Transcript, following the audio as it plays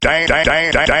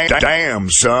Damn,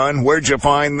 son, where'd you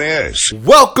find this?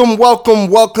 Welcome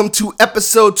to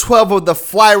episode 12 of the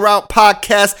Fly Route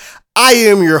Podcast. I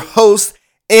am your host,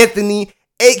 Anthony,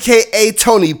 aka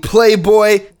Tony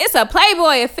Playboy. It's a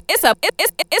Playboy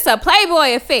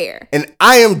affair. And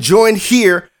I am joined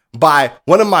here by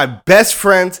one of my best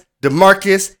friends,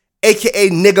 Demarcus, aka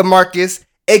Nigga Marcus,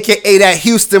 aka that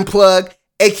Houston plug,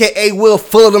 aka Will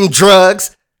Full of Them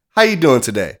Drugs. How you doing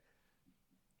today?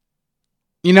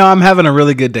 You know, I'm having a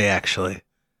really good day, actually.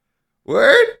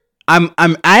 Word? I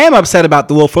am upset about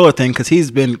the Will Fuller thing because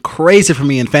he's been crazy for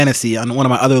me in fantasy on one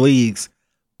of my other leagues.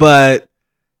 But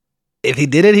if he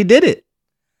did it, he did it.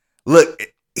 Look,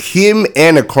 him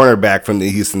and a cornerback from the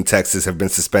Houston Texans have been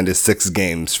suspended 6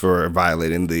 games for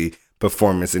violating the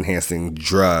performance-enhancing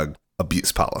drug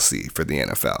abuse policy for the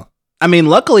NFL. I mean,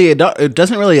 luckily, it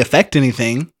doesn't really affect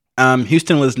anything.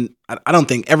 Houston was, I don't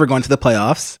think, ever going to the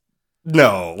playoffs.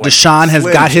 No. Deshaun has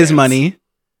got his money.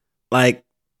 Like,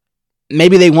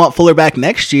 maybe they want Fuller back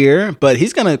next year, but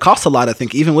he's going to cost a lot, I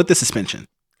think, even with the suspension.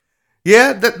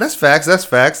 Yeah, that's facts. That's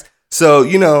facts. So,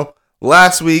 you know,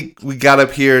 last week we got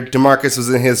up here. Demarcus was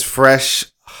in his fresh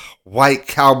white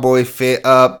cowboy fit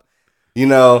up. You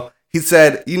know, he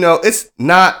said, you know, it's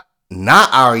not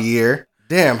our year.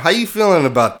 Damn, how you feeling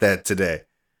about that today?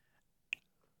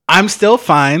 I'm still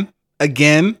fine.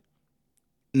 Again,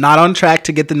 not on track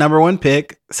to get the number 1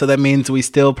 pick, so that means we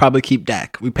still probably keep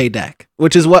Dak. We pay Dak,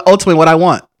 which is ultimately what I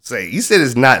want. Say, you said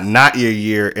it's not your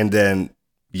year, and then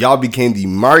y'all became the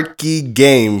marquee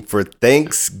game for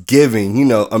Thanksgiving, you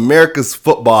know, America's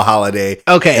football holiday.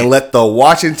 Okay. And let the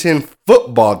Washington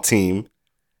football team,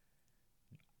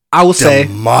 I will say,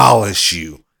 demolish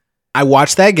you. I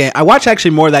watched that game. I watched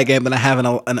actually more of that game than I have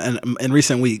in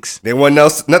recent weeks. There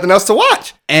wasn't nothing else to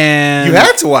watch. And you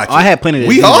had to watch it. I had plenty to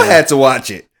We do all that. had to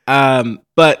watch it.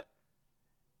 But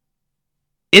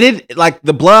like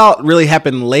the blowout really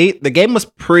happened late. The game was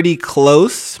pretty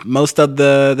close most of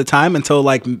the time until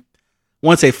like, I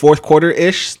want to say fourth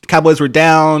quarter-ish. The Cowboys were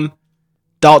down.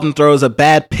 Dalton throws a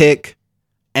bad pick,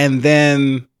 and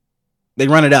then they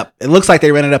run it up. It looks like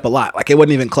they ran it up a lot. Like it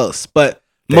wasn't even close. But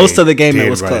most of the game it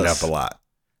was run close. It up a lot.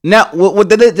 Now,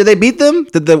 did they beat them?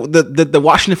 Did the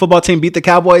Washington football team beat the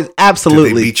Cowboys? Absolutely.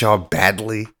 Did they beat y'all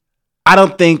badly? I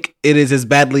don't think it is as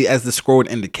badly as the score would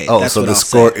indicate. Oh, That's so what the I'll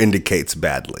score say. indicates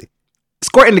badly.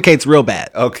 Score indicates real bad.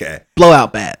 Okay.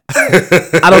 Blowout bad.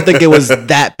 I don't think it was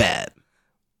that bad.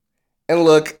 And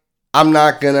look, I'm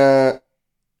not going to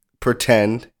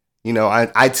pretend. You know,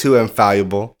 I too am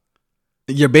fallible.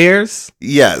 Your Bears?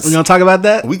 Yes. We going to talk about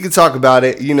that? We could talk about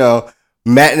it. You know,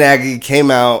 Matt Nagy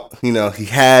came out. You know, he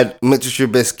had Mitchell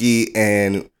Trubisky,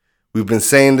 and we've been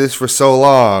saying this for so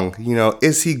long. You know,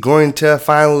 is he going to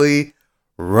finally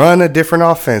run a different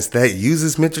offense that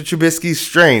uses Mitchell Trubisky's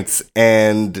strengths?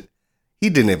 And he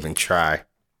didn't even try.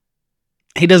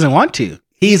 He doesn't want to.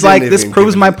 He's like, this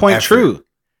proves my point true.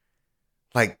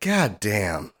 Like,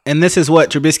 goddamn. And this is what,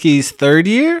 Trubisky's 3rd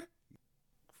year?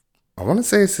 I want to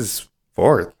say it's his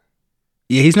 4th.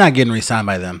 Yeah, he's not getting re-signed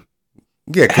by them.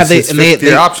 Yeah, because his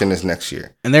 5th-year option is next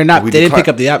year. And they're not. They didn't pick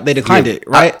up they declined it,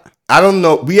 right? I don't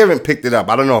know. We haven't picked it up.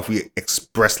 I don't know if we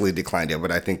expressly declined it,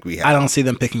 but I think we have. I don't see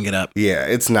them picking it up. Yeah,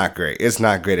 it's not great. It's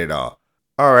not great at all.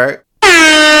 All right.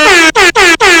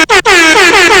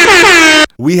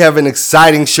 We have an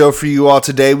exciting show for you all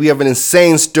today. We have an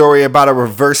insane story about a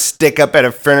reverse stick-up at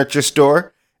a furniture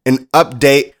store, an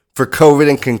update for COVID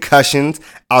and concussions,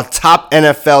 our top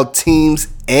NFL teams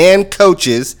and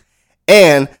coaches,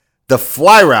 and the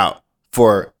fly route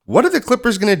for what are the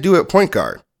Clippers going to do at point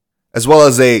guard, as well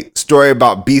as a story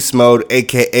about Beast Mode,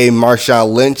 a.k.a.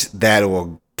 Marshawn Lynch, that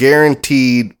will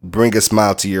guaranteed bring a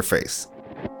smile to your face.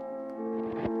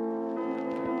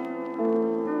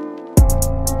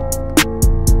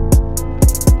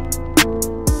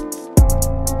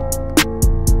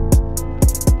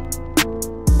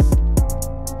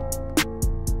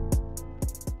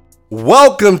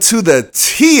 Welcome to the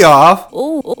Tee Off.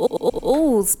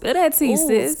 Ooh, spill that tea,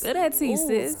 sis.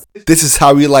 This is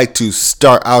how we like to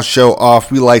start our show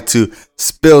off. We like to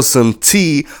spill some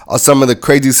tea on some of the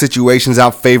crazy situations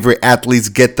our favorite athletes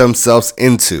get themselves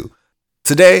into.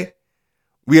 Today,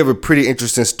 we have a pretty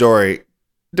interesting story.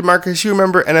 Demarcus, you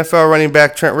remember NFL running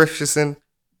back Trent Richardson?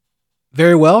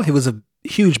 Very well. He was a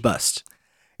huge bust.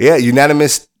 Yeah,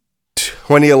 unanimous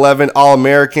 2011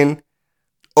 All-American.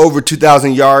 Over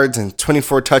 2,000 yards and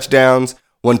 24 touchdowns,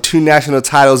 won 2 national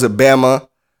titles at Bama,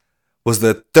 was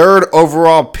the 3rd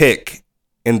overall pick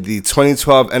in the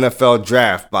 2012 NFL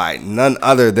draft by none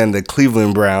other than the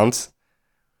Cleveland Browns,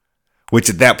 which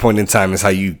at that point in time is how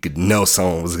you could know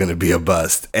someone was going to be a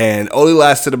bust, and only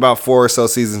lasted about 4 or so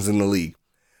seasons in the league.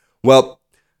 Well,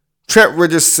 Trent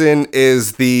Richardson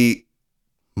is the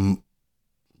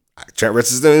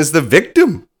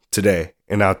victim today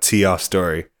in our tee-off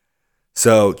story.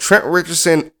 So Trent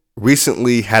Richardson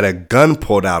recently had a gun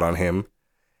pulled out on him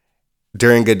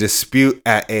during a dispute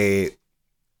at a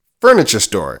furniture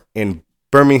store in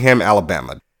Birmingham,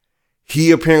 Alabama.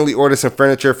 He apparently ordered some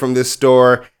furniture from this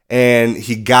store and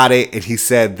he got it, and he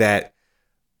said that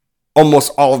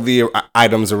almost all of the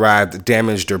items arrived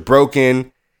damaged or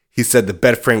broken. He said the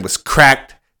bed frame was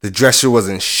cracked, the dresser was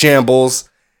in shambles.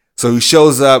 So he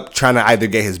shows up trying to either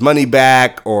get his money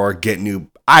back or get new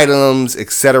items,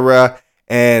 etc.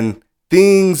 And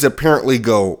things apparently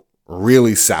go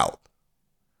really south.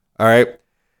 All right.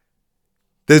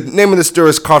 The name of the store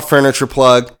is called Furniture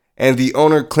Plug, and the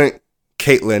owner,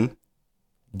 Caitlin,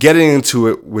 getting into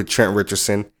it with Trent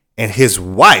Richardson, and his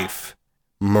wife,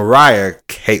 Mariah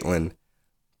Caitlin,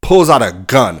 pulls out a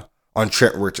gun on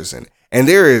Trent Richardson. And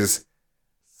there is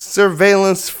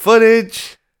surveillance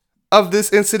footage of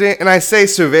this incident. And I say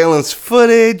surveillance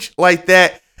footage like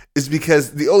that is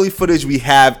because the only footage we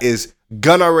have is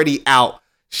gun already out,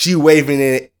 she waving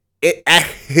it at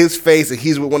his face, and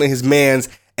he's with one of his mans,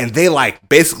 and they like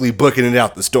basically booking it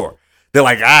out the store. They're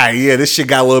like, yeah, this shit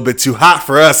got a little bit too hot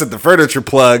for us at the Furniture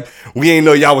Plug. We ain't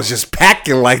know y'all was just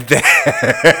packing like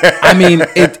that. I mean,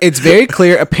 it's very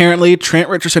clear. Apparently, Trent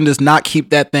Richardson does not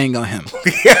keep that thing on him.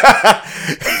 Yeah.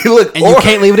 Look, and you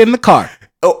can't leave it in the car.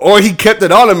 Or he kept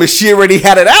it on him and she already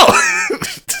had it out.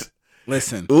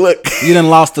 Listen, look, you done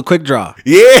lost the quick draw.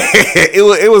 Yeah,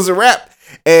 it was a wrap.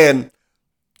 And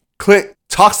Clint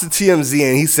talks to TMZ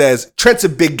and he says, Trent's a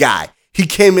big guy. He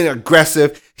came in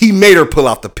aggressive. He made her pull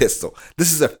out the pistol.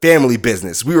 This is a family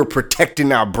business. We were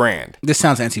protecting our brand. This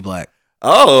sounds anti-black.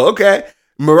 Oh, okay.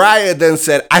 Mariah then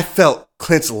said, I felt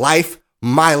Clint's life,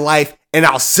 my life, and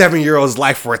our 7-year-old's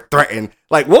life were threatened.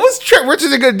 Like, what was Trent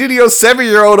Richardson going to do to your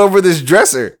 7-year-old over this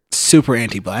dresser? Super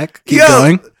anti-black. Keep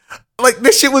going. Like,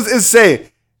 this shit was insane.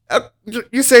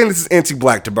 You're saying this is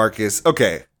anti-black, Demarcus.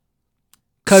 Okay.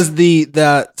 Because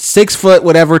the 6 foot,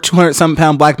 whatever, 200-something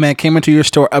pound black man came into your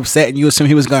store upset and you assume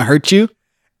he was going to hurt you?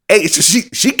 Hey,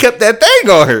 she kept that thing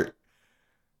on her.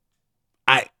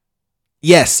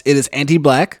 Yes, it is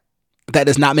anti-black. That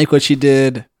does not make what she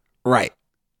did right.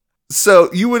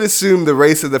 So you would assume the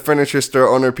race of the furniture store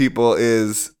owner people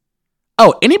is...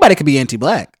 Oh, anybody could be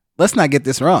anti-black. Let's not get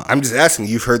this wrong. I'm just asking.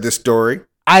 You've heard this story?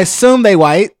 I assume they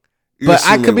white, but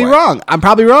I could be wrong. I'm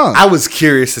probably wrong. I was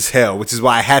curious as hell, which is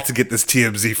why I had to get this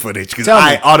TMZ footage, because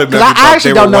I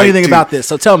actually don't know anything about this,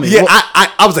 so tell me. Yeah,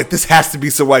 I was like, this has to be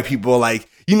some white people, like,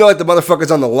 you know, like the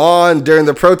motherfuckers on the lawn during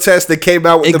the protest, they came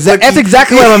out with the blickies. That's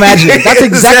exactly what I'm imagining. That's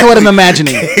exactly what I'm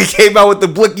imagining. They came out with the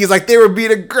blickies like they were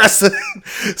being aggressive.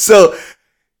 So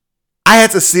I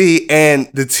had to see, and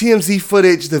the TMZ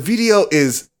footage, the video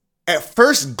is, at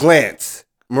first glance,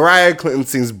 Mariah Clinton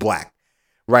seems black,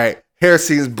 right? Hair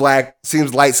seems black,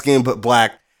 seems light-skinned but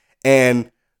black. And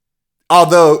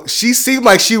although she seemed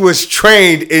like she was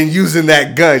trained in using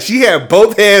that gun, she had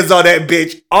both hands on that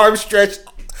bitch, arms stretched,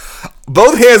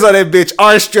 both hands on that bitch,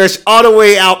 arms stretched all the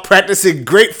way out, practicing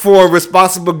great form,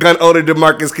 responsible gun owner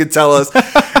Demarcus could tell us.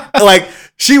 Like,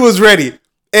 she was ready.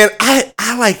 And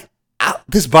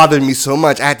this bothered me so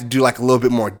much. I had to do like a little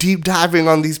bit more deep diving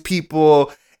on these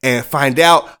people and find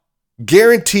out,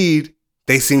 guaranteed,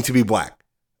 they seem to be black.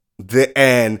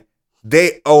 And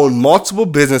they own multiple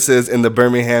businesses in the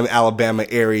Birmingham, Alabama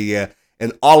area,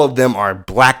 and all of them are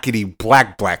blackity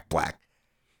black.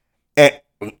 And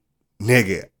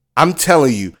nigga, I'm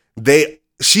telling you,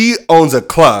 she owns a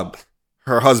club.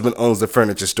 Her husband owns the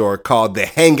furniture store called the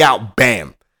Hangout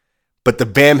BAM. But the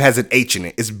BAM has an H in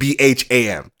it. It's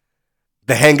BHAM.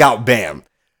 The Hangout BAM.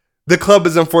 The club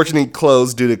is unfortunately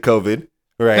closed due to COVID.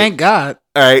 Right. Thank God.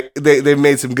 All right. They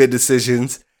made some good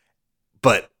decisions.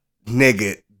 But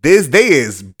nigga, they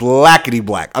is blackity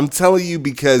black. I'm telling you,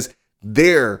 because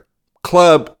their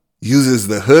club uses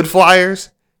the hood flyers.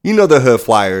 You know the hood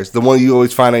flyers, the one you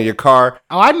always find on your car.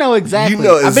 Oh, I know exactly. You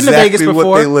know exactly I've been to Vegas before.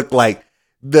 What they look like.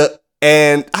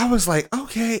 And I was like,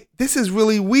 okay, this is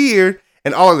really weird.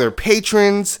 And all of their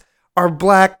patrons are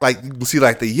black. Like, you can see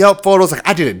like the Yelp photos. Like,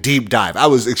 I did a deep dive. I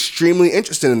was extremely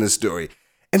interested in this story.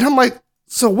 And I'm like,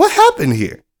 so what happened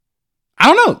here?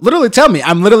 I don't know. Literally tell me.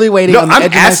 I'm literally waiting on the edge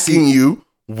of my seat. I'm asking you,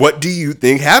 what do you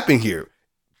think happened here?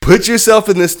 Put yourself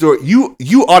in this story.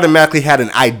 You automatically had an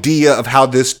idea of how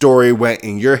this story went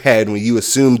in your head when you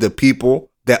assumed the people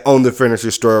that owned the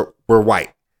furniture store were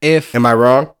white. Am I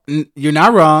wrong? You're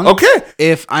not wrong. Okay.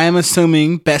 If I am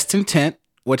assuming best intent,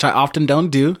 which I often don't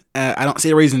do, I don't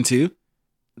see a reason to.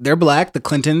 They're black. The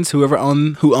Clintons, who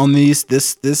own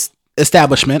this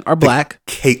establishment are black.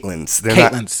 Caitlin's. They're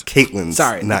Caitlin's. not Caitlin's.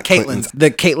 Sorry, not the Caitlin's. Clintons.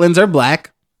 The Caitlin's are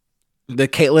black. The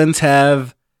Caitlin's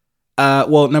have,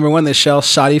 number one, they sell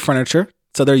shoddy furniture,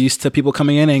 so they're used to people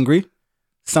coming in angry.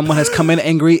 Someone has come in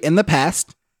angry in the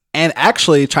past and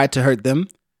actually tried to hurt them,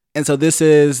 and so this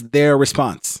is their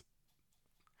response.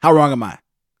 How wrong am I?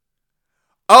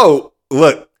 Oh,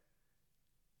 look.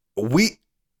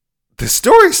 The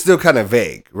story's still kind of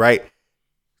vague, right?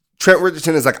 Trent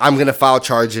Richardson is like, I'm going to file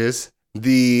charges.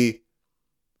 The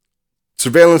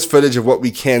surveillance footage of what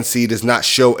we can see does not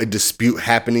show a dispute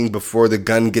happening before the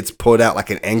gun gets pulled out,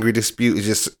 like an angry dispute. It's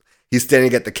just, he's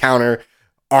standing at the counter,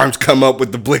 arms come up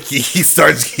with the blicky. He's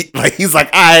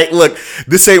like, all right, look,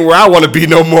 this ain't where I want to be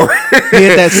no more. He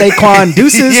hit that Saquon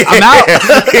deuces. Yeah. I'm out.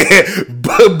 Yeah.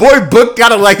 Boy Book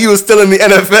got him like he was still in the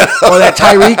NFL. Or that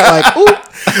Tyreek, like, ooh.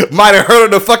 Might have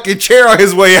hurled a fucking chair on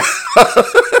his way out.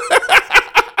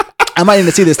 I might need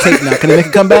to see this tape now. Can he make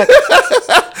a comeback?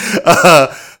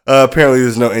 Apparently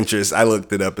there's no interest. I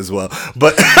looked it up as well.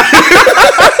 But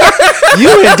You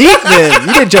went deep then.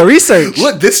 You did your research.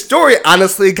 look, this story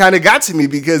honestly kind of got to me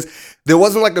because there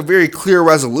wasn't like a very clear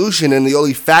resolution, and the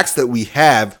only facts that we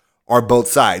have are both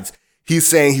sides. He's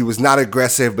saying he was not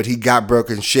aggressive, but he got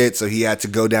broken shit, so he had to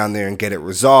go down there and get it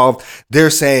resolved. They're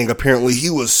saying apparently he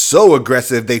was so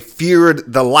aggressive, they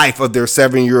feared the life of their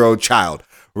 7-year-old child,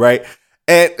 right?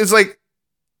 And it's like,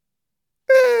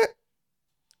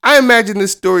 I imagine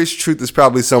this story's truth is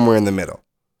probably somewhere in the middle.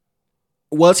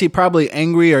 Was he probably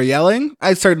angry or yelling?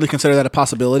 I'd certainly consider that a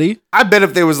possibility. I bet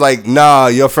if they was like, nah,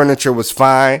 your furniture was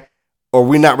fine, or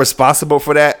we're not responsible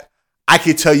for that, I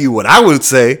could tell you what I would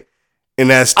say in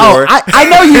that story. Oh, I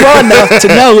know you well enough to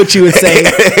know what you would say.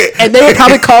 And they would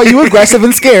probably call you aggressive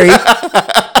and scary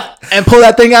and pull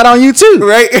that thing out on you too.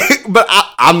 Right? But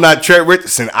I'm not Trent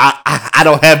Richardson. I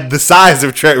don't have the size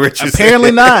of Trent Richardson.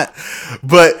 Apparently not.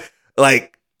 But like,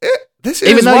 this is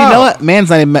Even though, wild. you know what? Man's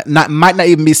might not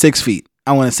even be 6 feet.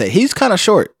 I want to say. He's kind of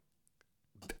short.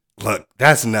 Look,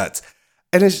 that's nuts.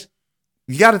 And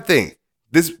you got to think.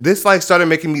 This like started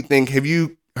making me think, have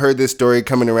you heard this story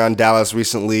coming around Dallas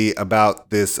recently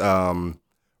about this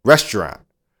restaurant?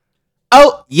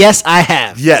 Oh, yes, I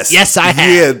have. Yes. Yes, I have.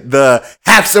 Yeah, the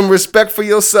have some respect for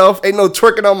yourself. Ain't no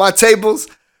twerking on my tables.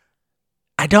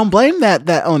 I don't blame that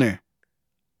owner.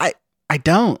 I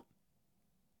don't.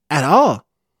 At all.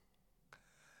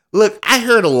 Look, I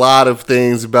heard a lot of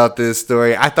things about this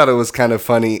story. I thought it was kind of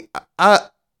funny. I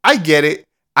get it.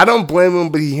 I don't blame him,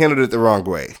 but he handled it the wrong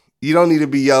way. You don't need to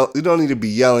be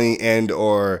yelling and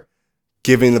or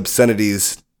giving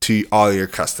obscenities to all your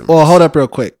customers. Well, hold up real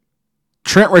quick.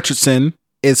 Trent Richardson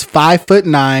is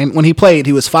 5'9". When he played,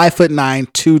 he was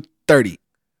 5'9", 230.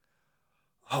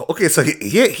 Oh, okay, so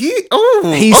he's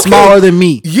He's smaller than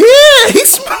me. Yeah,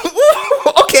 he's small.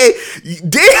 Okay,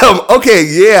 damn. Okay,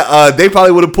 yeah. They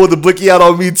probably would have pulled the blicky out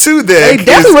on me too. Then They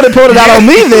definitely would have pulled it out on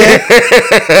me then.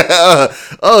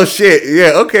 Oh shit.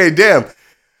 Yeah. Okay. Damn.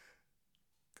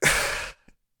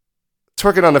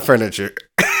 Twerking on the furniture.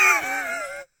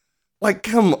 Like,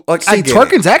 come on. Like, See, I get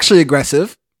twerking's actually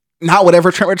aggressive. Not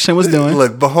whatever Trent Richardson was doing.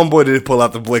 Look, but homeboy didn't pull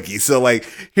out the blicky. So, like,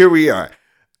 here we are.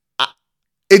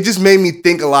 It just made me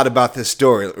think a lot about this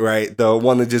story, right? The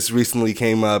one that just recently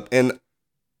came up. And,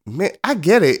 man, I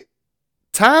get it.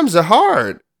 Times are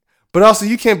hard. But also,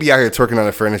 you can't be out here twerking on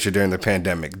the furniture during the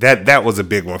pandemic. That was a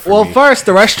big one for me. Well, first,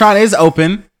 the restaurant is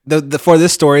open. For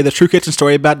this story, the True Kitchen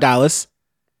story about Dallas.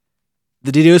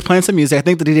 The DJ was playing some music. I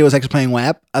think the DJ was actually playing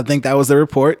WAP. I think that was the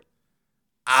report.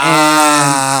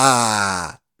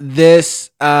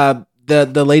 This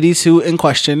the ladies who in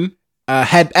question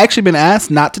had actually been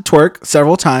asked not to twerk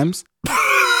several times.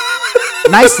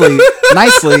 nicely.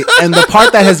 And the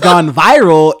part that has gone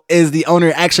viral is the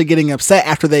owner actually getting upset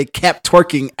after they kept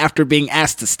twerking after being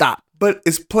asked to stop. But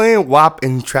is playing WAP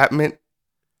entrapment?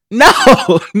 No.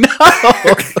 I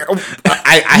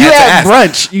You had to had ask.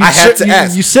 brunch. I had to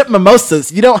ask. You sip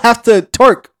mimosas. You don't have to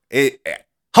twerk.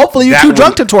 Hopefully you're That too would-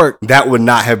 drunk to twerk. That would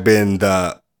not have been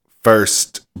the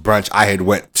first brunch I had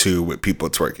went to with people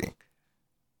twerking.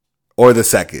 Or the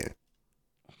second.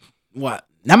 What?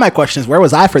 Now my question is, where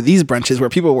was I for these brunches where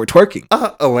people were twerking?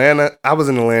 Atlanta. I was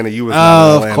in Atlanta. You was not in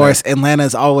Oh, Atlanta. of course.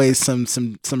 Atlanta's always some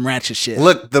ratchet shit.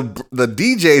 Look, the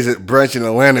DJs at brunch in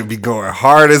Atlanta be going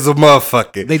hard as a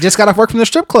motherfucker. They just got off work from the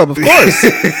strip club, of course.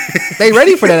 They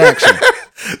ready for that action.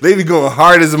 They be going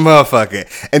hard as a motherfucker.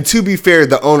 And to be fair,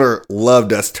 the owner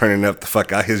loved us turning up the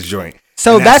fuck out his joint.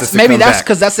 So And asked us to come that's back.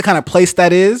 because that's the kind of place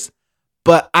that is.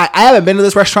 But I haven't been to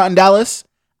this restaurant in Dallas.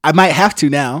 I might have to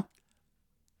now.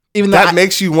 Even though That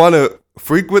makes you want to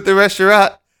freak with the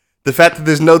restaurant? The fact that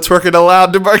there's no twerking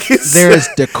allowed, Demarcus? there is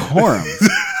decorum.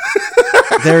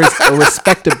 There's a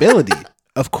respectability,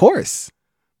 of course.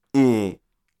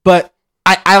 But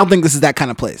I don't think this is that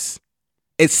kind of place.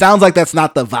 It sounds like that's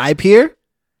not the vibe here.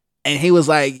 And he was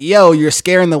like, yo, you're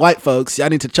scaring the white folks. Y'all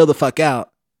need to chill the fuck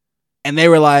out. And they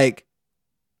were like,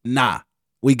 nah,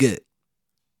 we good.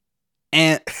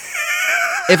 And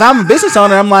if I'm a business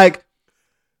owner, I'm like,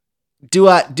 do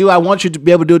I want you to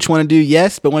be able to do what you want to do?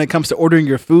 Yes. But when it comes to ordering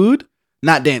your food,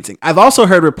 not dancing. I've also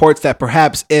heard reports that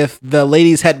perhaps if the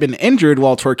ladies had been injured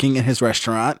while twerking in his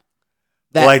restaurant,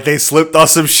 that like they slipped on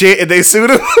some shit and they sued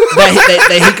him?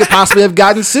 that he could possibly have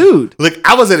gotten sued. Look,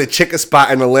 I was at a chicken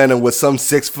spot in Atlanta with some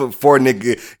 6'4"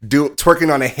 nigga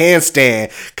twerking on a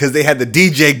handstand because they had the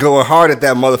DJ going hard at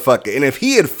that motherfucker. And if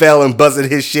he had fell and buzzed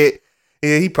his shit,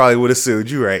 yeah, he probably would have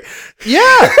sued you, right?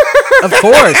 Yeah, of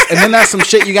course. And then that's some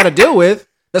shit you got to deal with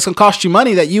that's going to cost you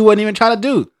money that you wouldn't even try to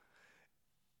do.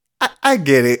 I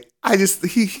get it.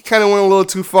 He kind of went a little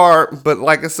too far, but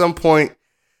like at some point,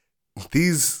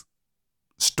 these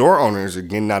store owners are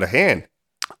getting out of hand.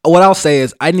 What I'll say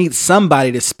is I need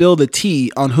somebody to spill the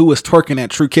tea on who was twerking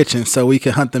at True Kitchen so we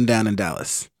can hunt them down in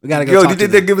Dallas. We got to go talk to them.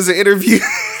 Did they give us an interview?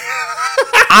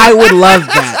 I would love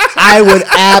that. I would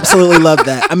absolutely love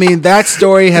that. I mean, that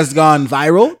story has gone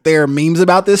viral. There are memes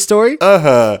about this story.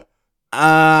 And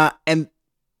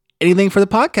anything for the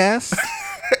podcast.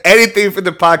 Anything for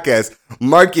the podcast.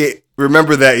 Mark it.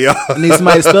 Remember that, y'all. I need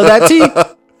somebody to spill that tea.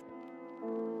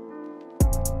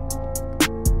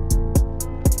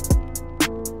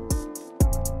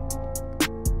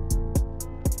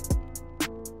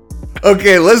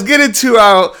 Okay, let's get into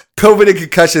our COVID and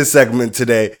concussion segment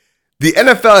today. The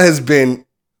NFL has been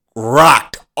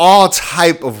rocked all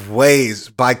type of ways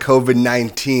by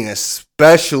COVID-19,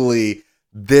 especially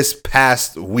this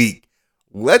past week.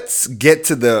 Let's get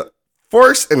to the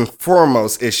first and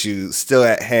foremost issue still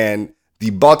at hand,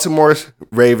 the Baltimore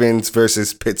Ravens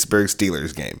versus Pittsburgh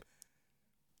Steelers game.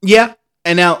 Yeah,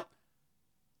 and now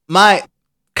my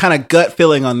kind of gut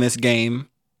feeling on this game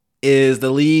is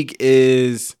the league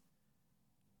is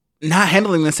not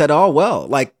handling this at all well.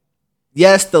 Like,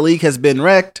 yes, the league has been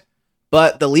wrecked,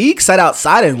 but the league sat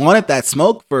outside and wanted that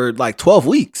smoke for like 12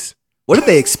 weeks. What did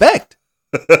they expect?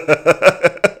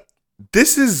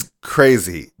 This is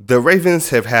crazy. The Ravens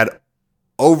have had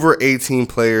over 18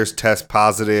 players test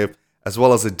positive, as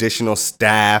well as additional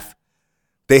staff.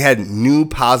 They had new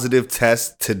positive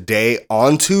tests today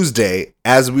on Tuesday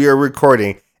as we are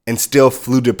recording and still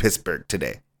flew to Pittsburgh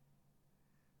today.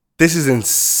 This is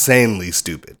insanely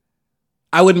stupid.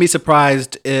 I wouldn't be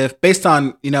surprised if, based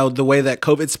on, the way that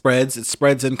COVID spreads, it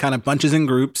spreads in kind of bunches and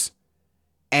groups.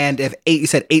 And if you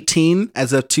said 18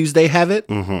 as of Tuesday have it,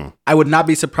 I would not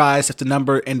be surprised if the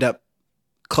number end up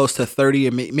close to 30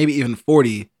 and maybe even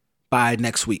 40 by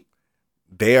next week.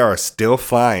 They are still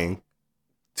flying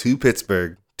to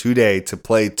Pittsburgh today to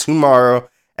play tomorrow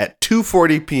at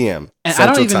 2:40 p.m. And Central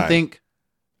I don't even time. think,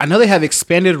 I know they have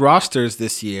expanded rosters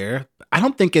this year. I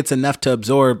don't think it's enough to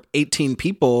absorb 18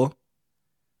 people.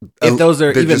 If those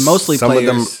are even mostly some players.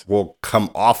 Some of them will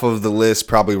come off of the list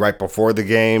probably right before the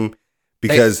game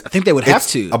because I think they would have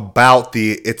to.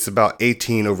 It's about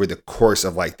 18 over the course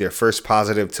of like their first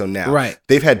positive till now. Right.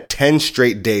 They've had 10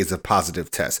 straight days of positive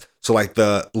tests. So like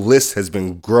the list has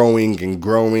been growing and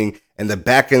growing and the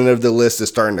back end of the list is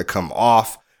starting to come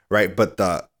off, right? But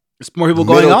the there's more people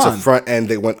going middle on. to front end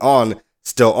they went on,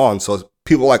 still on. So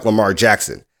people like Lamar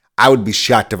Jackson. I would be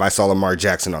shocked if I saw Lamar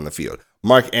Jackson on the field.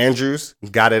 Mark Andrews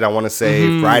got it, I want to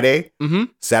say Friday,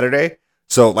 Saturday.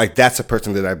 So, like, that's a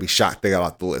person that I'd be shocked they got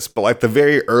off the list. But, like, the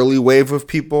very early wave of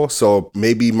people, so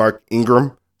maybe Mark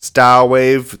Ingram style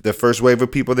wave, the first wave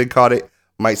of people they caught it,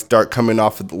 might start coming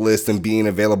off of the list and being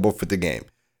available for the game.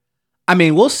 I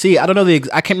mean, we'll see. I don't know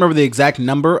I can't remember the exact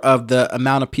number of the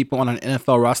amount of people on an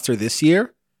NFL roster this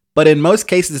year. But in most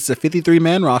cases, it's a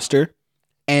 53-man roster.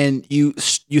 And you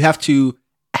have to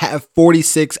have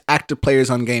 46 active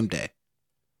players on game day.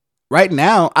 Right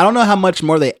now, I don't know how much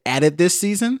more they added this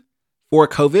season for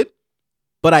COVID,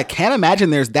 but I can't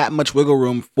imagine there's that much wiggle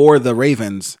room for the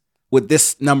Ravens with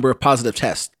this number of positive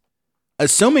tests.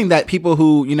 Assuming that people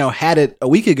who, had it a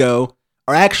week ago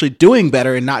are actually doing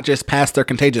better and not just past their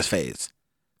contagious phase.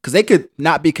 Because they could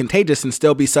not be contagious and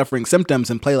still be suffering symptoms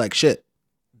and play like shit.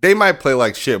 They might play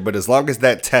like shit, but as long as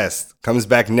that test comes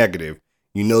back negative,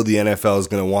 the NFL is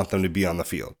going to want them to be on the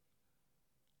field.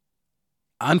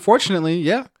 Unfortunately,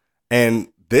 yeah. And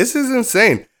this is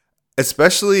insane,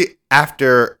 especially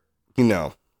after,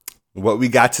 what we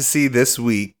got to see this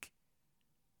week.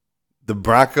 The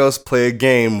Broncos play a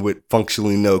game with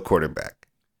functionally no quarterback.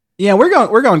 Yeah, we're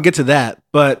going to get to that,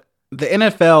 but the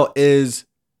NFL is,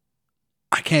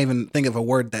 I can't even think of a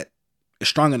word that is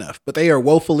strong enough, but they are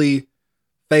woefully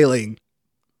failing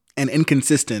and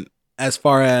inconsistent as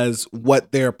far as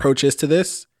what their approach is to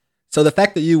this. So the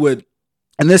fact that you would,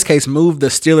 in this case, move the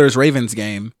Steelers-Ravens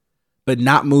game, but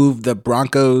not move the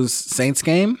Broncos-Saints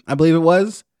game, I believe it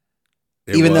was.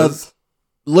 Though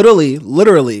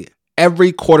literally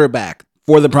every quarterback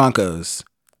for the Broncos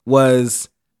was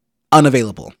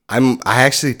unavailable. I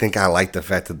actually think I like the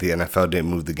fact that the NFL didn't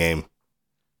move the game.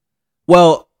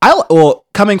 Well,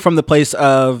 coming from the place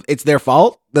of it's their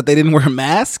fault that they didn't wear a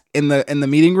mask in the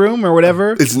meeting room or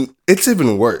whatever. It's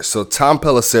even worse. So Tom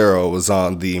Pelissero was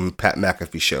on the Pat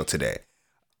McAfee show today,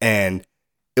 and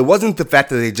it wasn't the fact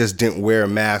that they just didn't wear a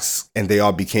mask and they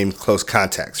all became close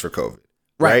contacts for COVID,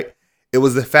 right? It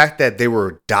was the fact that they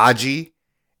were dodgy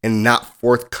and not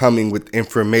forthcoming with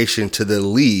information to the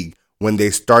league when they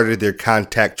started their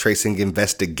contact tracing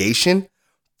investigation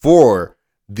for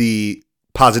the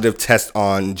positive test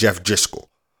on Jeff Driscoll,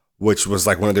 which was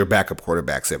like one of their backup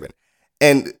quarterbacks even.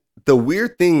 And the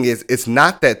weird thing is, it's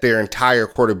not that their entire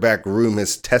quarterback room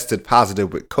has tested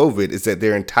positive with COVID. It's that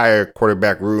their entire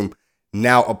quarterback room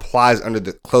now applies under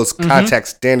the close contact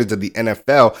standards of the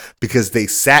NFL because they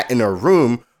sat in a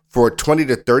room for 20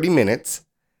 to 30 minutes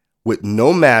with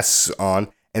no masks on,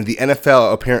 and the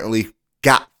NFL apparently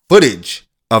got footage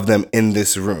of them in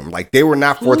this room. Like, they were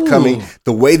not forthcoming.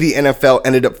 The way the NFL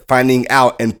ended up finding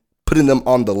out and putting them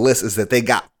on the list is that they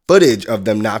got footage of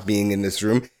them not being in this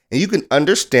room. And you can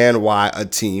understand why a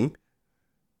team,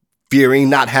 fearing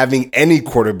not having any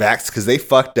quarterbacks because they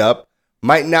fucked up,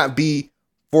 might not be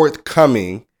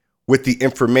forthcoming with the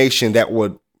information that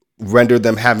would render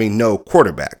them having no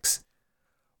quarterbacks.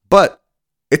 But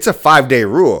it's a 5-day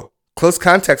rule. Close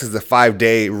contacts is a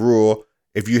 5-day rule.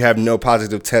 If you have no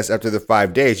positive tests after the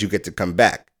 5 days, you get to come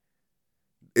back.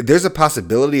 There's a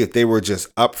possibility if they were just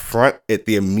up front at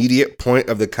the immediate point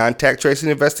of the contact tracing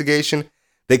investigation,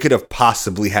 they could have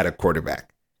possibly had a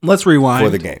quarterback. Let's rewind. For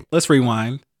the game. Let's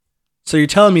rewind. So you're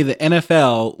telling me the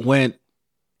NFL went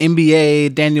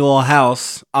NBA Daniel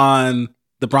House on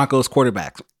the Broncos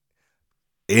quarterbacks?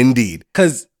 Indeed.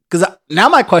 Because now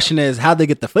my question is, how'd they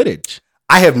get the footage?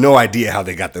 I have no idea how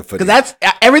they got the footage. Because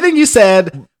that's everything you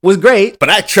said was great. But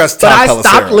I trust Tom Pelissero. I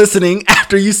stopped listening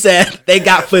after you said they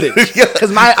got footage.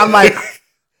 Because I'm like,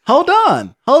 hold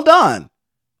on.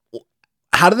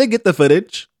 How did they get the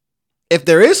footage? If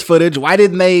there is footage, why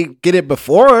didn't they get it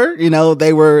before?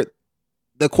 The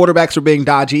quarterbacks were being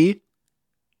dodgy.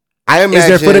 Is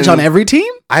there footage on every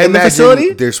team in the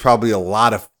facility? There's probably a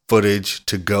lot of footage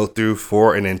to go through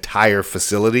for an entire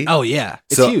facility. Oh yeah,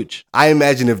 it's huge. I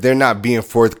imagine if they're not being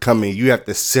forthcoming, you have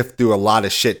to sift through a lot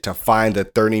of shit to find the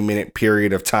 30-minute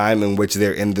period of time in which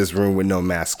they're in this room with no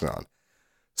masks on.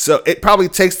 So it probably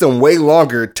takes them way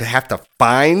longer to have to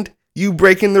find you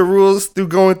breaking the rules through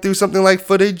going through something like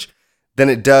footage than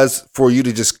it does for you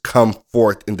to just come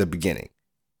forth in the beginning.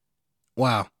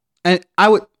 Wow. And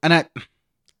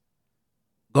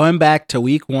going back to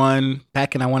week 1,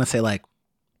 back in, I want to say, like,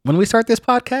 when we start this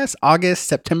podcast, August,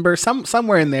 September,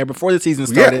 somewhere in there before the season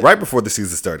started. Yeah, right before the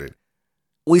season started.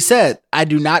 We said, I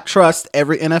do not trust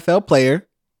every NFL player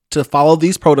to follow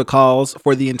these protocols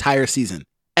for the entire season.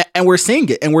 And we're seeing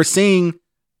it. And we're seeing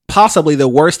possibly the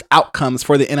worst outcomes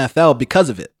for the NFL because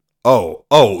of it.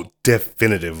 Oh,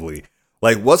 definitively.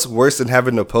 Like, what's worse than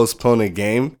having to postpone a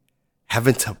game?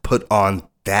 Having to put on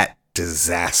that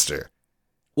disaster.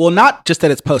 Well, not just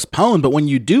that it's postponed, but when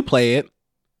you do play it,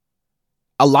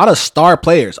 a lot of star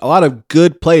players, a lot of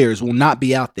good players will not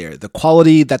be out there. The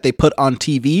quality that they put on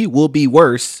TV will be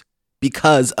worse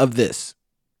because of this.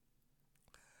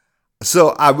 So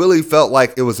I really felt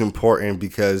like it was important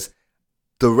because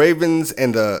the Ravens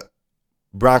and the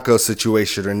Broncos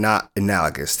situation are not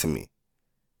analogous to me.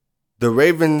 The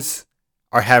Ravens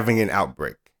are having an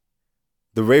outbreak.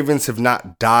 The Ravens have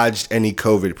not dodged any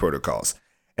COVID protocols.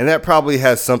 And that probably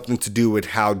has something to do with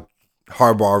how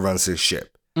Harbaugh runs his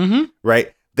ship. Mm-hmm.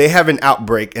 Right? They have an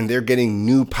outbreak and they're getting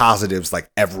new positives like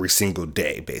every single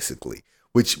day, basically,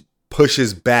 which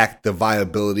pushes back the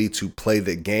viability to play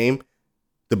the game.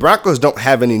 The Broncos don't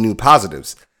have any new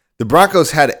positives. The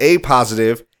Broncos had a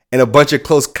positive and a bunch of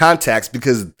close contacts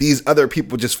because these other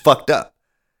people just fucked up.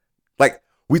 Like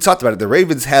we talked about it, the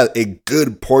Ravens had a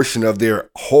good portion of their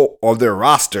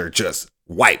roster just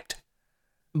wiped.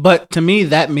 But to me,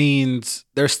 that means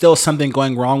there's still something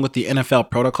going wrong with the NFL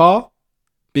protocol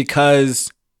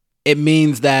because it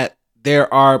means that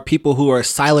there are people who are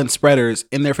silent spreaders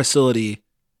in their facility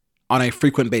on a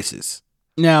frequent basis.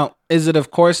 Now, is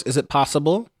it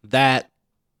possible that,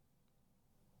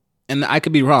 and I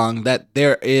could be wrong, that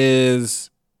there is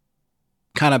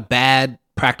kind of bad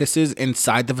practices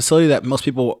inside the facility that most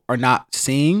people are not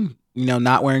seeing,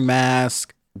 not wearing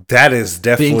masks, That is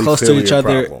definitely being close to clearly each a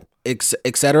other, problem.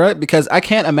 etc. Because I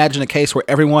can't imagine a case where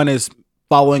everyone is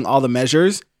following all the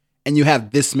measures and you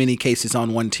have this many cases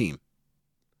on one team.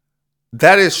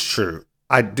 That is true.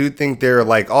 I do think there are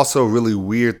like also really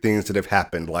weird things that have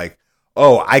happened. Like,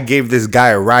 oh, I gave this guy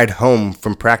a ride home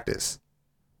from practice.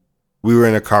 We were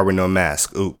in a car with no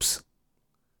mask. Oops.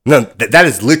 No, that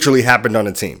has literally happened on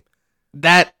a team.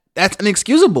 That's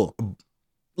inexcusable.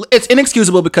 It's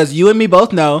inexcusable because you and me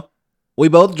both know we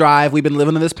both drive. We've been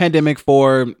living in this pandemic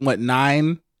for almost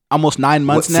 9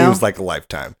 months What now. Seems like a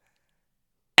lifetime.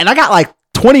 And I got like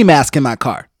 20 masks in my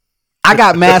car. I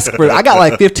got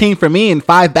like 15 for me and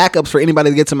 5 backups for anybody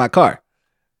that gets in my car.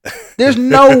 There's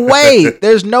no way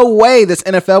this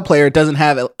NFL player doesn't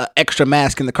have an extra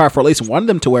mask in the car for at least one of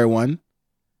them to wear one.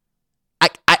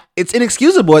 It's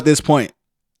inexcusable at this point.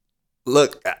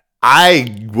 Look,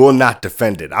 I will not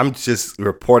defend it. I'm just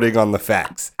reporting on the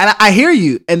facts. And I hear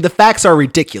you, and the facts are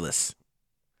ridiculous.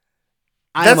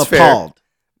 I am appalled.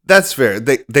 That's fair.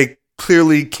 They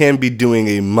clearly can be doing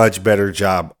a much better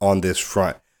job on this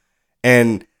front.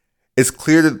 And it's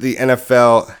clear that the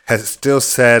NFL has still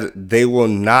said they will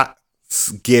not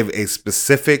give a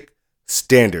specific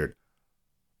standard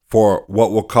for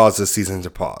what will cause the season to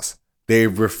pause.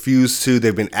 They've refused to.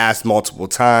 They've been asked multiple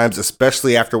times,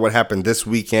 especially after what happened this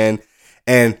weekend.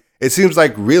 And it seems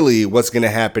like really what's going to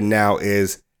happen now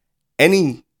is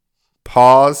any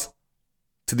pause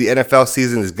to the NFL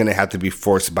season is going to have to be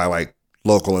forced by like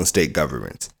local and state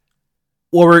governments.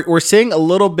 Well, we're seeing a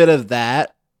little bit of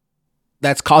that.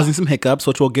 That's causing some hiccups,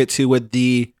 which we'll get to with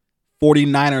the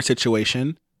 49er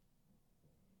situation.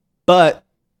 But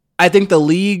I think the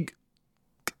league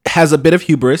has a bit of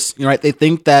hubris, right? They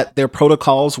think that their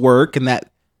protocols work and that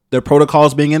their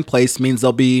protocols being in place means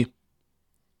they'll be,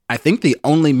 I think, the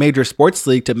only major sports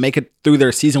league to make it through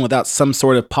their season without some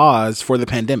sort of pause for the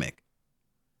pandemic.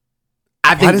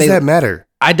 Why does that matter?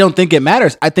 I don't think it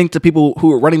matters. I think to people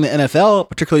who are running the NFL,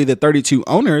 particularly the 32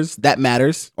 owners, that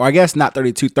matters. Or I guess not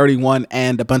 32, 31,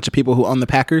 and a bunch of people who own the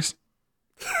Packers.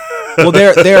 Well,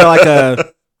 they're like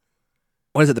a,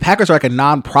 what is it? The Packers are like a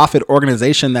non-profit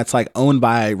organization that's like owned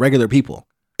by regular people.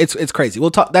 It's crazy. We'll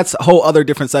talk. That's a whole other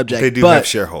different subject. They do have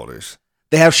shareholders.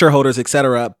 They have shareholders,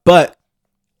 etc. But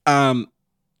I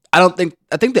think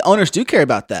the owners do care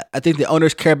about that. I think the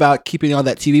owners care about keeping all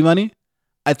that TV money.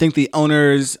 I think the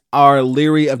owners are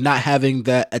leery of not having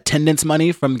the attendance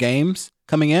money from games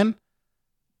coming in.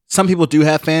 Some people do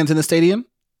have fans in the stadium.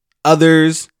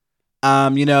 Others,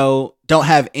 don't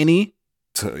have any.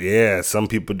 Yeah, some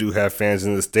people do have fans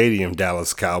in the stadium,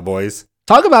 Dallas Cowboys.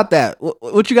 Talk about that.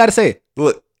 What you got to say?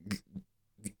 Look,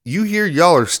 you hear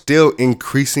y'all are still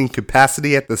increasing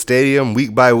capacity at the stadium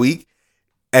week by week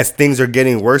as things are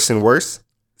getting worse and worse?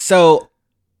 So,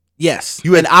 yes.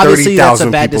 You had 30,000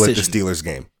 people at the Steelers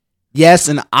game. Yes,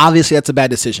 and obviously that's a bad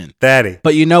decision. Daddy.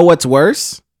 But you know what's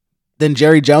worse than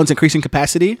Jerry Jones increasing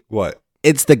capacity? What?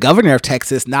 It's the governor of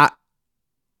Texas not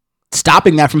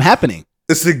stopping that from happening.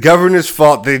 It's the governor's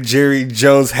fault that Jerry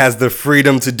Jones has the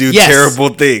freedom to do terrible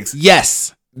things.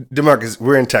 Yes. DeMarcus,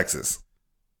 we're in Texas.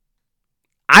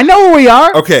 I know where we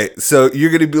are. Okay, so you're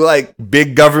going to be like,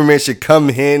 big government should come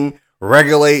in,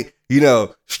 regulate,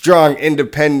 strong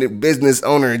independent business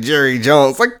owner Jerry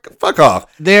Jones. Like, fuck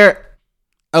off.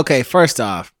 First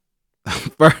off,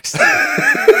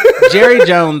 Jerry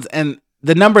Jones, and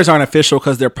the numbers aren't official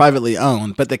because they're privately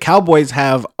owned, but the Cowboys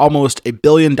have almost $1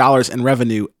 billion in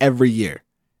revenue every year.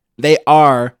 They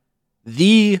are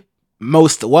the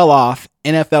most well-off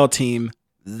NFL team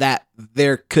that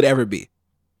there could ever be.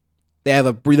 They have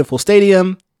a beautiful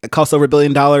stadium that costs over $1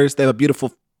 billion. They have a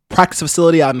beautiful practice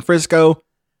facility out in Frisco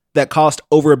that cost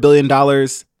over $1 billion.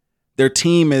 Their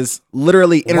team is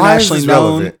literally internationally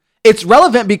known. Relevant? It's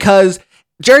relevant because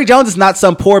Jerry Jones is not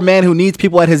some poor man who needs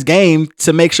people at his game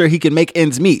to make sure he can make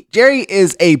ends meet. Jerry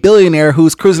is a billionaire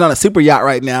who's cruising on a super yacht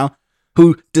right now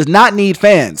who does not need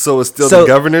fans. So it's still the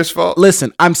governor's fault?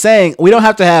 Listen, I'm saying we don't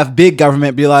have to have big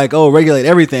government be like, oh, regulate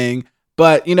everything.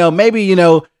 But, maybe,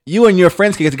 you and your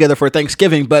friends can get together for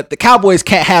Thanksgiving, but the Cowboys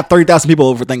can't have 30,000 people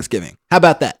over Thanksgiving. How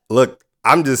about that? Look,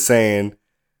 I'm just saying,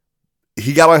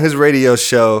 he got on his radio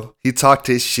show. He talked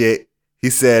his shit. He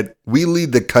said, we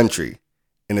lead the country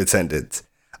in attendance.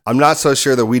 I'm not so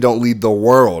sure that we don't lead the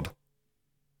world.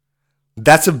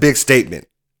 That's a big statement.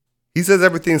 He says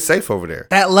everything's safe over there.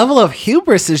 That level of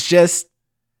hubris is just,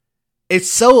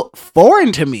 it's so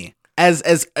foreign to me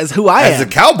as who I am. As a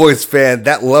Cowboys fan,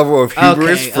 that level of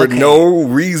hubris for no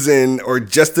reason or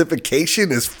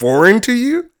justification is foreign to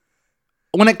you?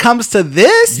 When it comes to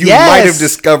this, you might have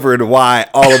discovered why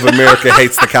all of America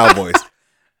hates the Cowboys.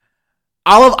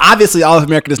 Obviously all of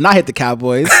America does not hate the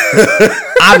Cowboys.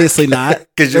 Obviously not.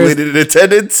 Because you needed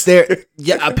attendance?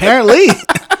 Yeah, apparently.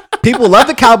 People love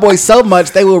the Cowboys so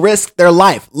much they will risk their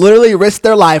life. Literally risk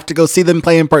their life to go see them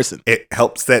play in person. It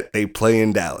helps that they play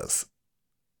in Dallas.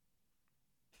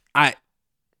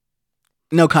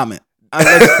 No comment.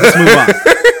 Let's move on.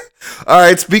 All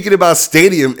right, speaking about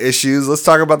stadium issues, let's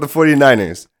talk about the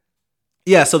 49ers.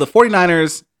 Yeah, so the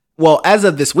 49ers, well, as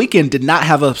of this weekend, did not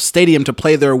have a stadium to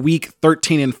play their week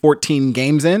 13 and 14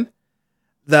 games in.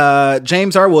 The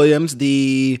James R. Williams,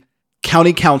 the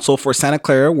county council for Santa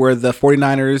Clara, where the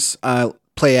 49ers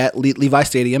play at Levi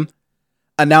Stadium,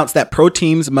 announced that pro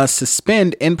teams must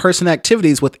suspend in-person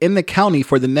activities within the county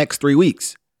for the next 3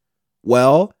 weeks.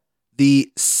 Well,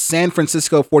 the San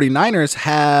Francisco 49ers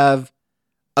have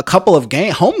a couple of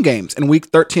home games in week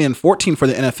 13 and 14 for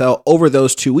the NFL over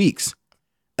those 2 weeks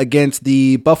against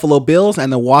the Buffalo Bills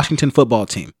and the Washington football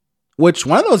team, which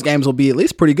one of those games will be at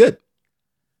least pretty good.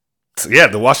 So yeah,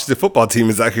 the Washington football team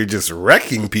is out here just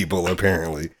wrecking people,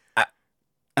 apparently.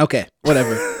 Okay,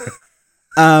 whatever.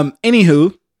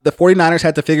 Anywho, the 49ers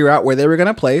had to figure out where they were going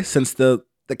to play since the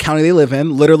county they live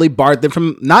in literally barred them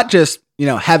from not just,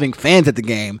 having fans at the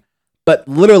game, but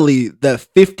literally the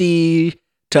 50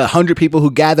 to 100 people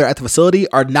who gather at the facility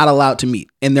are not allowed to meet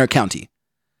in their county.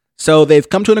 So they've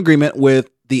come to an agreement with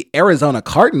the Arizona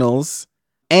Cardinals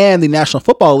and the National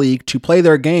Football League to play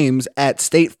their games at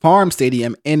State Farm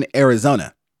Stadium in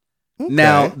Arizona. Okay.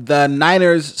 Now, the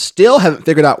Niners still haven't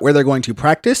figured out where they're going to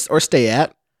practice or stay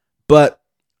at, but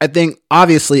I think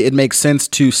obviously it makes sense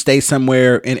to stay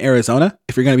somewhere in Arizona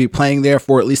if you're going to be playing there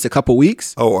for at least a couple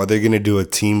weeks. Oh, are they going to do a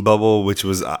team bubble, which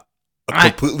was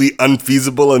completely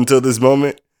unfeasible until this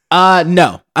moment? No, I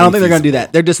don't think they're going to do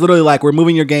that. They're just literally like, we're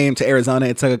moving your game to Arizona.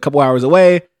 It's like a couple hours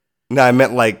away. No, I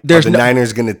meant like, are the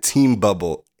Niners going to team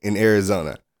bubble in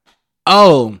Arizona?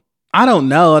 Oh, I don't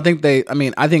know. I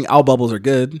think all bubbles are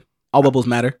good. All bubbles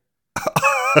matter.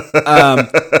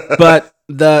 But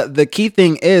the key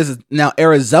thing is now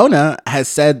Arizona has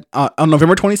said on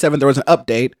November 27th, there was an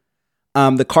update.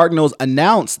 The Cardinals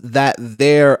announced that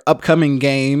their upcoming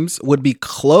games would be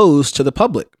closed to the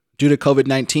public due to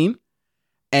COVID-19.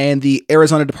 And the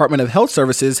Arizona Department of Health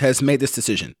Services has made this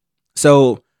decision.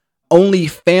 So only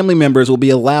family members will be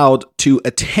allowed to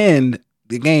attend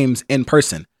the games in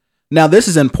person. Now, this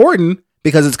is important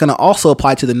because it's going to also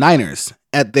apply to the Niners.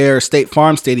 At their State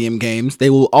Farm Stadium games, they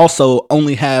will also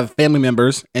only have family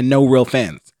members and no real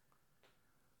fans.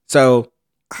 So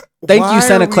thank you,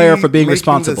 Santa Clara, for being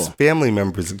responsible. This family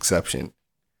members exception.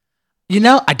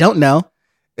 I don't know.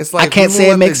 It's like, I can't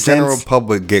say it makes sense. The general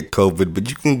public get COVID, but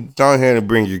you can go ahead and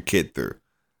bring your kid through.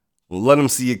 Let them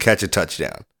see you catch a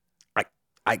touchdown.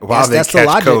 I guess that's the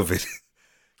logic. COVID.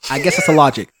 I guess that's the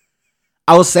logic.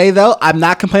 I will say though, I'm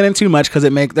not complaining too much because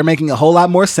they're making a whole lot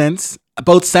more sense.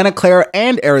 Both Santa Clara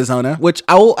and Arizona, which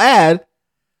I will add,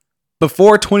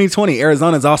 before 2020,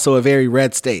 Arizona is also a very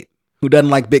red state who doesn't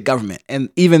like big government, and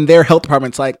even their health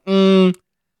department's like,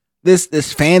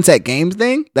 this fans at games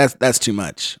thing, that's too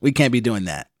much. We can't be doing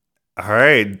that. All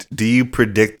right. Do you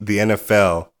predict the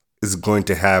NFL is going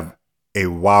to have a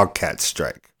wildcat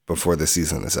strike before the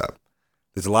season is up?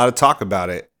 There's a lot of talk about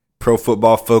it. Pro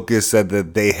Football Focus said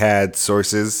that they had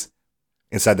sources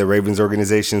inside the Ravens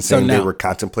organization saying they were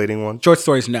contemplating one. Short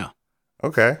story is no.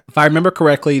 Okay. If I remember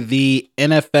correctly, the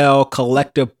NFL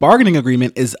collective bargaining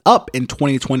agreement is up in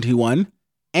 2021,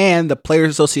 and the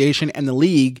Players Association and the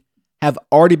league have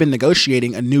already been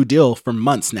negotiating a new deal for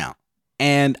months now.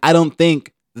 And I don't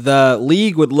think the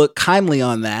league would look kindly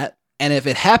on that. And if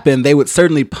it happened, they would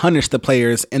certainly punish the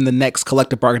players in the next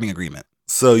collective bargaining agreement.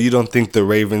 So you don't think the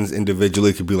Ravens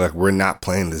individually could be like, we're not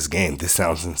playing this game. This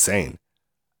sounds insane.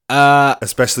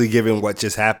 Especially given what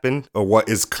just happened or what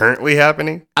is currently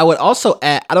happening. I would also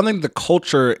add, I don't think the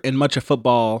culture in much of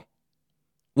football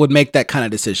would make that kind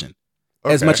of decision.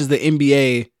 Okay. As much as the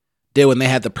NBA did when they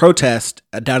had the protest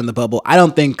down in the bubble. I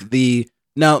don't think the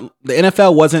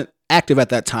NFL wasn't active at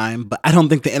that time, but I don't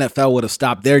think the NFL would have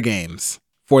stopped their games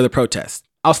for the protest.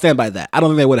 I'll stand by that. I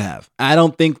don't think they would have. I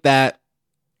don't think that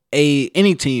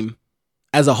any team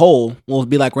as a whole will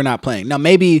be like, we're not playing. Now,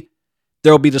 maybe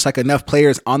there will be just like enough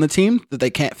players on the team that they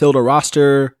can't field a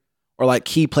roster or like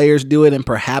key players do it and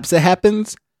perhaps it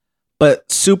happens,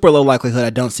 but super low likelihood I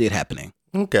don't see it happening.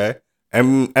 Okay.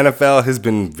 And NFL has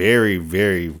been very,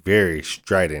 very, very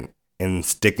strident in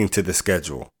sticking to the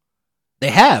schedule.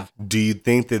 They have. Do you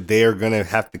think that they are going to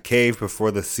have to cave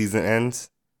before the season ends?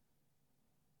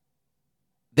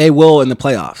 They will in the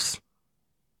playoffs.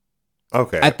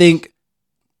 Okay. I think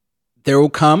there will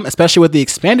come, especially with the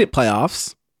expanded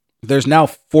playoffs. There's now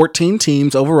 14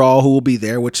 teams overall who will be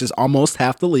there, which is almost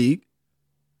half the league.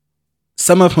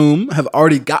 some of whom have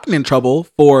already gotten in trouble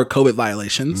for COVID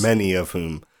violations. Many of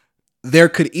whom. There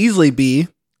could easily be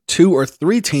 2 or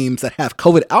 3 teams that have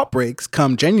COVID outbreaks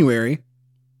come January,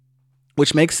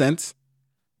 which makes sense.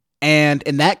 And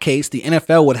in that case, the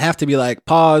NFL would have to be like,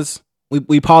 pause.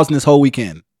 We pausing this whole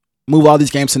weekend. Move all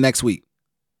these games to next week.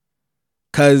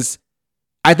 Because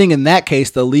I think in that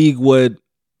case, the league would,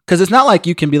 because it's not like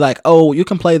you can be like, oh, you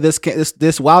can play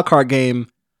this wild card game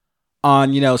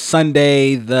on,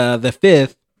 Sunday the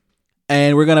 5th,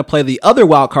 and we're gonna play the other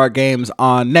wild card games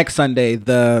on next Sunday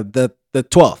the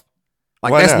 12th.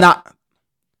 Like, why that's not.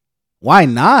 Why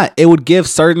not? It would give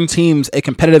certain teams a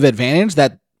competitive advantage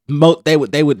that they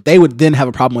would then have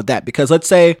a problem with that, because let's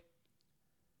say,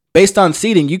 based on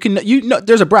seeding,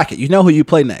 there's a bracket. You know who you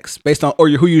play next based on, or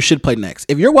who you should play next.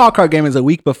 If your wild card game is a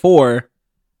week before,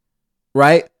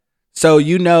 right? So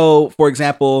for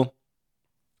example,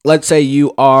 let's say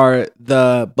you are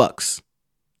the Bucks.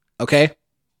 Okay,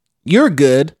 you're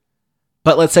good,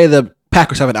 but let's say the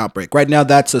Packers have an outbreak right now.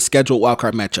 That's a scheduled wild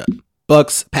card matchup: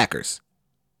 Bucks, Packers,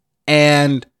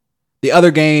 and the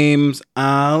other games.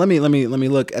 Let me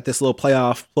look at this little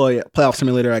playoff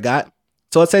simulator I got.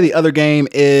 So let's say the other game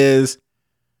is,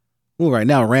 right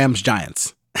now, Rams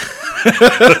Giants.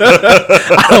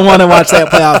 I don't want to watch that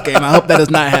playoff game. I hope that does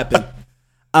not happen.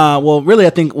 Well, really, I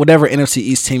think whatever NFC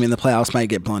East team in the playoffs might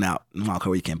get blown out in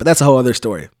wildcard weekend, but that's a whole other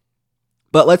story.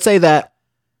 But let's say that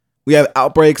we have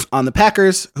outbreaks on the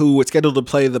Packers, who were scheduled to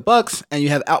play the Bucks, and you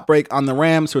have outbreak on the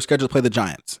Rams, who are scheduled to play the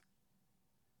Giants.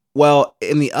 Well,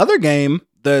 in the other game,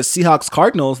 the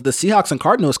Seahawks and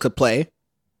Cardinals could play.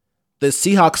 The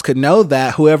Seahawks could know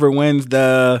that whoever wins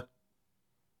the,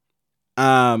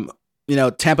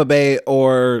 Tampa Bay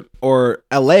or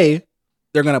LA,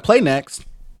 they're going to play next,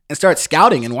 and start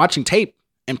scouting and watching tape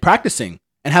and practicing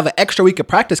and have an extra week of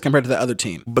practice compared to the other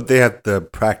team. But they have to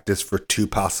practice for 2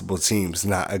 possible teams,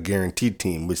 not a guaranteed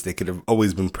team, which they could have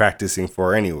always been practicing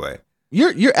for anyway.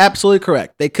 You're absolutely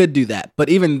correct. They could do that. But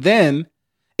even then,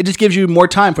 it just gives you more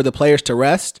time for the players to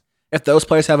rest. If those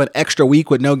players have an extra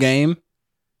week with no game,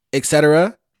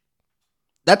 etc.,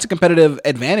 that's a competitive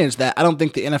advantage that I don't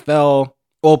think the NFL,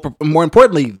 well, more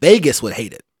importantly, Vegas would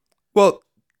hate it. Well,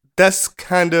 it's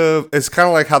kind of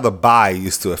like how the bye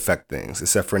used to affect things,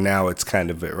 except for now it's kind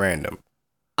of at random.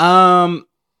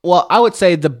 Well, I would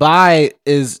say the bye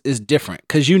is different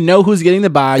because you know who's getting the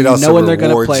bye, you know when they're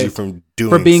going to play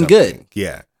for being good.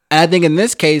 Yeah. And I think in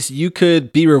this case, you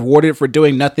could be rewarded for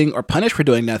doing nothing or punished for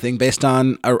doing nothing based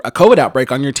on a COVID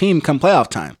outbreak on your team come playoff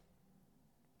time.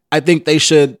 I think they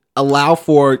should allow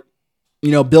for,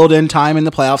 build-in time in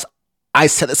the playoffs. I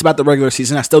said this about the regular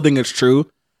season. I still think it's true.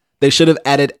 They should have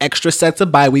added extra sets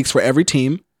of bye weeks for every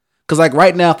team. Because like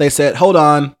right now, if they said, hold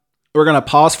on, we're going to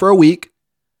pause for a week.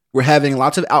 We're having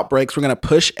lots of outbreaks. We're going to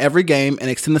push every game and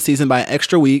extend the season by an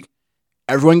extra week.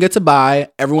 Everyone gets a bye.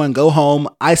 Everyone go home,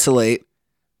 isolate.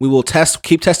 We will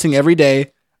keep testing every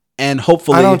day. And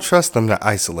hopefully... I don't trust them to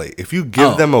isolate. If you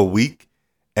give them a week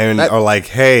and are like,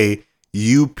 hey,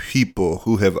 you people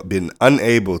who have been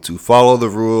unable to follow the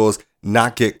rules,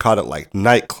 not get caught at like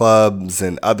nightclubs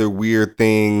and other weird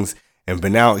things, and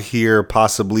been out here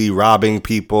possibly robbing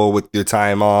people with your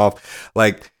time off.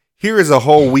 Like, here is a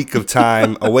whole week of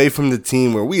time away from the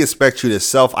team where we expect you to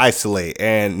self-isolate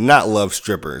and not love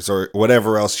strippers or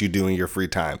whatever else you do in your free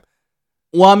time.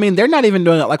 Well, I mean, they're not even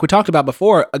doing it, like we talked about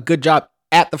before, a good job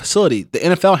at the facility. The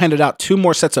NFL handed out 2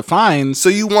 more sets of fines. So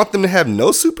you want them to have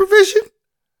no supervision?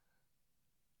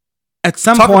 At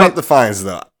some point... Talk point... about the fines,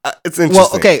 though. It's interesting.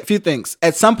 Well, okay, a few things.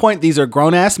 At some point, these are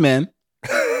grown-ass men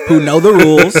who know the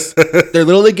rules. They're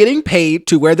literally getting paid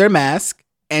to wear their mask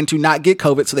and to not get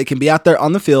COVID so they can be out there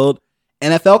on the field.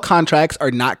 NFL contracts are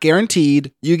not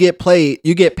guaranteed. You get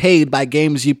paid by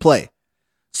games you play.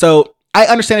 So I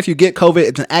understand if you get COVID,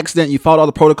 it's an accident, you followed all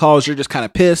the protocols, you're just kind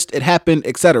of pissed, it happened,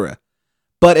 etc.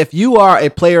 But if you are a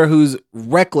player who's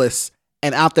reckless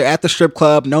and out there at the strip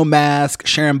club, no mask,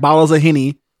 sharing bottles of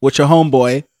Henny with your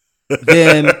homeboy,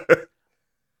 then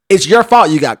it's your fault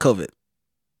you got COVID.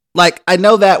 Like, I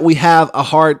know that we have a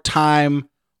hard time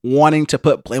wanting to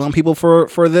put blame on people for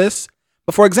this.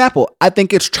 But for example, I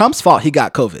think it's Trump's fault he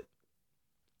got COVID.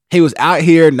 He was out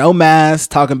here, no mask,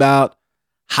 talking about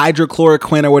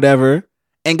hydrochloroquine or whatever,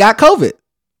 and got COVID.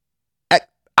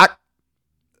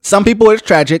 Some people, it's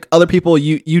tragic. Other people,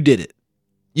 you did it.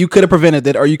 You could have prevented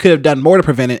it, or you could have done more to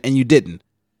prevent it, and you didn't.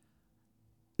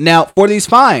 Now, for these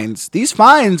fines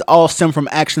all stem from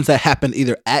actions that happened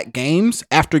either at games,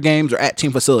 after games, or at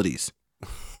team facilities,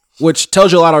 which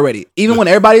tells you a lot already. Even when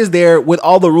everybody is there with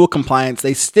all the rule compliance,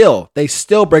 they still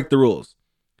break the rules.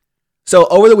 So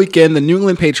over the weekend, the New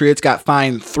England Patriots got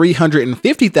fined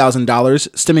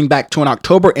 $350,000 stemming back to an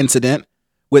October incident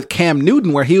with Cam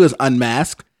Newton where he was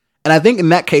unmasked. And I think in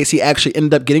that case, he actually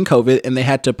ended up getting COVID and they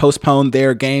had to postpone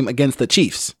their game against the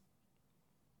Chiefs.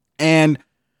 And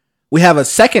we have a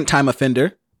second-time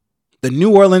offender, the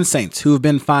New Orleans Saints, who have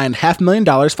been fined $500,000,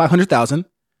 $500,000,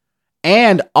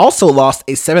 and also lost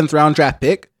a 7th-round draft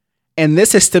pick. And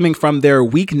this is stemming from their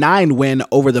Week 9 win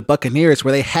over the Buccaneers,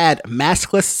 where they had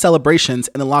maskless celebrations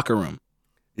in the locker room.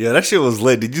 Yeah, that shit was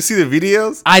lit. Did you see the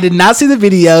videos? I did not see the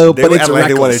video, They but it's acting like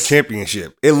they won a reckless.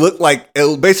 championship.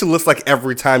 It basically looks like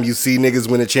every time you see niggas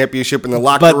win a championship in the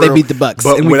locker But room. they beat the Bucks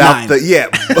But in Week without 9.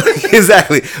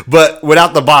 exactly. But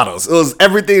without the bottles. It was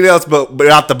everything else but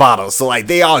without the bottles. So like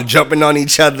they all jumping on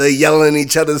each other, yelling in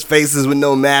each other's faces with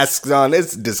no masks on.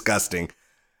 It's disgusting.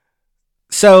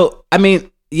 So, I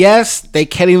mean, yes, they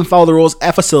can't even follow the rules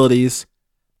at facilities,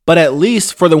 but at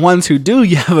least for the ones who do,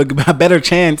 you have a better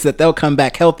chance that they'll come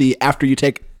back healthy after you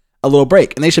take a little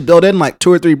break. And they should build in like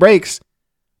 2 or 3 breaks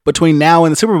between now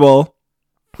and the Super Bowl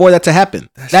for that to happen.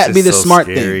 That'd be the smart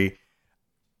thing.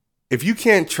 If you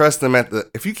can't trust them at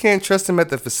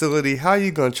the facility, how are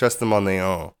you gonna trust them on their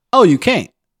own? Oh, you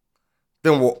can't.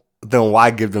 Then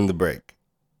why give them the break?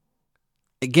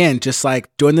 Again, just like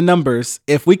doing the numbers,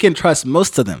 if we can trust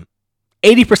most of them,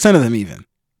 80% of them even,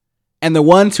 and the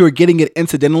ones who are getting it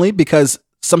incidentally because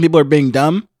some people are being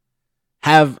dumb,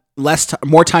 have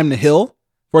more time to heal.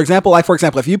 For example,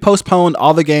 if you postponed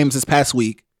all the games this past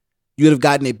week, you would have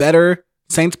gotten a better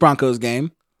Saints-Broncos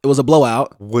game. It was a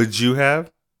blowout. Would you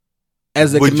have?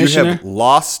 As the commissioner? Would you have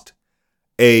lost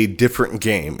a different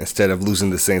game instead of losing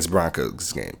the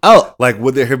Saints-Broncos game? Oh. Like,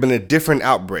 would there have been a different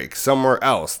outbreak somewhere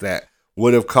else that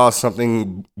would have caused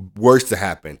something worse to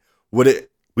happen?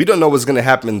 We don't know what's going to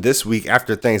happen this week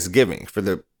after Thanksgiving.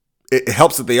 It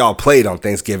helps that they all played on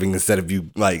Thanksgiving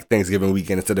Thanksgiving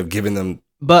weekend instead of giving them.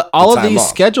 But all of these off.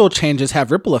 schedule changes have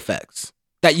ripple effects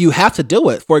that you have to deal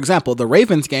with. For example, the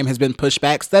Ravens game has been pushed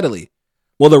back steadily.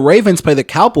 Well, the Ravens play the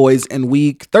Cowboys in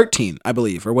week 13, I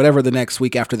believe, or whatever the next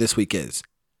week after this week is.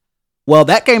 Well,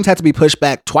 that game's had to be pushed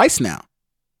back twice now.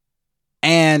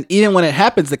 And even when it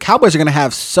happens, the Cowboys are going to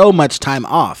have so much time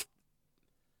off.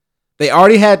 They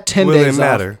already had 10 days off. Will it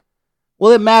matter?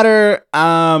 Will it matter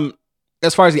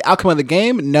as far as the outcome of the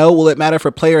game? No. Will it matter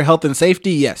for player health and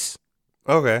safety? Yes.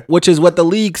 Okay. Which is what the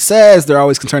league says they're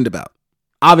always concerned about.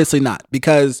 Obviously not,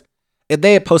 because if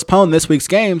they had postponed this week's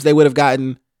games, they would have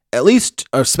gotten at least,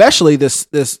 or especially this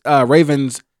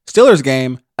Ravens-Steelers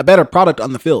game, a better product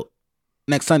on the field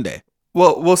next Sunday.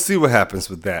 Well, we'll see what happens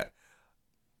with that.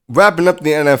 Wrapping up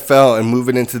the NFL and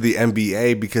moving into the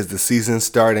NBA because the season's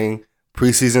starting.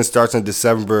 Preseason starts on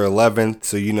December 11th,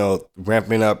 so,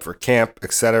 ramping up for camp,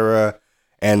 etc.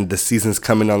 And the season's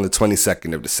coming on the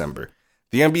 22nd of December.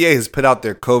 The NBA has put out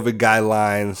their COVID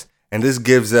guidelines, and this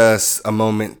gives us a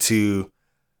moment to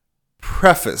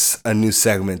preface a new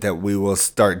segment that we will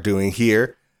start doing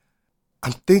here.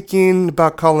 I'm thinking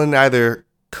about calling either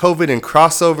COVID and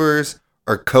crossovers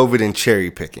or COVID and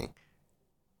cherry picking.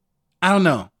 I don't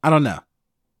know.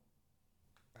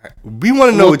 We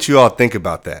want to know what you all think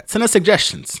about that. Send us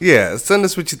suggestions. Yeah, send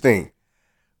us what you think.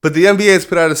 But the NBA has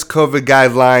put out its COVID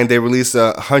guideline. They released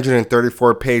a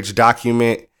 134-page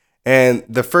document. And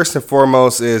the first and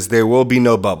foremost is there will be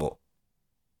no bubble.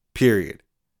 Period.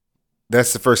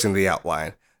 That's the first thing they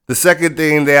outline. The second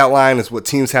thing they outline is what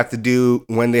teams have to do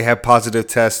when they have positive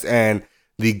tests and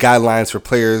the guidelines for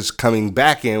players coming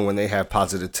back in when they have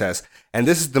positive tests. And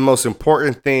this is the most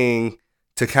important thing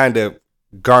to kind of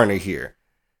garner here.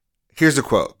 Here's a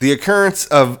quote. The occurrence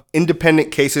of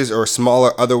independent cases or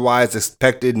smaller otherwise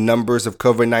expected numbers of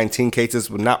COVID-19 cases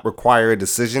will not require a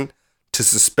decision to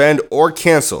suspend or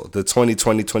cancel the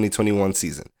 2020-2021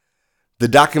 season. The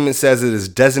document says it is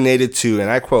designated to, and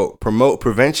I quote, promote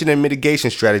prevention and mitigation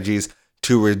strategies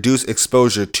to reduce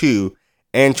exposure to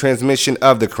and transmission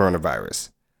of the coronavirus.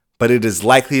 But it is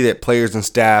likely that players and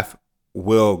staff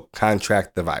will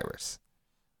contract the virus.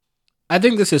 I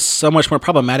think this is so much more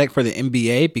problematic for the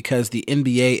NBA because the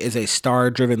NBA is a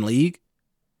star-driven league.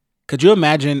 Could you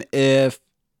imagine if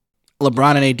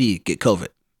LeBron and AD get COVID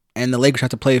and the Lakers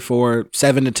have to play for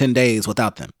 7 to 10 days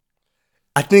without them?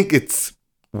 I think it's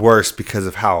worse because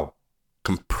of how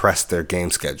compressed their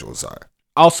game schedules are.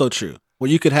 Also true.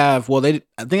 Well, you could have. I think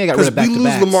I got rid of back-to-backs. We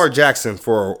lose Lamar Jackson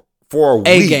for a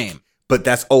week, game, but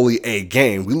that's only a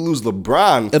game. We lose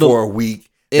LeBron for a week.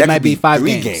 It might be 5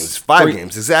 3 games. 5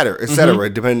 games, et cetera,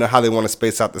 depending on how they want to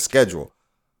space out the schedule.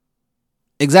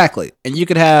 Exactly. And you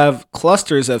could have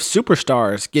clusters of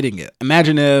superstars getting it.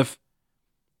 Imagine if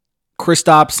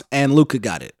Kristaps and Luka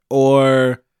got it,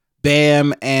 or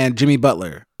Bam and Jimmy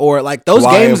Butler. Or like those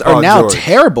Kawhi games and Paul are now George.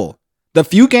 terrible. The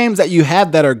few games that you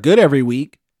have that are good every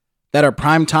week, that are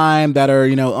prime time, that are,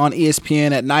 on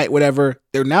ESPN at night, whatever,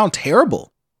 they're now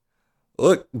terrible.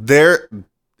 Look,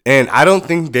 and I don't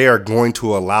think they are going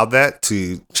to allow that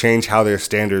to change how their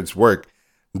standards work.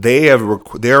 They are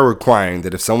requiring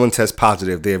that if someone tests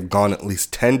positive, they have gone at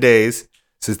least 10 days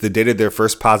since the date of their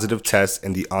first positive test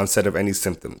and the onset of any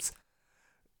symptoms.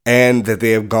 And that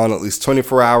they have gone at least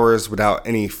 24 hours without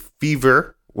any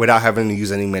fever, without having to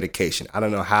use any medication. I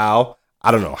don't know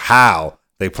how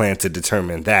they plan to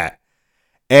determine that.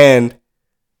 And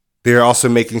they're also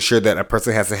making sure that a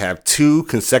person has to have 2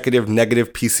 consecutive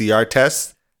negative PCR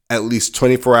tests at least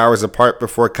 24 hours apart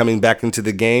before coming back into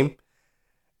the game.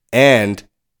 And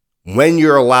when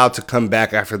you're allowed to come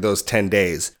back after those 10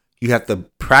 days, you have to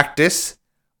practice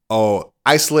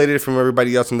isolated from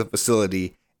everybody else in the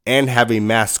facility and have a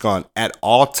mask on at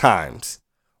all times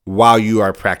while you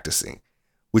are practicing,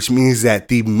 which means that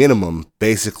the minimum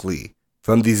basically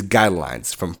from these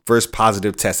guidelines from first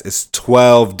positive test is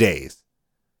 12 days.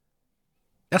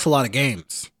 That's a lot of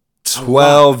games.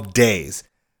 12 days.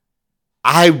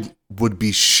 I would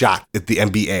be shocked if the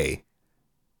NBA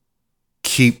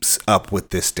keeps up with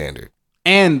this standard.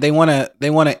 And they want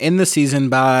to end the season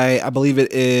by, I believe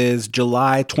it is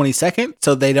July 22nd,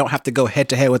 so they don't have to go head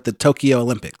to head with the Tokyo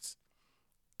Olympics.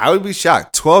 I would be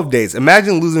shocked. 12 days.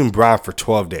 Imagine losing Brown for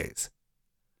 12 days.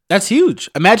 That's huge.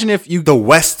 Imagine if you The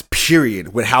West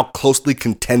period with how closely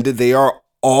contended they are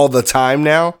all the time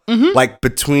now. Mhm. Like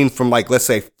between from let's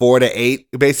say 4 to 8,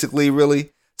 basically,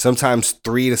 really. Sometimes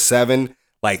 3 to 7.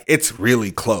 Like it's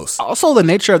really close. Also the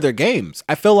nature of their games.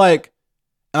 I feel like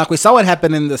we saw what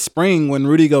happened in the spring when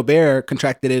Rudy Gobert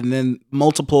contracted it and then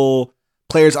multiple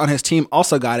players on his team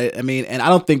also got it. I mean, and I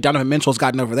don't think Donovan Mitchell's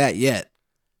gotten over that yet.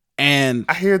 And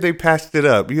I hear they patched it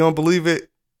up. You don't believe it?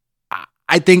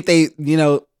 I think they,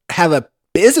 have a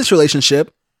business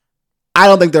relationship. I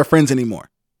don't think they're friends anymore.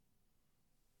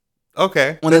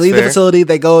 Okay. When they leave the facility,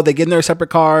 they get in their separate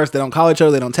cars. They don't call each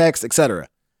other. They don't text, etc.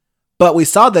 But we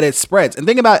saw that it spreads. And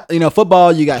think about,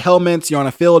 football, you got helmets, you're on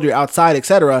a field, you're outside,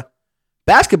 etc.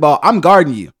 Basketball, I'm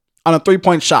guarding you on a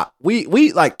 3-point shot.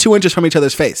 We like 2 inches from each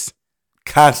other's face.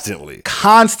 Constantly.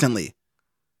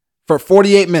 For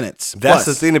 48 minutes. That's plus.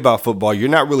 the thing about football. You're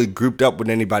not really grouped up with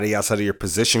anybody outside of your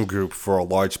position group for a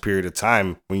large period of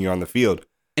time when you're on the field.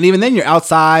 And even then, you're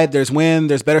outside. There's wind.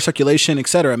 There's better circulation,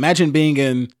 etc. Imagine being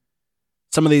in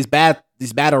some of these bad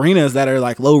arenas that are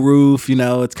like low roof.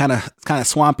 It's kind of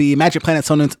swampy. Imagine playing at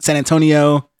San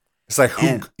Antonio. It's like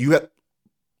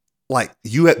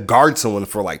you had guard someone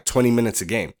for like 20 minutes a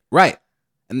game, right?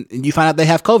 And you find out they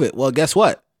have COVID. Well, guess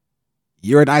what?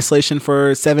 You're in isolation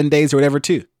for 7 days or whatever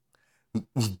too.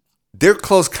 Their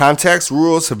close contacts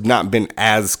rules have not been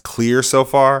as clear so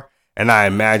far, and I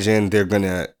imagine they're going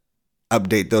to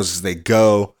update those as they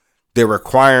go. They're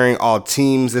requiring all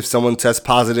teams, if someone tests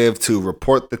positive, to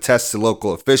report the test to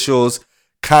local officials,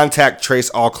 contact trace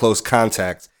all close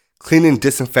contacts, clean and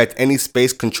disinfect any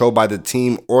space controlled by the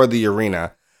team or the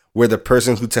arena where the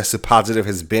person who tested positive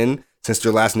has been since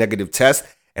their last negative test.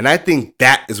 And I think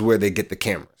that is where they get the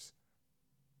cameras.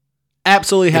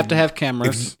 Absolutely have to have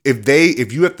cameras.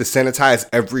 If you have to sanitize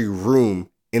every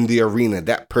room in the arena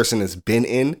that person has been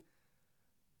in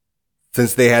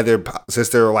since their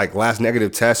like last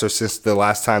negative test or since the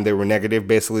last time they were negative,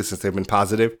 basically since they've been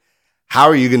positive, how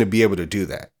are you going to be able to do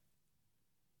that?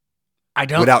 I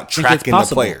don't without think tracking it's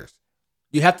the players.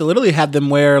 You have to literally have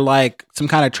them wear like some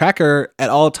kind of tracker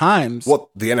at all times. Well,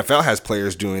 the NFL has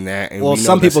players doing that, and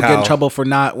some people get in trouble for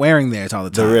not wearing theirs all the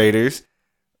time. The Raiders.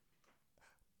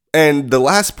 And the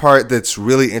last part that's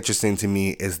really interesting to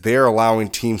me is they're allowing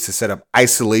teams to set up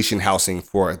isolation housing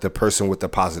for the person with the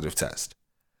positive test.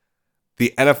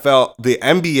 The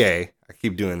NBA, I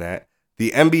keep doing that.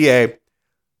 The NBA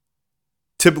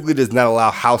typically does not allow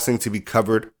housing to be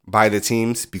covered by the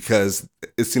teams because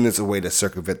it's seen as a way to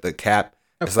circumvent the cap.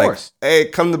 Of course. Like, hey,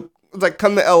 come to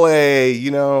LA,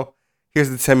 here's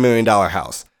the $10 million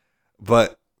house.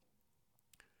 But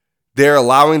they're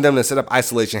allowing them to set up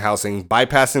isolation housing,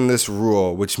 bypassing this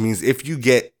rule, which means if you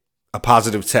get a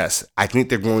positive test, I think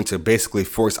they're going to basically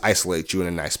force isolate you in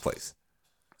a nice place.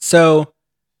 So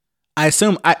I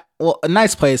assume a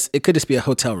nice place, it could just be a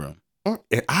hotel room.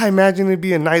 I imagine it'd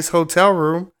be a nice hotel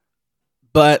room.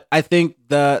 But I think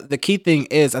the key thing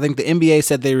is, I think the NBA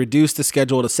said they reduced the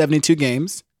schedule to 72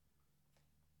 games.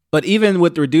 But even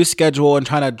with the reduced schedule and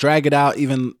trying to drag it out,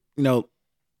 even,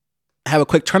 have a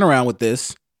quick turnaround with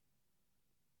this,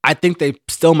 I think they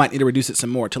still might need to reduce it some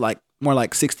more to more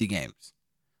like 60 games,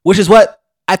 which is what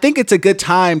I think it's a good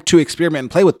time to experiment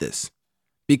and play with this,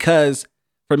 because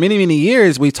for many, many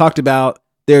years, we talked about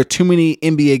there are too many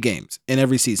NBA games in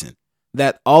every season.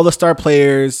 That all the star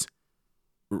players,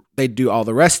 they do all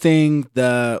the resting,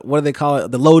 what do they call it?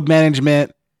 The load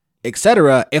management,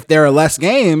 etc. If there are less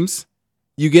games,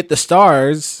 you get the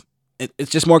stars. It's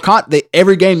just more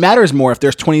every game matters more if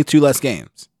there's 22 less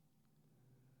games.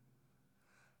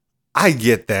 I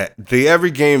get that. The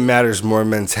every game matters more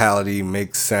mentality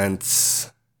makes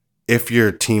sense if you're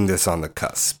a team that's on the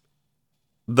cusp.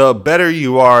 The better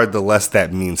you are, the less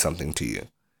that means something to you.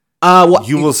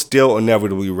 You will still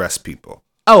inevitably rest people.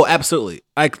 Oh, absolutely.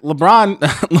 Like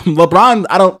LeBron,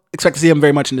 I don't expect to see him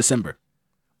very much in December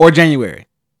or January.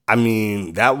 I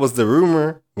mean, that was the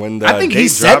rumor when the I think he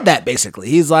said that basically.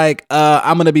 He's like,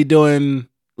 I'm going to be doing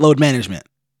load management.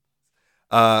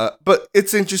 But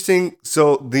it's interesting.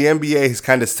 So the NBA has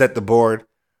kind of set the board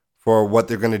for what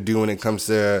they're going to do when it comes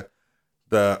to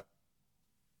the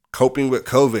coping with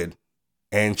COVID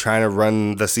and trying to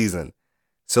run the season.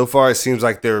 So far, it seems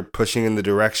like they're pushing in the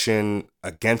direction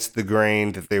against the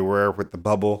grain that they were with the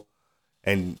bubble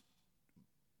and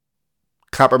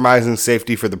compromising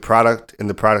safety for the product and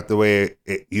the product the way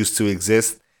it used to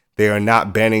exist. They are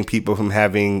not banning people from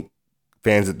having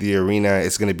fans at the arena.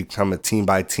 It's going to become a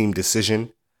team-by-team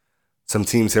decision. Some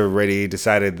teams have already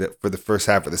decided that for the first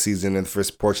half of the season and the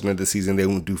first portion of the season, they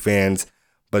won't do fans,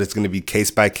 but it's going to be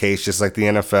case-by-case, just like the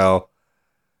NFL.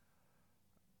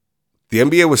 The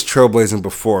NBA was trailblazing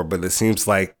before, but it seems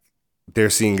like they're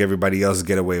seeing everybody else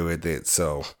get away with it,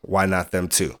 so why not them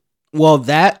too? Well,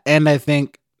 that, and I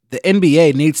think the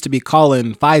NBA needs to be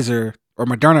calling Pfizer or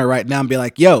Moderna right now and be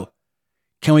like, yo,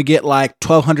 can we get like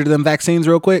 1,200 of them vaccines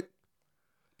real quick?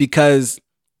 Because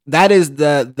that is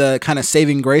the kind of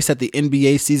saving grace that the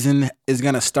NBA season is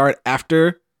going to start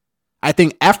after. I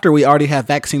think after we already have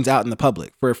vaccines out in the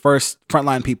public for first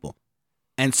frontline people.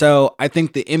 And so I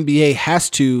think the NBA has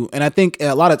to, and I think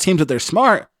a lot of teams, if they're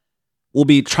smart, will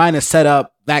be trying to set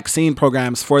up vaccine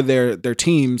programs for their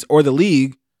teams or the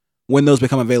league when those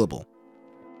become available.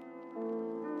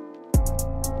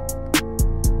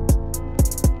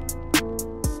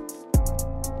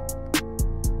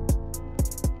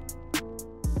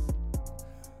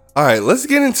 All right, let's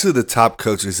get into the top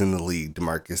coaches in the league,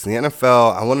 Demarcus. In the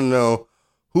NFL, I want to know,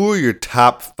 who are your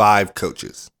top 5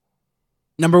 coaches?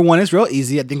 Number 1 is real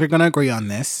easy. I think we're going to agree on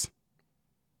this.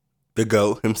 The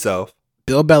GOAT himself.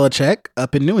 Bill Belichick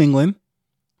up in New England,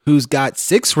 who's got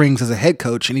 6 rings as a head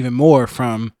coach and even more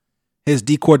from his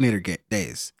D coordinator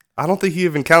days. I don't think he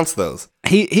even counts those.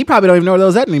 He probably don't even know where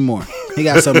those at anymore. He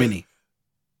got so many.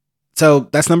 So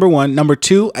that's number 1. Number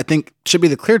 2, I think should be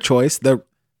the clear choice. The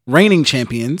reigning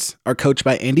champions are coached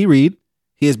by Andy Reid.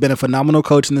 He has been a phenomenal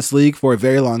coach in this league for a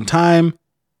very long time.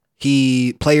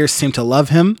 Players seem to love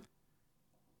him.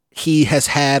 He has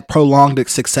had prolonged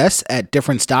success at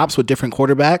different stops with different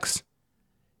quarterbacks.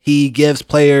 He gives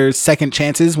players second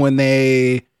chances when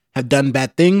they have done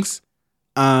bad things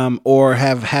or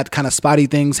have had kind of spotty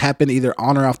things happen either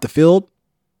on or off the field.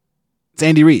 It's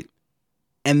Andy Reid.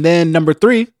 And then number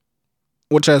 3,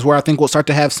 which is where I think we'll start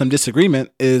to have some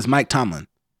disagreement, is Mike Tomlin,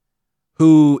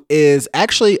 who is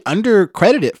actually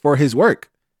undercredited for his work.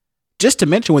 Just to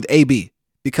mention with AB,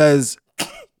 because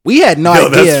we had no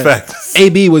idea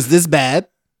AB was this bad.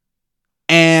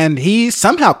 And he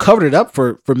somehow covered it up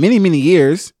for many, many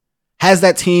years. Has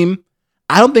that team.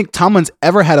 I don't think Tomlin's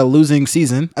ever had a losing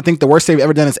season. I think the worst they've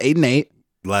ever done is 8-8.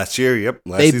 Last year, yep.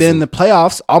 They've been in the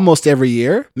playoffs almost every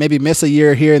year. Maybe miss a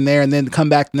year here and there and then come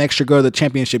back the next year, go to the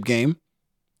championship game.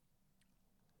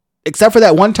 Except for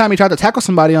that one time he tried to tackle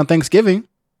somebody on Thanksgiving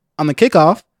on the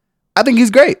kickoff. I think he's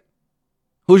great.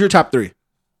 Who's your top 3?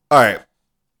 All right.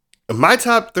 My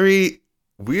top 3,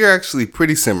 we are actually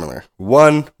pretty similar.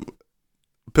 1,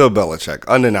 Bill Belichick,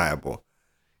 undeniable.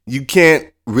 You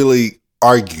can't really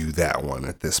argue that one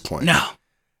at this point. No.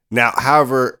 Now,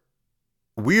 however,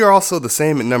 we are also the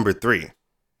same at number 3,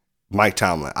 Mike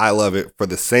Tomlin. I love it for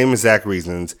the same exact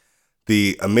reasons.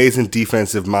 The amazing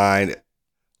defensive mind.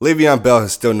 Le'Veon Bell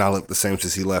has still not looked the same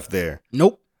since he left there.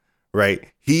 Nope. Right?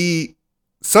 He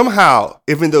somehow,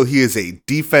 even though he is a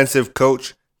defensive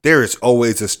coach, there is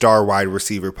always a star wide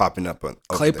receiver popping up on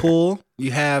Claypool. There.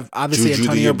 You have obviously Juju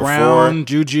Antonio Brown,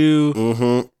 Juju.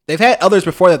 Mm-hmm. They've had others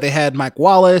before that. They had Mike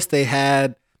Wallace.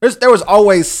 There was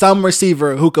always some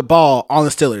receiver who could ball on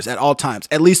the Steelers at all times.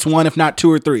 At least one, if not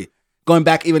 2 or 3. Going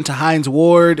back even to Hines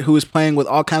Ward, who was playing with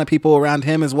all kind of people around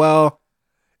him as well.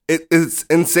 It's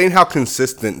insane how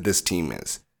consistent this team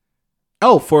is.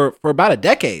 Oh, for about a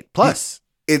decade plus.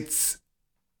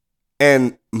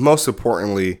 And most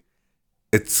importantly,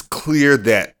 it's clear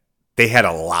that they had a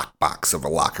lockbox of a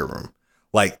locker room.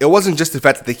 Like, it wasn't just the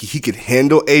fact that he could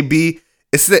handle AB.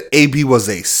 It's that AB was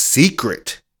a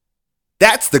secret.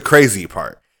 That's the crazy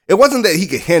part. It wasn't that he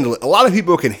could handle it. A lot of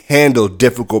people can handle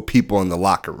difficult people in the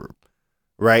locker room,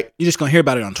 right? You're just going to hear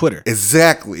about it on Twitter.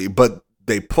 Exactly. But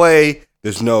they play.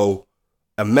 There's no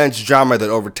immense drama that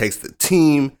overtakes the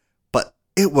team. But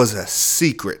it was a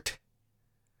secret.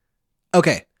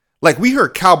 Okay. Like, we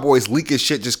heard Cowboys leaking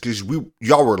shit just because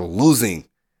y'all were losing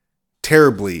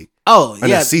terribly. Oh, in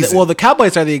yeah. a season. Well, the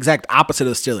Cowboys are the exact opposite of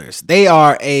the Steelers. They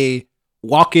are a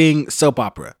walking soap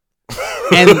opera.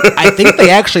 And I think they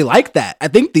actually like that. I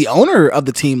think the owner of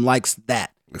the team likes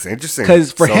that. It's interesting.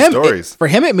 Because for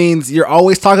him, it means you're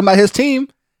always talking about his team.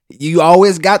 You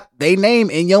always got their name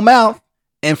in your mouth.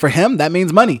 And for him, that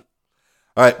means money.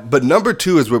 All right. But number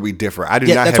 2 is where we differ. I do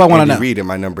not have Andy Reid in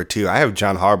my number 2. I have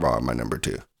John Harbaugh in my number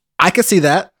 2. I can see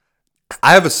that.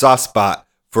 I have a soft spot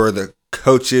for the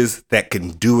coaches that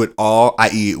can do it all,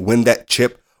 i.e. win that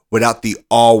chip without the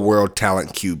all-world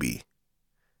talent QB.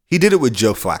 He did it with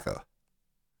Joe Flacco.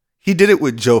 They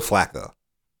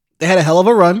had a hell of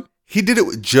a run. He did it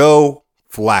with Joe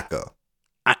Flacco.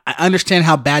 I understand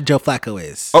how bad Joe Flacco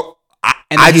is. Oh,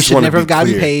 I just should never have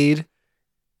gotten paid.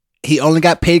 He only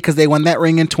got paid because they won that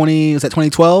ring in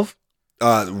 2012?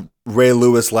 Ray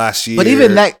Lewis last year. But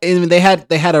even that,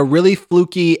 they had a really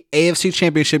fluky AFC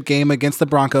Championship game against the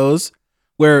Broncos,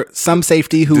 where some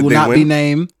safety who will not be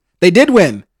named, they did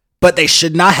win, but they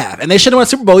should not have, and they shouldn't win a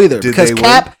Super Bowl either because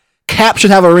Cap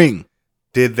should have a ring.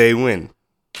 Did they win?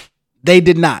 They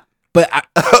did not. But I'm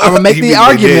gonna make the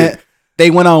argument they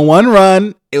went on one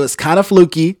run. It was kind of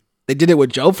fluky. They did it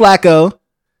with Joe Flacco.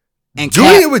 And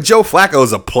doing it with Joe Flacco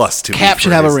is a plus to me. Cap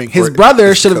should have a ring. His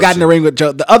brother should have gotten a ring with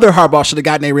Joe. The other Harbaugh should have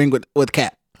gotten a ring with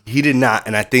Cap. He did not.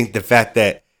 And I think the fact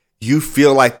that you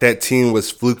feel like that team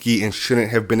was fluky and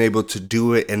shouldn't have been able to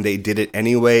do it and they did it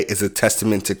anyway is a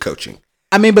testament to coaching.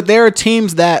 I mean, but there are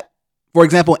teams that, for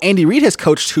example, Andy Reid has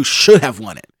coached who should have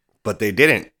won it. But they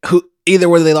didn't. Who either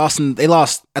whether they lost.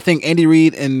 I think Andy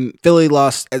Reid and Philly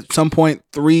lost at some point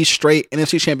 3 straight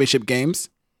NFC Championship games.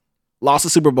 Lost the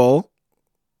Super Bowl.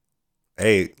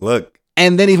 Hey, look.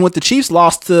 And then even with the Chiefs,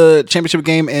 lost the championship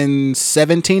game in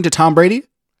 2017 to Tom Brady.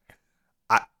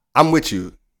 I'm with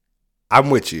you.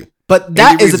 But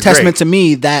that is a testament to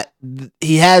me that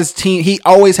he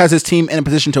always has his team in a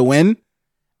position to win.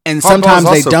 And sometimes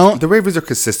they don't. The Ravens are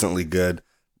consistently good.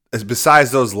 Besides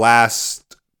those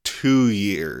last 2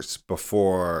 years of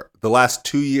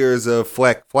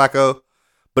Flacco,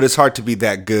 but it's hard to be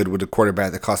that good with a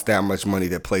quarterback that costs that much money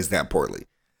that plays that poorly.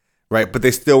 Right, but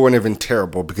they still weren't even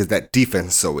terrible because that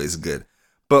defense is always good.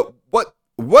 But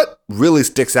what really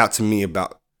sticks out to me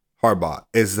about Harbaugh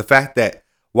is the fact that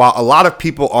while a lot of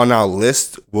people on our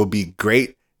list will be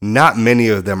great, not many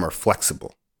of them are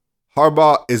flexible.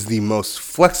 Harbaugh is the most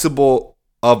flexible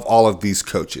of all of these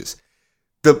coaches.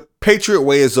 The Patriot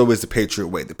way is always the Patriot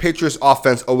way. The Patriots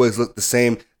offense always looked the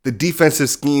same. The defensive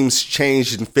schemes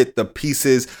changed and fit the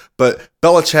pieces, but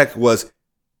Belichick was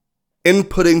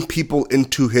inputting people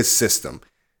into his system.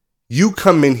 You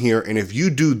come in here, and if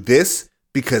you do this,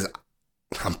 because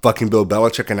I'm fucking Bill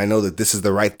Belichick and I know that this is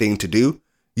the right thing to do,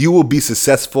 you will be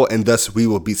successful, and thus we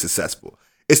will be successful.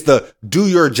 It's the do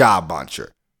your job mantra,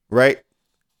 right?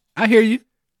 I hear you.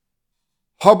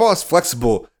 Harbaugh is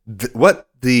flexible. What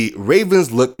the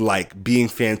Ravens looked like being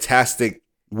fantastic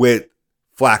with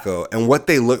Flacco and what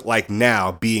they look like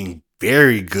now being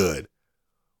very good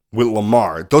with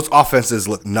Lamar, those offenses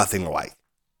look nothing alike.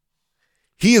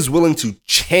 He is willing to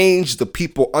change the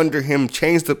people under him,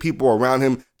 change the people around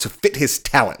him to fit his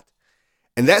talent.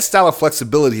 And that style of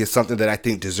flexibility is something that I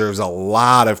think deserves a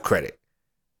lot of credit.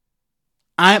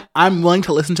 I'm willing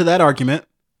to listen to that argument.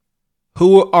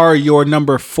 Who are your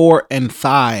number 4 and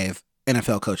 5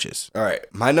 NFL coaches? All right.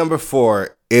 My number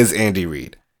 4 is Andy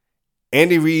Reid.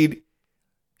 Andy Reid,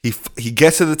 he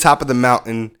gets to the top of the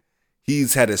mountain.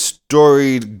 He's had a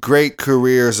storied, great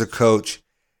career as a coach.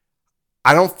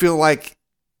 I don't feel like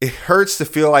it hurts to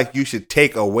feel like you should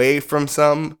take away from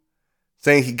some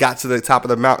saying he got to the top of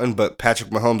the mountain, but Patrick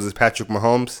Mahomes is Patrick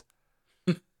Mahomes.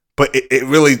 But it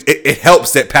really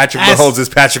helps that Patrick Mahomes is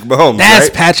Patrick Mahomes. That's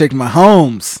right? Patrick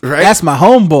Mahomes. Right? That's my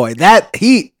homeboy.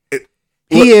 He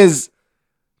is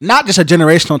not just a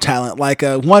generational talent, like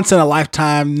a once in a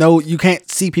lifetime. No, you can't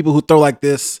see people who throw like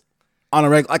this on a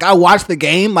regular. Like I watched the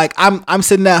game. Like I'm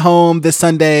sitting at home this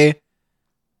Sunday,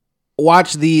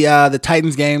 watch the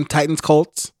Titans game, Titans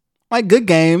Colts. Like good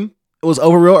game. It was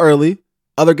over real early.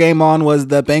 Other game on was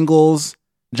the Bengals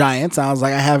Giants. I was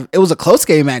like, it was a close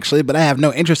game actually, but I have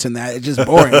no interest in that. It's just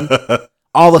boring.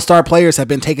 All the star players have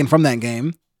been taken from that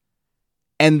game.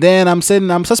 And then I'm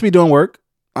supposed to be doing work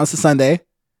on Sunday.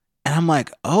 And I'm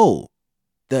like, oh,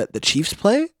 the Chiefs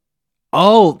play?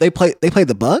 Oh, they played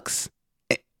the Bucks?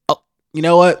 Oh, you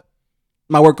know what?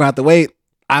 My work gonna have to wait.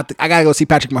 I gotta go see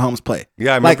Patrick Mahomes play.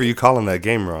 Yeah, I remember you calling that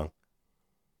game wrong.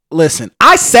 Listen,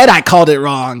 I said I called it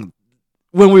wrong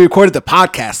when we recorded the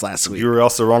podcast last week. You were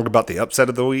also wrong about the upset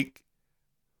of the week.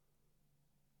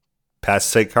 Pats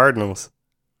State Cardinals.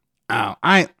 Oh,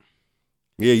 Yeah,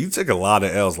 you took a lot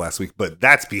of L's last week, but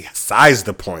that's besides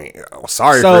the point. Oh,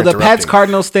 sorry so for the Pats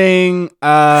Cardinals thing,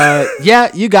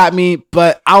 yeah, you got me,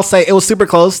 but I'll say it was super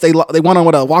close. They won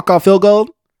on a walk-off field goal.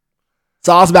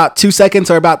 So I was about 2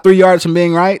 seconds or about 3 yards from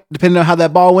being right, depending on how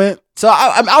that ball went. So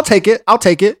I'll take it. I'll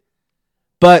take it.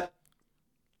 But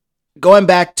going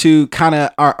back to kind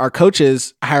of our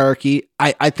coaches hierarchy,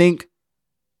 I think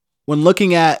when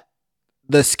looking at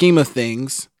the scheme of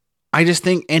things, I just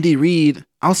think Andy Reid,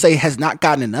 I'll say, has not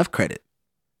gotten enough credit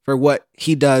for what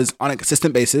he does on a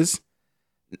consistent basis,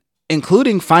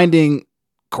 including finding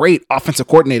great offensive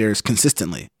coordinators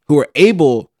consistently who are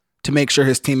able to make sure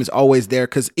his team is always there.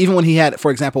 Because even when he had,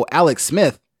 for example, Alex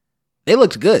Smith, they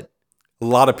looked good. A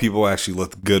lot of people actually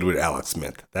looked good with Alex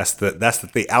Smith. That's the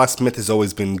thing. Alex Smith has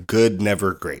always been good,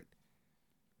 never great.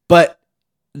 But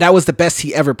that was the best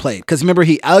he ever played. Because remember,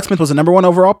 Alex Smith was the number 1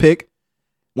 overall pick,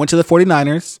 went to the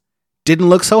 49ers, didn't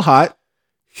look so hot.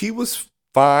 He was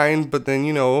fine, but then,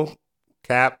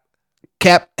 Cap,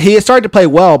 he had started to play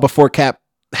well before Cap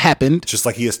happened. just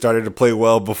like he had started to play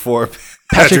well before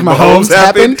Patrick Mahomes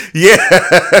happened. Yeah.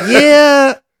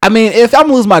 Yeah. I mean, if I'm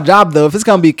going to lose my job, though, if it's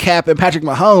going to be Cap and Patrick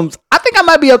Mahomes, I think I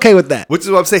might be okay with that. Which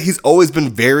is what I'm saying. He's always been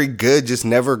very good, just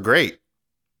never great.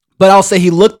 But I'll say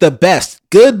he looked the best.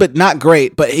 Good, but not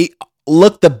great. But he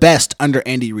looked the best under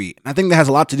Andy Reid. I think that has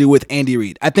a lot to do with Andy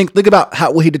Reid. I think about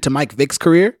what he did to Mike Vick's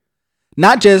career.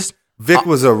 Not just... Vic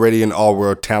was already an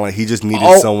all-world talent. He just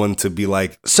needed someone to be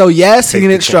like... So yes, he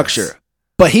needed structure.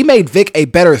 But he made Vic a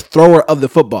better thrower of the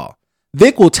football.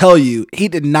 Vic will tell you he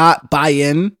did not buy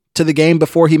in to the game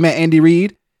before he met Andy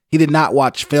Reid. He did not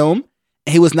watch film.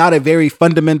 And he was not a very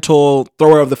fundamental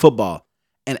thrower of the football.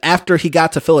 And after he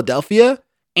got to Philadelphia,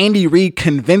 Andy Reid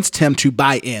convinced him to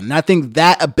buy in. And I think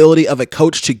that ability of a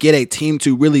coach to get a team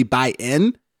to really buy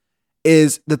in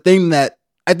is the thing that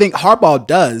I think Harbaugh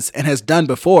does and has done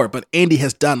before, but Andy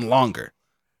has done longer.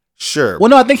 Sure. Well,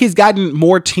 no, I think he's gotten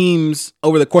more teams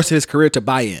over the course of his career to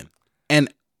buy in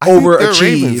and I think overachieve. the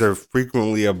Ravens are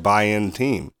frequently a buy-in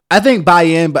team. I think buy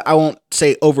in, but I won't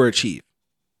say overachieve.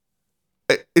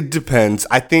 It depends.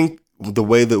 I think the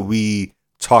way that we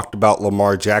talked about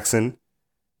Lamar Jackson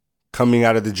coming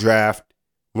out of the draft,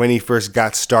 when he first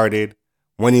got started,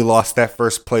 when he lost that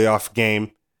first playoff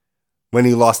game, when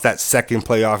he lost that second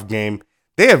playoff game,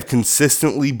 they have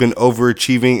consistently been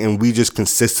overachieving, and we just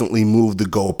consistently move the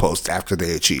goalpost after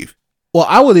they achieve. Well,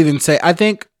 I would even say, I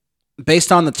think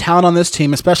based on the talent on this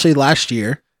team, especially last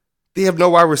year, they have no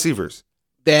wide receivers.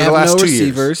 They have no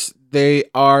receivers. They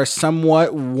are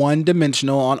somewhat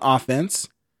one-dimensional on offense.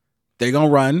 They're going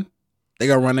to run. They're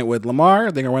going to run it with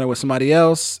Lamar. They're going to run it with somebody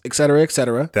else, et cetera, et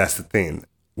cetera. That's the thing.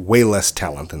 Way less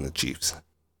talent than the Chiefs.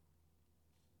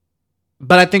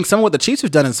 But I think some of what the Chiefs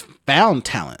have done is found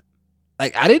talent.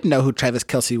 Like, I didn't know who Travis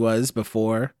Kelce was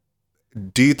before.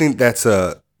 Do you think that's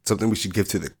something we should give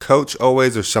to the coach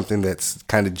always, or something that's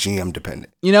kind of GM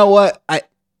dependent? You know what?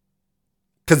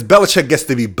 Because Belichick gets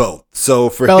to be both. So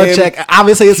for Belichick, him,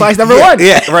 obviously, it's why he's number one.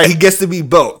 Yeah, right. He gets to be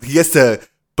both. He gets to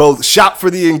both shop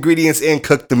for the ingredients and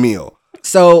cook the meal.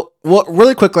 So,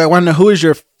 really quickly, I want to know, who is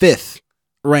your 5th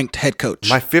ranked head coach?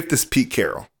 My 5th is Pete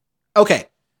Carroll. Okay.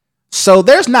 So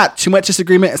there's not too much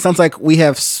disagreement. It sounds like we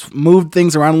have moved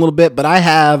things around a little bit, but I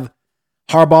have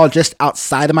Harbaugh just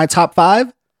outside of my top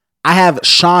 5. I have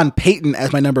Sean Payton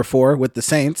as my number 4 with the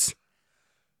Saints.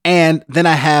 And then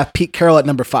I have Pete Carroll at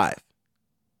number 5.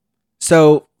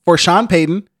 So for Sean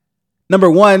Payton, number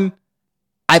 1,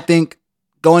 I think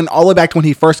going all the way back to when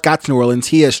he first got to New Orleans,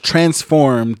 he has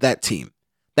transformed that team.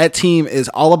 That team is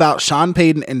all about Sean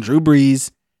Payton and Drew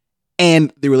Brees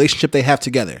and the relationship they have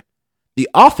together. The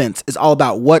offense is all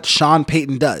about what Sean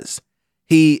Payton does.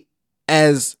 He,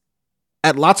 at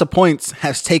lots of points,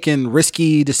 has taken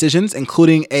risky decisions,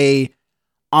 including a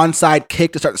onside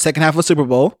kick to start the second half of the Super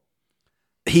Bowl.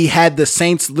 He had the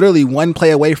Saints literally one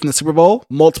play away from the Super Bowl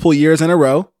multiple years in a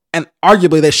row, and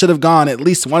arguably they should have gone at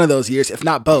least one of those years, if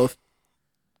not both.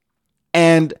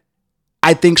 And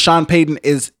I think Sean Payton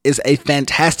is a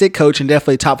fantastic coach and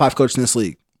definitely top 5 coach in this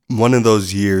league. One of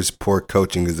those years, poor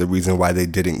coaching is the reason why they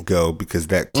didn't go, because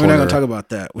that corner... We're not going to talk about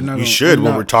that. You should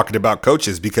when we're talking about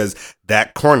coaches, because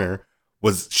that corner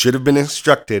should have been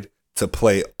instructed to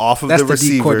play off of the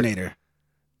receiver. D coordinator.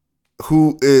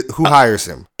 Who hires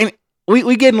him? And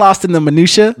we getting lost in the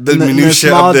minutia, The in the minutia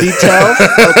small of the- details.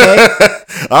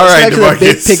 Okay, All right, back to the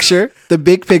big DeMarcus. picture. The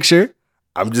big picture.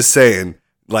 I'm just saying,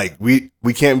 like, we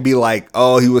can't be like,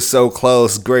 oh, he was so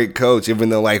close, great coach, even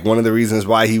though, like, one of the reasons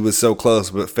why he was so close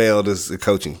but failed is the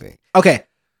coaching thing. Okay,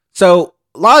 so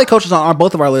a lot of the coaches on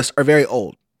both of our lists are very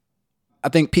old. I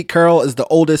think Pete Carroll is the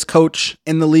oldest coach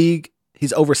in the league.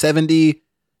 He's over 70.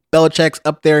 Belichick's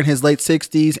up there in his late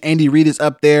 60s. Andy Reid is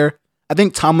up there. I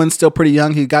think Tomlin's still pretty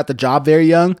young. He got the job very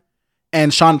young.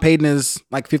 And Sean Payton is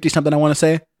like 50-something, I want to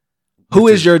say. Who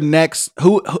is your next,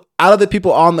 who out of the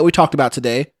people on that we talked about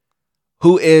today,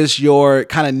 who is your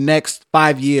kind of next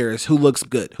 5 years? Who looks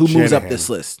good? Who moves up Shanahan. this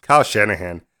list? Kyle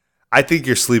Shanahan. I think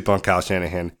you're asleep on Kyle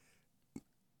Shanahan.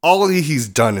 All he's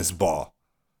done is ball.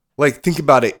 Like, think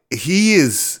about it. If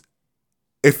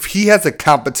he has a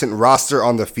competent roster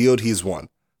on the field, he's won.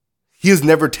 He has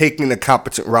never taken a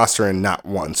competent roster and not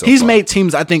won. So He's far. made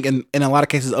teams, I think, in a lot of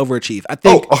cases overachieve. I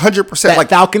think 100%. that Like,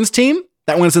 Falcons team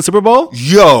that wins the Super Bowl,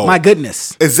 yo. my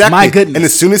goodness. Exactly. My goodness. And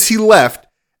as soon as he left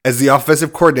as the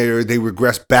offensive coordinator, they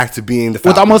regressed back to being the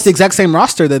Falcons. With almost the exact same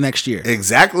roster the next year.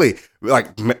 Exactly.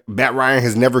 Like, Matt Ryan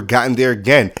has never gotten there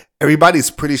again.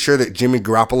 Everybody's pretty sure that Jimmy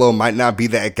Garoppolo might not be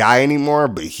that guy anymore,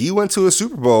 but he went to a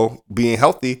Super Bowl being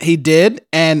healthy. He did,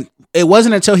 and it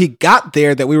wasn't until he got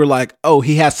there that we were like, oh,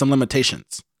 he has some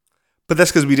limitations. But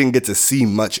that's because we didn't get to see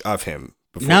much of him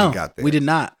before he got there. We did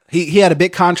not. He had a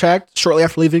big contract shortly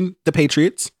after leaving the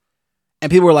Patriots,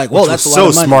 and people were like, "Well, Which that's was a lot so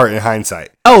of money." smart in hindsight.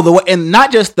 Oh, the way, and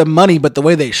not just the money, but the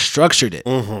way they structured it.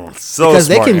 Mm-hmm. So Because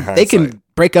smart in they hindsight. can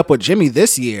break up with Jimmy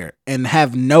this year and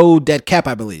have no dead cap,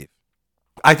 I believe.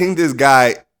 I think this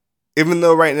guy, even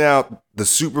though right now the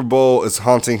Super Bowl is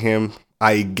haunting him,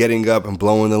 i.e. getting up and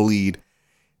blowing the lead,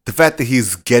 the fact that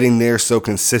he's getting there so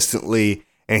consistently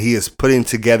and he is putting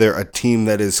together a team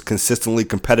that is consistently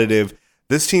competitive.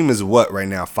 This team is what right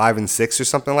now, 5-6 or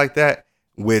something like that,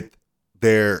 with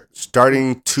their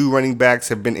starting 2 running backs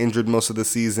have been injured most of the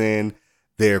season.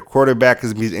 Their quarterback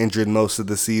has been injured most of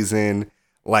the season.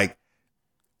 Like,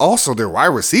 also their wide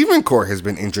receiving core has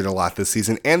been injured a lot this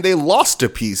season, and they lost a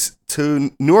piece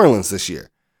to New Orleans this year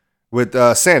with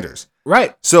Sanders.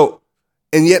 Right. So,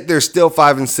 and yet they're still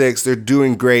 5-6. They're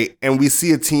doing great, and we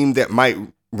see a team that might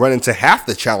run into half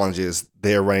the challenges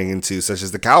they're running into, such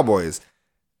as the Cowboys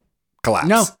collapse.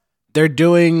 No, they're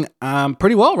doing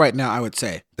pretty well right now, I would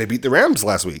say. They beat the Rams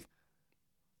last week.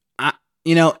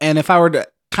 And if I were to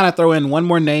kind of throw in one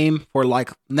more name for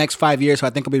like next 5 years, who I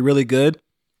think will be really good,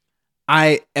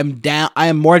 I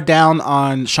am more down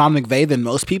on Sean McVay than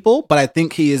most people, but I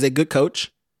think he is a good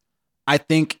coach. I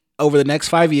think over the next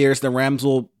 5 years, the Rams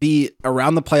will be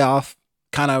around the playoff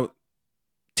kind of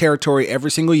territory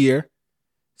every single year.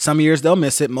 Some years they'll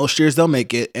miss it. Most years they'll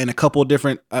make it. And a couple of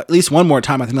different, at least one more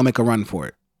time, I think they'll make a run for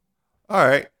it. All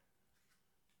right.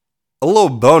 A little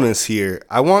bonus here.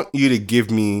 I want you to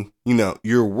give me,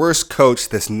 your worst coach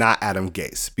that's not Adam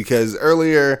Gase. Because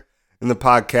earlier in the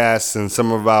podcast and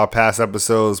some of our past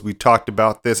episodes, we talked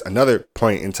about this. Another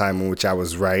point in time in which I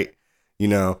was right,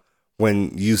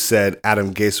 when you said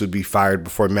Adam Gase would be fired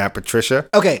before Matt Patricia.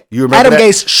 Okay. You remember Adam that?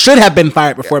 Gase should have been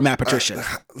fired before Matt Patricia.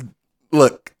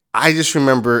 Look, I just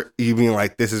remember you being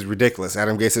like, this is ridiculous.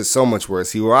 Adam Gase is so much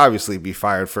worse. He will obviously be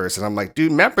fired first. And I'm like,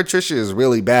 dude, Matt Patricia is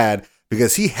really bad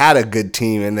because he had a good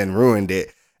team and then ruined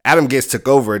it. Adam Gase took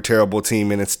over a terrible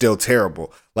team and it's still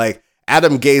terrible. Like,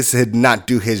 Adam Gase did not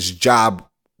do his job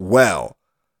well.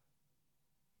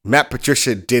 Matt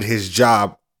Patricia did his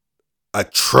job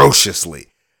atrociously.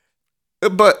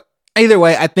 But either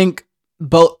way, I think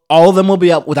all of them will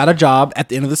be up without a job at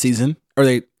the end of the season, or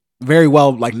they very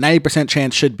well, like 90%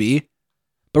 chance should be.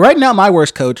 But right now, my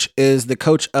worst coach is the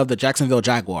coach of the Jacksonville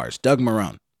Jaguars, Doug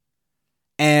Marrone.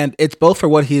 And it's both for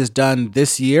what he has done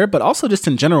this year, but also just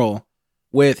in general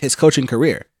with his coaching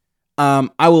career.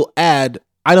 I will add,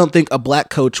 I don't think a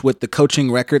black coach with the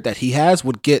coaching record that he has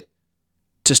would get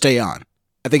to stay on.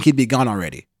 I think he'd be gone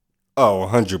already. Oh,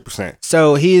 100%.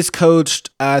 So he's coached,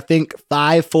 I think,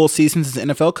 5 full seasons as an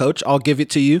NFL coach. I'll give it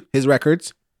to you, his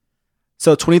records.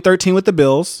 So 2013 with the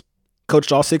Bills,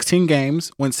 coached all 16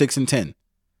 games, went 6-10.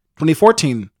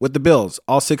 2014 with the Bills,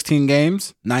 all 16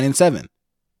 games, 9-7.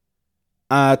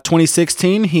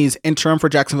 2016, he's interim for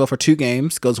Jacksonville for 2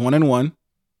 games, goes 1-1.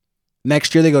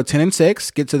 Next year they go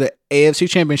 10-6, get to the AFC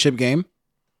Championship game,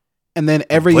 and then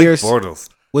every year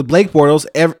with Blake Bortles,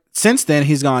 since then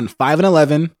he's gone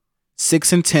 5-11.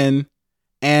 6-10,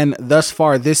 and thus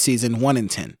far this season,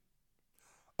 1-10.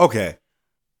 Okay,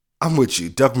 I'm with you.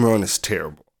 Doug Marrone is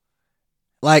terrible.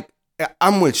 Like,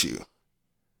 I'm with you.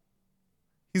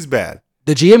 He's bad.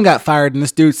 The GM got fired, and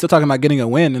this dude's still talking about getting a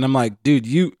win, and I'm like, dude,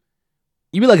 you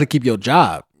be lucky to keep your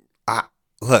job.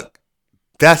 look,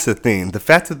 that's the thing. The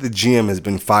fact that the GM has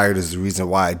been fired is the reason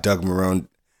why Doug Marrone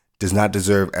does not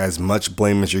deserve as much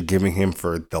blame as you're giving him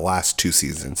for the last 2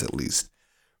 seasons at least,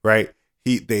 right?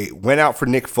 They went out for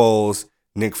Nick Foles.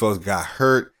 Nick Foles got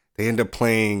hurt. They ended up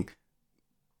playing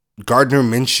Gardner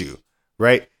Minshew,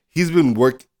 right?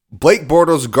 Blake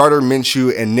Bortles, Gardner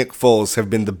Minshew, and Nick Foles have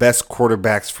been the best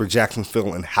quarterbacks for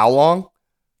Jacksonville in how long?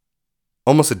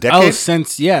 Almost a decade? Oh,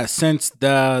 since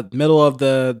the middle of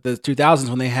the 2000s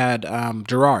when they had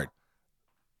Gerard.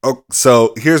 Oh,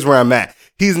 so here's where I'm at.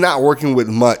 He's not working with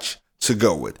much to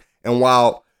go with. And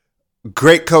while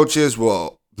great coaches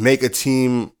will make a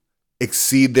team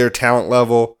exceed their talent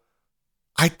level,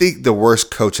 I think the worst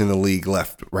coach in the league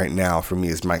left right now for me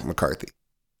is Mike McCarthy.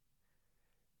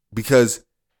 Because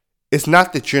it's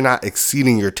not that you're not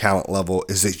exceeding your talent level,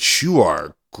 it's that you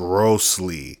are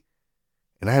grossly,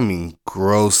 and I mean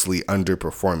grossly,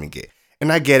 underperforming it.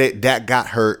 And I get it, Dak got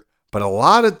hurt, but a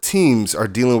lot of teams are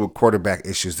dealing with quarterback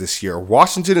issues this year.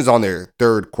 Washington is on their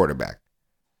 3rd quarterback.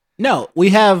 No,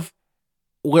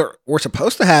 we're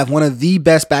supposed to have one of the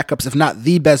best backups, if not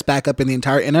the best backup in the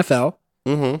entire NFL.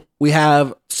 Mm-hmm. We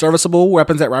have serviceable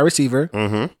weapons at wide receiver,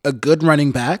 a good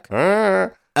running back,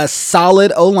 a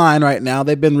solid O-line right now.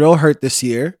 They've been real hurt this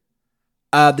year.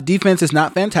 The defense is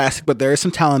not fantastic, but there is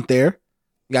some talent there.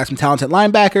 You got some talented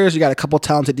linebackers. You got a couple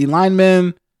talented D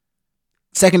linemen.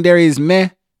 Secondary is meh,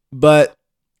 but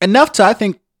enough to, I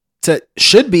think,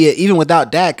 should be, even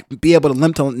without Dak, be able to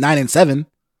limp to 9-7.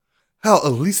 Hell,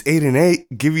 at least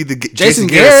 8-8. Give you the Jason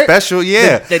Garrett special,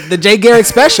 yeah. The Jay Garrett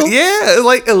special, yeah.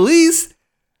 Like at least.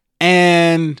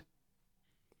 And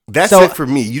that's it for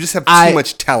me. You just have too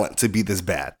much talent to be this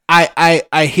bad.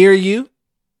 I hear you.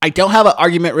 I don't have an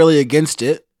argument really against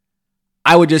it.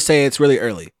 I would just say it's really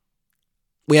early.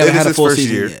 We haven't had a full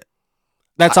season yet.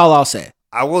 That's all I'll say.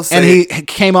 I will say, and he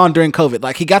came on during COVID.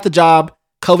 Like, he got the job,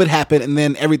 COVID happened, and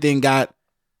then everything got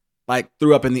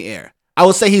threw up in the air. I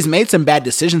will say he's made some bad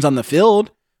decisions on the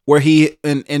field where he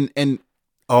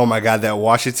oh my God, that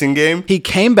Washington game? He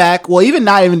came back. Well,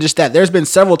 not even just that. There's been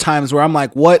several times where I'm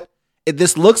like, what?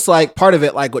 This looks like part of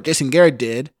it, like what Jason Garrett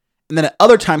did. And then at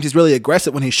other times he's really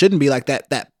aggressive when he shouldn't be, like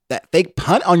that fake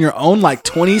punt on your own,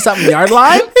 20-something yard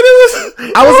line.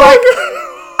 I was like,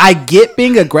 I get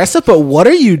being aggressive, but what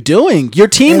are you doing? Your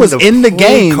team was in the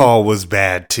game. The call was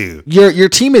bad too. Your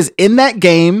team is in that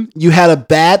game. You had a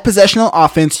bad possessional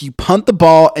offense. You punt the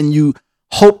ball and you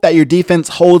hope that your defense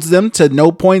holds them to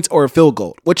no points or a field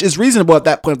goal, which is reasonable at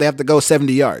that point if they have to go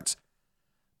 70 yards.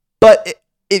 But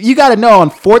if you got to know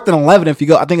on 4th and 11, I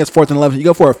think it's 4th and 11, you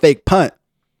go for a fake punt.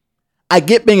 I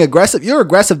get being aggressive. You're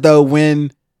aggressive though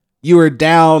when you were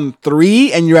down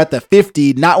 3 and you're at the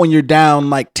 50, not when you're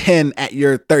down 10 at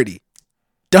your 30.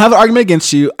 Don't have an argument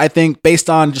against you. I think based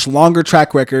on just longer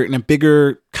track record and a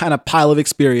bigger kind of pile of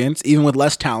experience, even with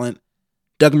less talent,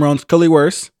 Doug Marrone's clearly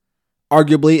worse.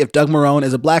 Arguably, if Doug Marrone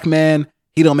is a black man,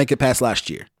 he don't make it past last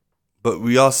year. But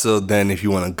we also then, if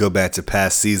you want to go back to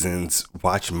past seasons,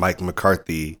 watch Mike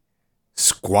McCarthy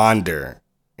squander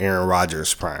Aaron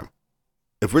Rodgers' prime.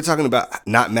 If we're talking about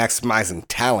not maximizing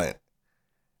talent,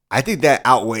 I think that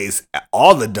outweighs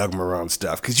all the Doug Marrone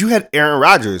stuff. Because you had Aaron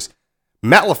Rodgers.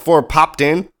 Matt LaFleur popped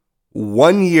in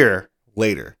 1 year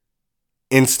later.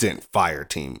 Instant fire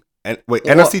team. And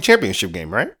NFC Championship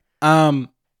game, right?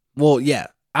 Well, yeah.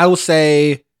 I will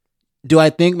say, do I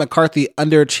think McCarthy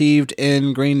underachieved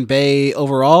in Green Bay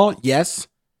overall? Yes.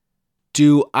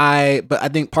 But I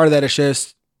think part of that is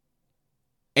just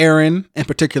Aaron in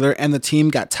particular and the team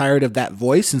got tired of that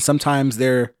voice. And sometimes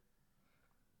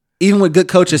even with good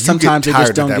coaches, sometimes they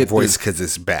just don't get that voice because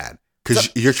it's bad. Because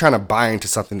you're trying to buy into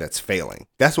something that's failing.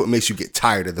 That's what makes you get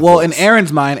tired of the voice. Well, in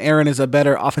Aaron's mind, Aaron is a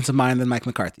better offensive mind than Mike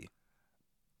McCarthy.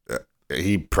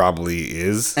 He probably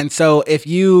is. And so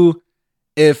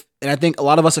and I think a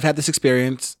lot of us have had this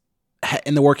experience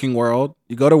in the working world.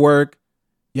 You go to work,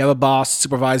 you have a boss,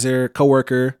 supervisor,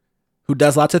 coworker who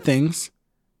does lots of things,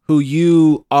 who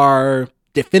you are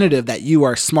definitive that you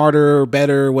are smarter,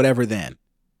 better, whatever than.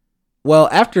 Well,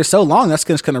 after so long, that's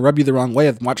just going to rub you the wrong way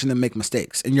of watching them make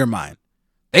mistakes in your mind.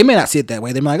 They may not see it that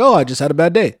way. They may be like, oh, I just had a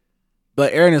bad day.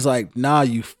 But Aaron is like, nah,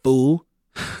 you fool.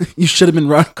 You should have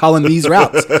been calling these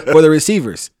routes for the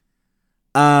receivers.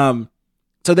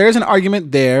 So there's an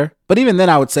argument there. But even then,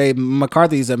 I would say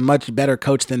McCarthy's a much better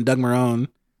coach than Doug Marrone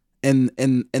in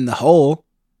the whole.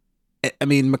 I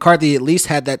mean, McCarthy at least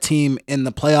had that team in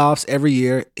the playoffs every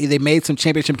year. They made some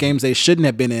championship games they shouldn't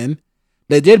have been in.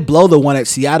 They did blow the one at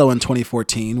Seattle in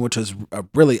 2014, which was a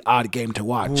really odd game to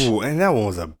watch. Ooh, and that one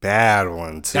was a bad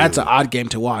one, too. That's an odd game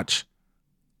to watch.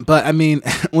 But, I mean,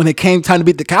 when it came time to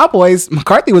beat the Cowboys,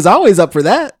 McCarthy was always up for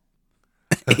that.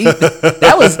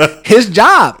 That was his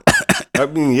job I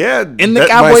mean, yeah. in the that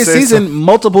Cowboys might say season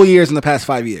multiple years in the past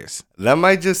 5 years. That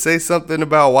might just say something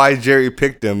about why Jerry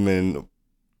picked him and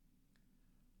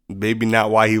maybe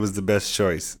not why he was the best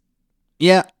choice.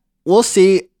 Yeah, we'll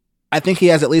see. I think he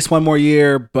has at least one more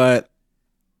year, but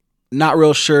not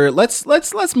real sure. Let's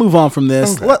move on from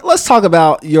this. Okay. Let's talk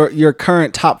about your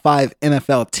current top 5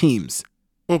 NFL teams.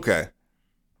 Okay.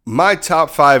 My top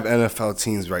 5 NFL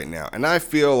teams right now. And I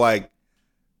feel like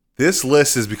this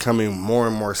list is becoming more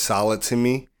and more solid to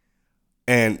me.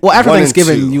 And Well, after 1 and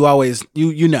Thanksgiving, 2, you always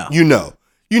you know.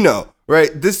 You know, right?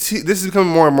 This is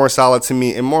becoming more and more solid to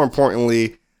me. And more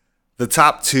importantly, the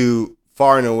top 2,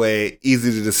 far and away,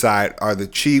 easy to decide, are the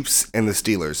Chiefs and the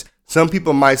Steelers. Some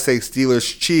people might say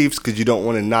Steelers Chiefs because you don't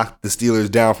want to knock the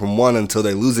Steelers down from 1 until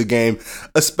they lose a game,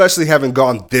 especially having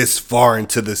gone this far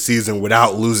into the season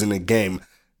without losing a game.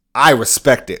 I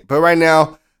respect it. But right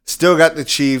now, still got the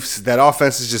Chiefs. That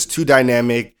offense is just too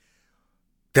dynamic.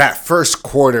 That first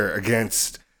quarter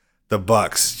against the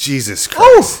Bucks, Jesus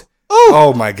Christ.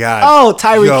 Oh my God. Oh,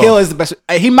 Tyreek Hill is the best.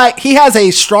 He has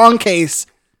a strong case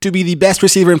to be the best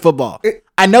receiver in football.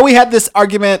 I know we had this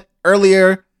argument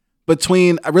earlier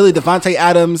between really Devontae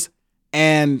Adams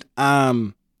and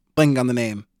blanking on the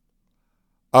name.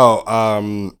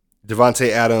 Devontae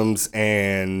Adams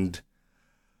and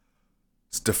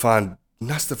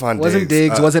not Stephon Wasn't Diggs,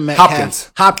 Diggs. wasn't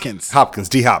Metcalf. Hopkins.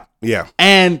 D-Hop, yeah.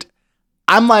 And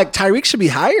I'm like, Tyreek should be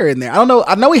higher in there. I don't know.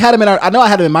 I know I had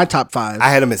him in my top 5. I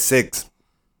had him at 6.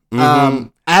 I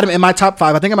had him in my top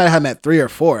 5. I think I might have had him at 3 or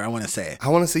 4. I want to say. I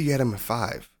want to say you had him at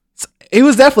 5. He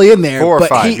was definitely in there. 4 or but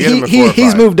 5.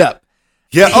 He's moved up.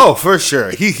 Yeah, for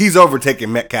sure. He's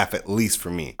overtaken Metcalf at least for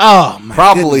me. Oh my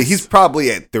goodness. He's probably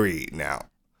at 3 now.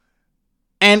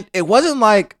 And it wasn't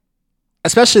like,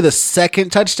 especially the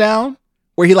second touchdown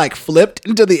where he like flipped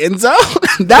into the end zone.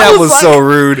 that was like, so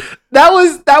rude.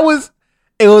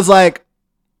 It was like,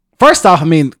 first off, I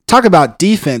mean, talk about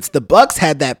defense. The Bucks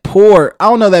had that poor, I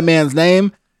don't know that man's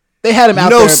name. They had him out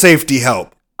there. No safety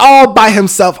help. All by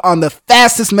himself on the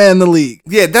fastest man in the league.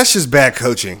 Yeah, that's just bad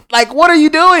coaching. Like, what are you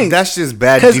doing? That's just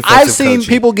bad defensive coaching.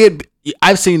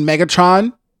 I've seen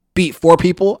Megatron beat 4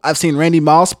 people. I've seen Randy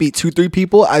Moss beat 2-3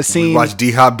 people. I've seen watch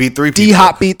D-Hop beat 3 people.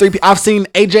 I've seen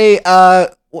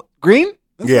AJ Green.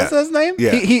 What's his name?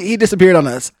 Yeah. He disappeared on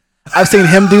us. I've seen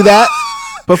him do that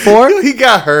before. He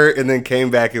got hurt and then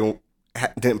came back and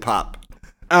didn't pop.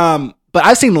 But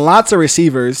I've seen lots of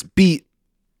receivers beat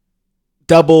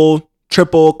double,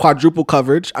 triple, quadruple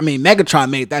coverage. I mean, Megatron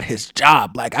made that his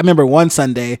job. Like, I remember one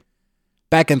Sunday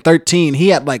back in 2013, he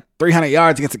had like 300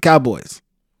 yards against the Cowboys.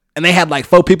 And they had like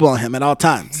 4 people on him at all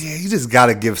times. Yeah, you just got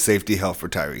to give safety help for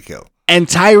Tyreek Hill. And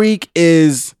Tyreek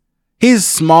he's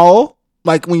small.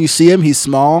 Like, when you see him, he's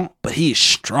small, but he's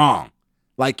strong.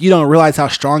 Like, you don't realize how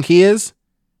strong he is.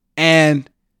 And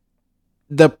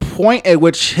the point at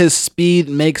which his speed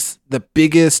makes the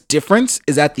biggest difference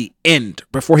is at the end,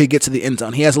 before he gets to the end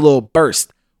zone. He has a little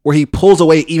burst where he pulls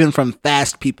away even from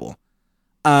fast people.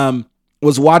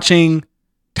 Was watching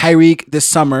Tyreek this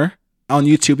summer on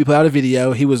YouTube. He put out a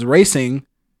video. He was racing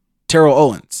Terrell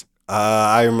Owens.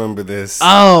 I remember this.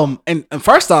 And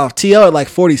first off, T.O. at like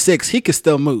 46, he could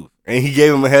still move. And he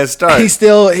gave him a head start. They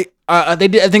did. I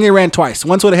think they ran twice.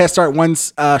 Once with a head start,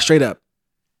 once straight up.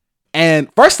 And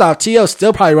first off, T.O.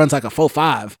 still probably runs like a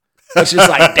 4.5, which is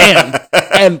like, damn.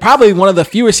 And probably one of the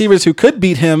few receivers who could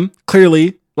beat him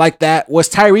clearly like that was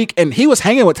Tyreek. And he was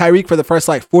hanging with Tyreek for the first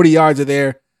like 40 yards of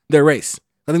their race.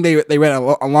 I think they ran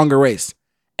a longer race.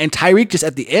 And Tyreek just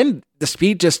at the end, the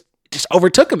speed just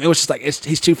overtook him. It was just like,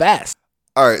 he's too fast.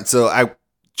 All right, so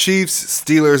Chiefs,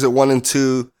 Steelers at 1 and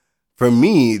 2. For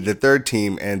me, the third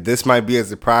team, and this might be a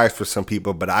surprise for some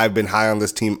people, but I've been high on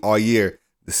this team all year,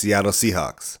 the Seattle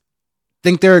Seahawks.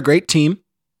 Think they're a great team.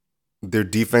 Their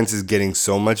defense is getting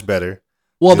so much better.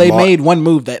 Well, they made one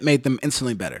move that made them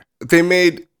instantly better. They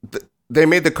made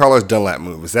the Carlos Dunlap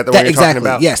move. Is that the one you're talking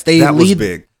about? Yes, that was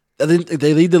big.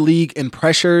 They lead the league in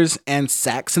pressures and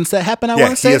sacks since that happened, I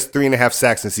want to say. He has 3.5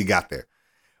 sacks since he got there.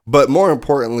 But more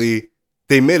importantly,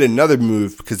 they made another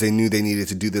move because they knew they needed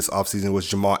to do this offseason was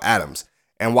Jamal Adams.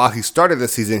 And while he started the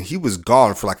season, he was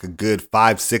gone for like a good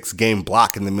 5-6 game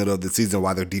block in the middle of the season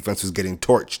while their defense was getting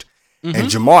torched. Mm-hmm. And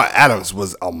Jamal Adams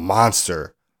was a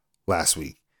monster last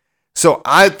week. So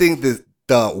I think that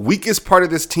the weakest part of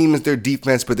this team is their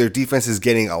defense, but their defense is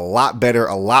getting a lot better,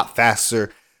 a lot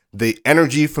faster. The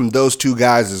energy from those two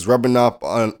guys is rubbing off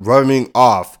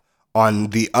on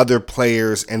the other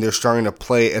players, and they're starting to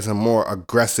play as a more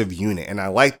aggressive unit. And I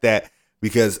like that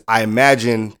because I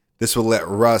imagine this will let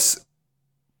Russ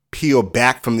peel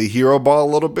back from the hero ball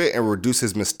a little bit and reduce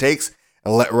his mistakes.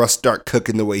 and let Russ start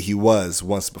cooking the way he was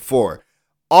once before.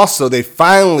 Also, they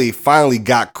finally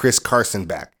got Chris Carson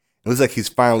back. It looks like he's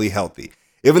finally healthy.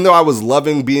 Even though I was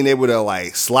loving being able to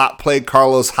like slot play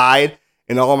Carlos Hyde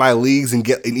in all my leagues and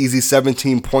get an easy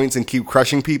 17 points and keep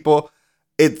crushing people,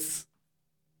 it's...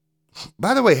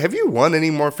 By the way, have you won any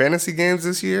more fantasy games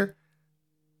this year?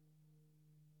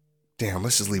 Damn,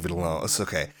 let's just leave it alone. It's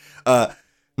okay.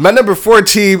 My number 4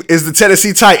 team is the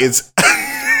Tennessee Titans.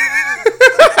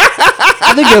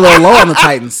 I think you're a little low on the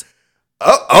Titans.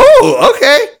 Oh,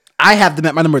 okay. I have them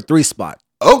at my number 3 spot.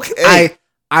 Okay.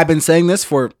 I've been saying this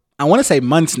for, I want to say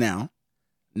months now.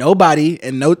 Nobody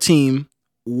and no team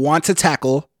want to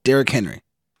tackle Derrick Henry.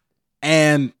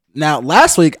 And now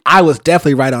last week, I was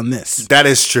definitely right on this. That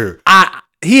is true.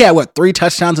 He had 3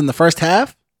 touchdowns in the first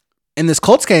half? In this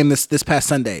Colts game this past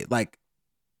Sunday. Like,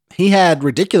 he had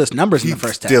ridiculous numbers in the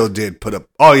first half. He still did put up,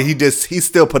 he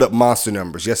still put up monster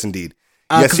numbers. Yes, indeed.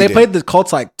 Because they played the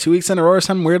Colts like 2 weeks in a row or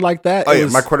something weird like that.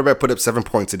 My quarterback put up 7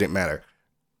 points. It didn't matter.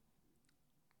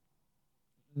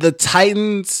 The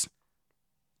Titans,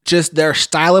 just their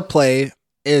style of play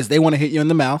is they want to hit you in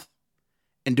the mouth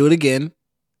and do it again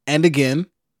and again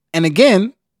and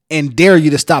again and dare you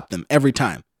to stop them every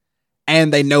time.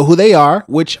 And they know who they are,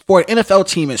 which for an NFL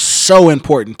team is so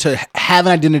important to have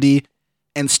an identity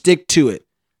and stick to it.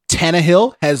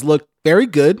 Tannehill has looked very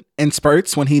good in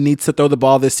spurts when he needs to throw the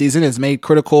ball this season, has made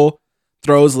critical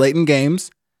throws late in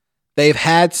games. They've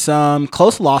had some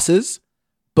close losses,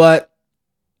 but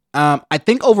I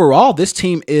think overall this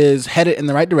team is headed in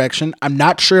the right direction. I'm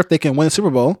not sure if they can win the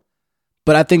Super Bowl,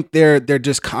 but I think their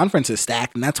just conference is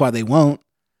stacked, and that's why they won't.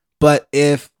 But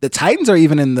if the Titans are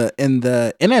even in the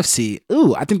NFC,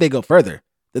 I think they go further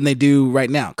than they do right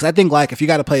now. Because I think like if you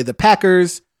got to play the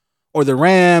Packers or the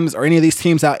Rams or any of these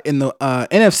teams out in the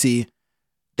NFC,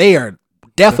 they are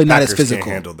definitely not as physical.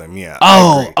 Can't handle them, yeah.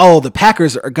 The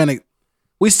Packers are gonna.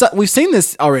 We've seen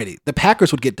this already. The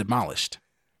Packers would get demolished,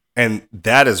 and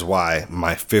that is why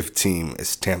my 5th team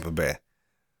is Tampa Bay.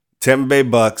 Tampa Bay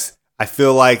Bucks. I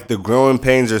feel like the growing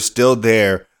pains are still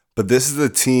there, but this is a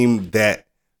team that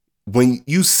when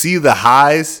you see the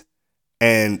highs,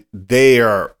 and they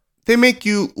make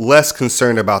you less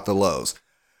concerned about the lows.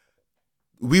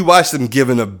 We watched them give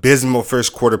an abysmal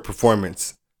first quarter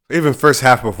performance, even first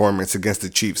half performance against the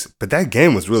Chiefs, but that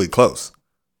game was really close.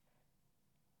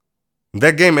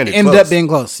 That game ended up being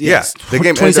close. Yes. Yeah, the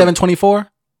game 27-24?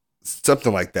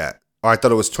 Something like that. Or I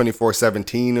thought it was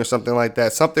 24-17 or something like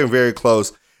that. Something very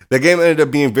close. The game ended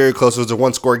up being very close. It was a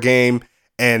 1-score game,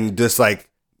 and just like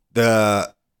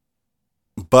the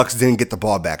Bucks didn't get the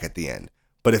ball back at the end.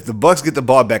 But if the Bucks get the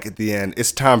ball back at the end,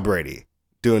 it's Tom Brady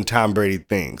doing Tom Brady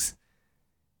things.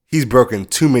 He's broken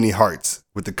too many hearts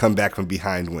with the comeback from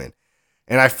behind win.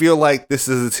 And I feel like this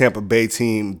is a Tampa Bay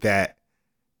team that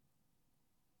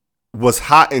was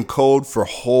hot and cold for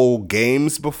whole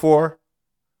games before,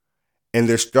 and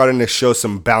they're starting to show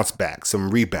some bounce back,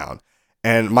 some rebound.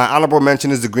 And my honorable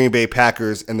mention is the Green Bay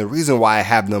Packers, and the reason why I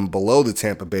have them below the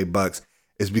Tampa Bay Bucks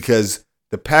is because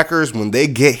the Packers, when they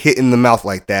get hit in the mouth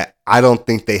like that, I don't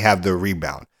think they have the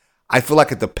rebound. I feel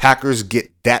like if the Packers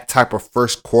get that type of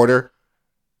first quarter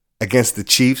against the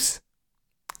Chiefs,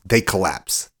 they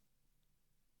collapse.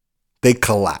 They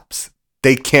collapse.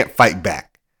 They can't fight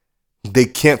back. They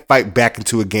can't fight back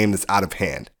into a game that's out of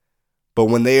hand. But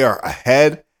when they are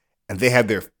ahead and they have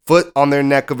their foot on their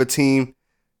neck of a team,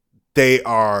 they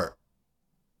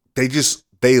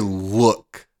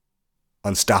look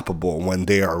unstoppable when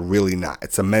they are really not.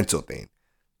 It's a mental thing.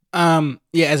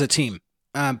 As a team.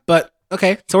 But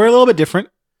okay, so we're a little bit different.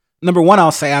 Number 1,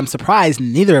 I'll say I'm surprised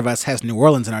neither of us has New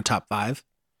Orleans in our top 5.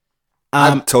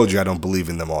 I've told you I don't believe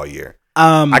in them all year.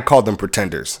 I called them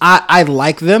pretenders. I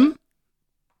like them,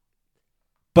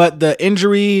 but the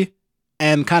injury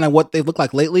and kind of what they look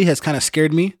like lately has kind of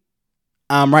scared me.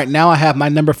 Right now I have my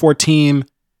number 4 team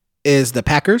is the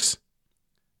Packers.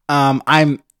 And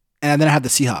then I have the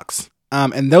Seahawks.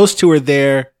 And those two are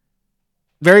there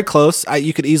very close.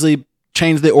 You could easily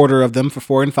change the order of them for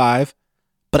 4 and 5,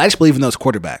 but I just believe in those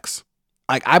quarterbacks.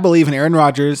 Like I believe in Aaron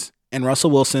Rodgers and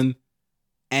Russell Wilson.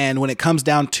 And when it comes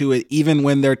down to it, even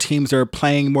when their teams are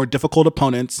playing more difficult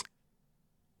opponents,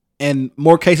 in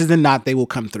more cases than not, they will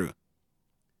come through.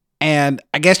 And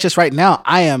I guess just right now,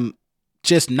 I am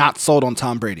just not sold on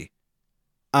Tom Brady.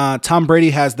 Tom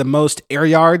Brady has the most air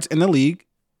yards in the league.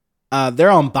 They're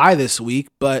on bye this week,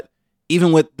 but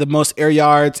even with the most air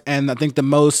yards and I think the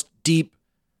most deep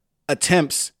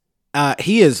attempts,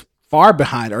 he is far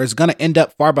behind or is going to end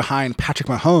up far behind Patrick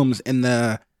Mahomes in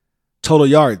the total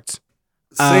yards.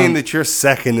 Saying that you're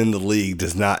second in the league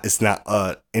it's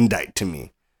not indict to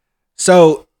me.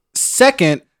 So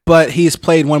second, but he's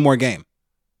played one more game.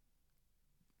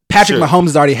 Patrick Mahomes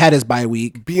has already had his bye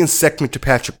week. Being second to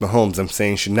Patrick Mahomes, I'm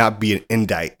saying, should not be an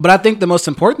indict. But I think the most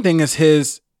important thing is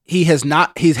he has I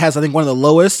think one of the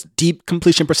lowest deep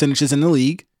completion percentages in the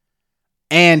league,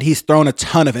 and he's thrown a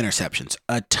ton of interceptions.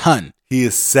 A ton. He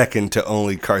is second to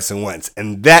only Carson Wentz,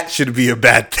 and that should be a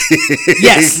bad thing.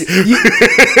 Yes.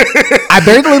 I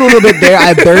buried the lead a little bit there.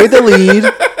 I buried the lead,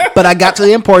 but I got to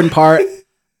the important part.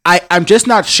 I'm just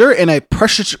not sure in a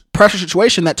pressure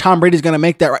situation that Tom Brady's going to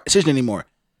make that right decision anymore.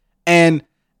 And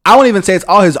I won't even say it's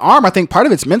all his arm. I think part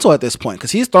of it's mental at this point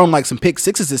because he's thrown like some pick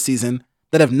sixes this season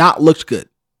that have not looked good.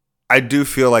 I do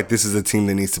feel like this is a team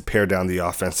that needs to pare down the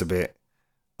offense a bit.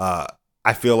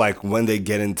 I feel like when they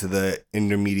get into the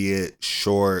intermediate,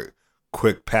 short,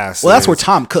 quick passes. Well, that's where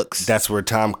Tom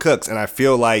cooks. And I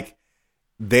feel like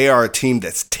they are a team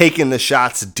that's taking the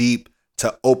shots deep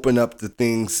to open up the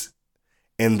things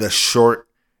in the short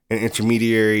and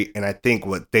intermediary. And I think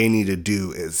what they need to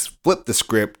do is flip the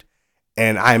script.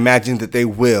 And I imagine that they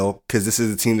will, because this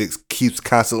is a team that keeps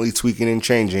constantly tweaking and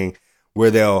changing, where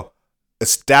they'll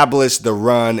establish the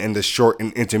run and the short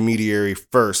and intermediary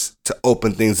first to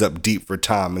open things up deep for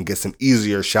Tom and get some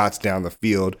easier shots down the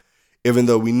field, even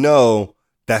though we know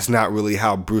that's not really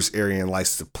how Bruce Arians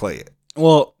likes to play it.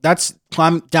 Well, that's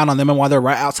climb down on them, and while they're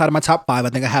right outside of my top 5, I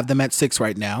think I have them at 6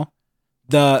 right now.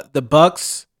 The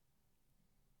Bucks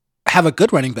have a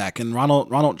good running back in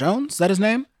Ronald Jones. Is that his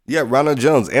name? Yeah, Ronald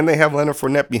Jones, and they have Leonard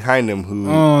Fournette behind him.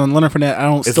 Leonard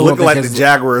Fournette, it's looking like the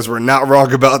Jaguars were not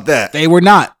wrong about that. They were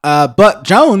not. But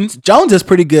Jones is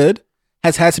pretty good.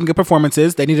 Has had some good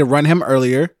performances. They need to run him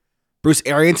earlier. Bruce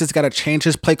Arians has got to change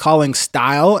his play calling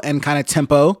style and kind of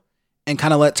tempo, and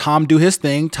kind of let Tom do his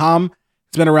thing. Tom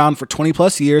has been around for 20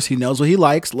 plus years. He knows what he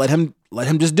likes. Let him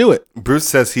just do it. Bruce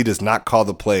says he does not call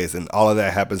the plays, and all of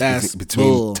that happens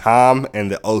between Tom and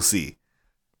the OC.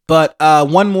 But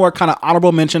one more kind of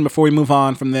honorable mention before we move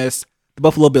on from this, the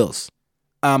Buffalo Bills,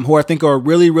 who I think are a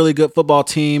really, really good football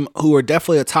team, who are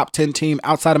definitely a top 10 team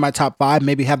outside of my top 5,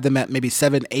 maybe have them at maybe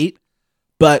 7, 8.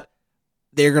 But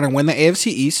they're going to win the AFC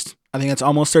East. I think that's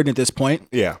almost certain at this point.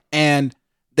 Yeah. And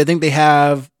they think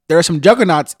there are some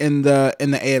juggernauts in the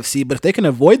AFC, but if they can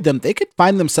avoid them, they could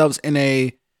find themselves in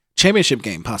a championship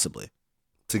game, possibly.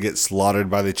 To get slaughtered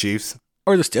by the Chiefs?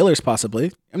 Or the Steelers,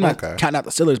 possibly. I'm not counting out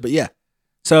the Steelers, but yeah.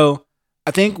 So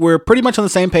I think we're pretty much on the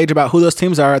same page about who those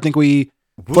teams are. I think would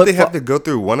they have to go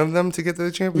through one of them to get to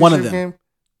the championship one of them. Game?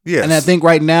 Yes. And I think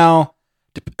right now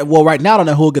I don't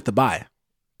know who will get the bye.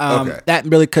 Okay. That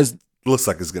really, because looks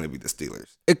like it's going to be the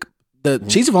Steelers. The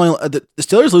Chiefs have only the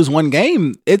Steelers lose one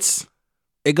game. It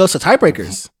goes to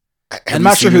tiebreakers. I'm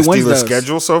not sure who wins those.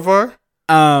 Schedule so far.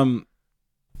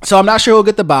 So I'm not sure who'll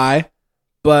get the bye,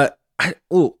 but I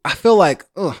feel like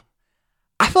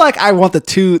I want the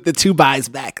two buys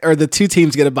back, or the two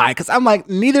teams get a bye, because I'm like,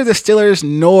 neither the Steelers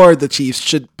nor the Chiefs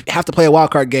should have to play a wild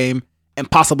card game and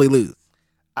possibly lose.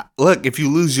 Look, if you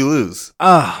lose, you lose.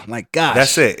 Oh my gosh,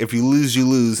 that's it. If you lose, you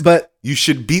lose. But you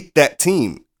should beat that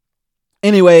team.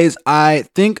 Anyways, I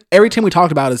think every team we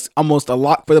talked about is almost a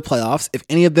lock for the playoffs. If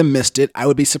any of them missed it, I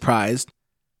would be surprised.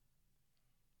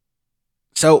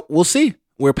 So we'll see.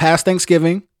 We're past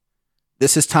Thanksgiving.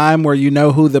 This is time where you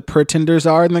know who the pretenders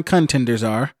are and the contenders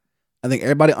are. I think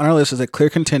everybody on our list is a clear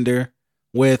contender,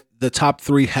 with the top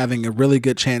 3 having a really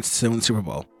good chance to win the Super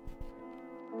Bowl.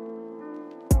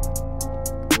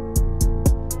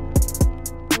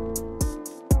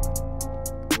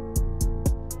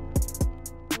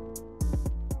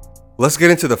 Let's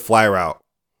get into the fly route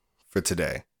for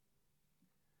today.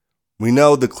 We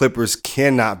know the Clippers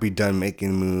cannot be done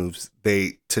making moves.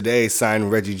 They today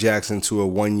signed Reggie Jackson to a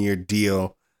 1-year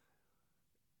deal.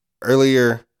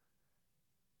 Earlier,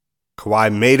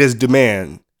 Kawhi made his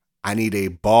demand. I need a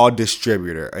ball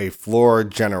distributor, a floor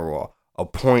general, a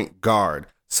point guard,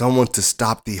 someone to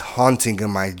stop the haunting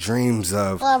of my dreams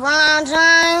of LeBron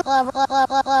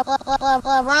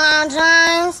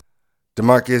James.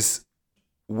 DeMarcus,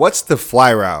 what's the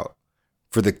fly route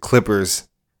for the Clippers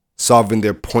solving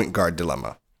their point guard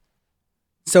dilemma?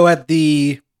 So at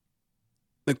the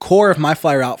core of my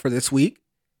fly route for this week,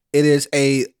 it is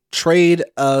a trade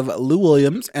of Lou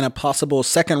Williams and a possible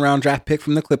second-round draft pick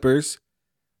from the Clippers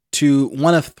to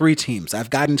one of 3 teams. I've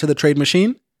gotten to the trade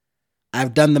machine.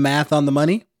 I've done the math on the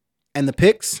money and the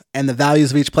picks and the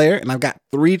values of each player, and I've got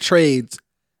 3 trades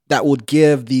that would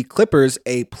give the Clippers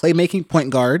a playmaking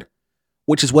point guard,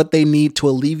 which is what they need to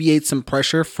alleviate some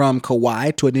pressure from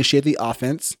Kawhi to initiate the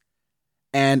offense.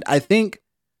 And I think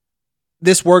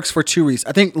this works for 2 reasons.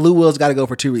 I think Lou Will's got to go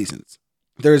for 2 reasons.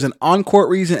 There's an on-court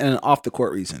reason and an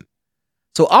off-the-court reason.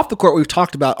 So off the court, we've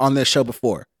talked about on this show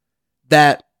before,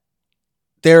 that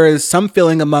there is some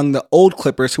feeling among the old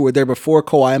Clippers who were there before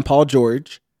Kawhi and Paul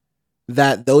George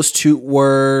that those two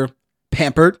were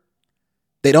pampered.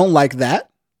 They don't like that.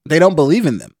 They don't believe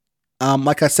in them.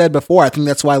 Like I said before, I think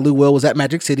that's why Lou Will was at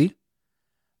Magic City.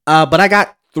 But I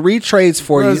got 3 trades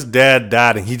for you. His dad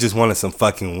died and he just wanted some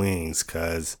fucking wings,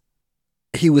 cuz.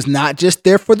 He was not just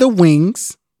there for the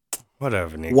wings.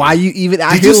 Whatever, nigga. Why you even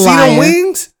out Did here you see lying? them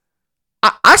wings?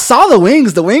 I saw the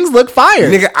wings. The wings look fire.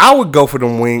 Nigga, I would go for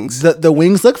them wings. The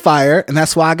wings look fire, and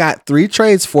that's why I got 3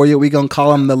 trades for you. We gonna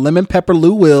call them the Lemon Pepper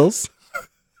Lou Wills.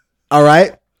 All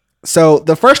right. So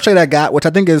the first trade I got, which I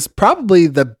think is probably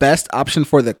the best option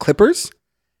for the Clippers,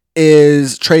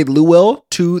 is trade Lou Will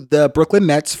to the Brooklyn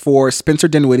Nets for Spencer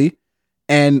Dinwiddie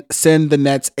and send the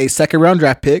Nets a second-round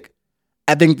draft pick.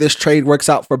 I think this trade works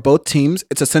out for both teams.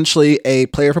 It's essentially a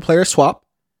player-for-player swap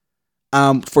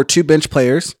for 2 bench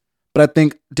players. But I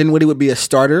think Dinwiddie would be a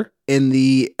starter in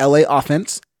the LA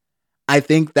offense. I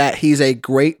think that he's a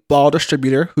great ball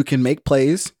distributor who can make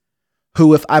plays,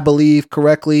 who, if I believe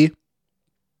correctly,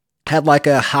 had like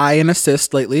a high in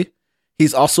assists lately.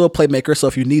 He's also a playmaker, so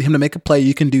if you need him to make a play,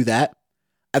 you can do that.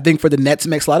 I think for the Nets, it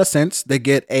makes a lot of sense. They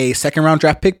get a second-round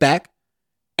draft pick back,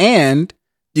 and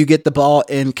you get the ball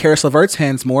in Karis LeVert's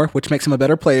hands more, which makes him a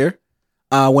better player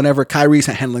whenever Kyrie's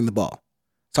handling the ball.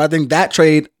 So I think that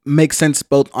trade makes sense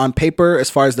both on paper as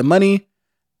far as the money,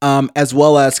 as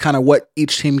well as kind of what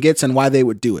each team gets and why they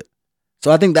would do it.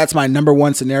 So I think that's my number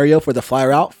 1 scenario for the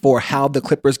flyer out for how the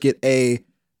Clippers get a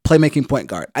playmaking point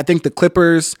guard. I think the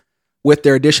Clippers, with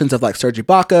their additions of like Serge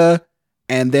Ibaka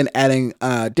and then adding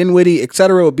Dinwiddie,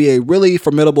 etc., would be a really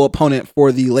formidable opponent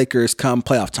for the Lakers come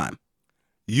playoff time.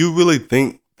 You really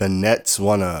think the Nets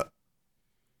want to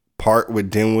part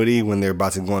with Dinwiddie when they're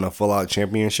about to go on a full-out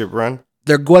championship run?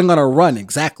 They're going on a run,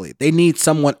 exactly. They need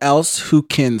someone else who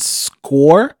can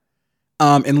score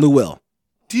in Lou Will.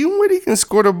 Dinwiddie can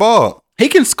score the ball. He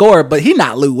can score, but he's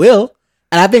not Lou Will.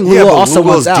 And I think Lou Will also Lou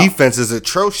Will's wants out. defense is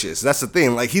atrocious. That's the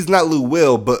thing. Like, he's not Lou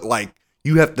Will, but like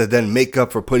you have to then make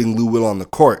up for putting Lou Will on the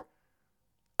court.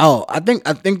 Oh, I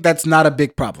think that's not a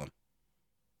big problem.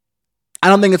 I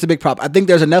don't think it's a big problem. I think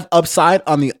there's enough upside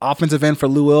on the offensive end for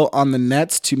Lou Will on the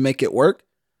Nets to make it work.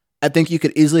 I think you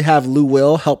could easily have Lou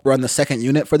Will help run the second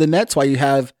unit for the Nets while you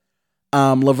have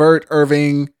LeVert,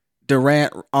 Irving,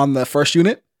 Durant on the first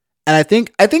unit. And I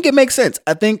think it makes sense.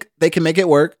 I think they can make it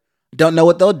work. Don't know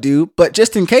what they'll do, but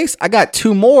just in case, I got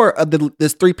 2 more of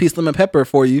this 3-piece lemon pepper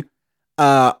for you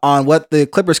on what the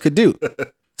Clippers could do.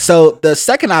 So the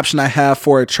second option I have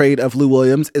for a trade of Lou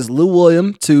Williams is Lou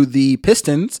Williams to the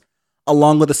Pistons,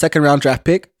 along with a second-round draft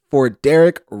pick for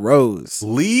Derrick Rose.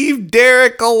 Leave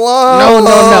Derrick alone.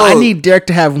 No. I need Derrick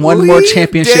to have one more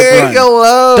championship Derrick run.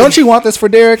 Alone. Don't you want this for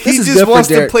Derrick? This He is just good wants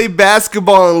for Derrick. to play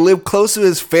basketball and live close to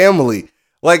his family.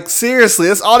 Like, seriously,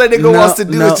 that's all that nigga wants to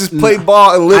do is just play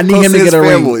ball and live close to his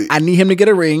family. I need him to get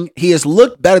a ring. He has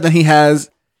looked better than he has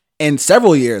in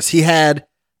several years. He had,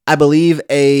 I believe,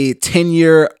 a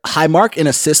 10-year high mark in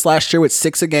assists last year with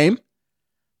 6 a game.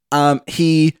 Now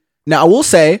I will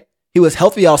say he was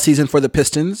healthy all season for the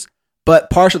Pistons, but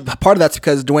part of that's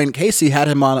because Dwayne Casey had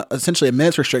him on essentially a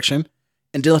minutes restriction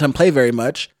and didn't let him play very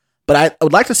much. But I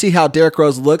would like to see how Derrick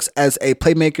Rose looks as a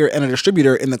playmaker and a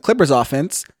distributor in the Clippers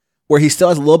offense, where he still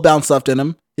has a little bounce left in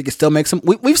him. He can still make some.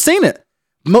 We've seen it.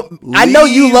 I know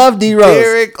you love D Rose.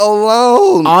 Derrick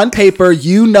alone. On paper,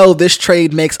 you know this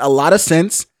trade makes a lot of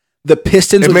sense. The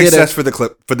Pistons It makes sense for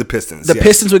the Pistons. The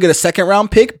Pistons would get a second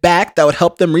round pick back that would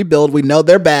help them rebuild. We know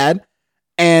they're bad,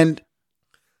 and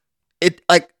it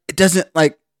doesn't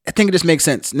I think it just makes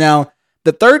sense. Now,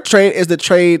 the third trade is the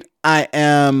trade I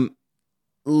am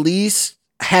least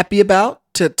happy about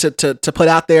to put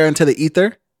out there into the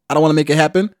ether. I don't want to make it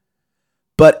happen,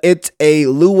 but it's a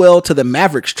Lou Will to the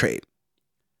Mavericks trade.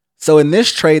 So in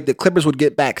this trade, the Clippers would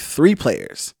get back 3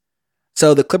 players.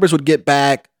 So the Clippers would get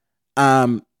back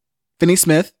Finney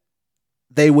Smith.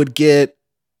 They would get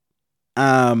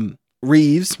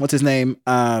Reeves, what's his name,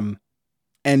 and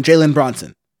Jalen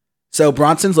Bronson. So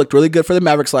Bronson's looked really good for the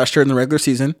Mavericks last year in the regular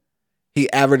season.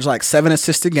 He averaged like 7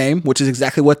 assists a game, which is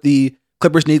exactly what the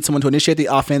Clippers need, someone to initiate the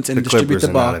offense and distribute the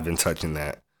ball. The Clippers are not even touching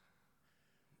that.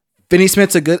 Finney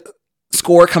Smith's a good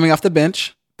scorer coming off the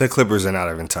bench. The Clippers are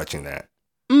not even touching that.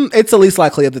 It's the least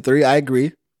likely of the 3, I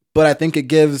agree. But I think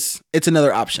it's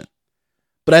another option.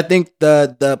 But I think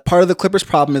the part of the Clippers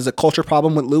problem is a culture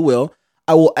problem with Lou Will.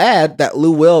 I will add that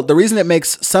Lou Will, the reason it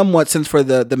makes somewhat sense for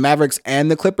the Mavericks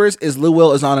and the Clippers is Lou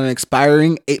Will is on an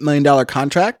expiring $8 million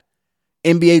contract.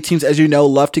 NBA teams, as you know,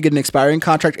 love to get an expiring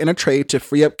contract in a trade to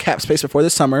free up cap space before the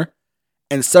summer.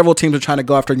 And several teams are trying to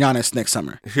go after Giannis next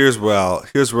summer. Here's where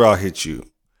I'll hit you.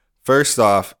 First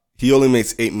off, He only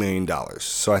makes $8 million.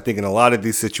 So I think in a lot of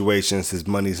these situations, his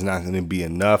money's not going to be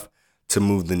enough to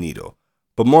move the needle.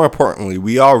 But more importantly,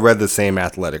 we all read the same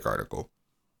Athletic article.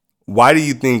 Why do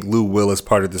you think Lou Will is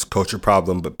part of this culture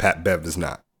problem, but Pat Bev is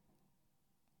not?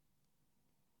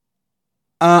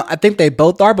 I think they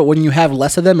both are, but when you have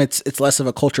less of them, it's less of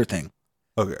a culture thing.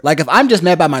 Okay. Like if I'm just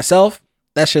mad by myself,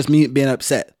 that's just me being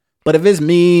upset. But if it's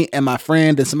me and my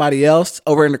friend and somebody else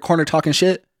over in the corner talking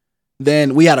shit,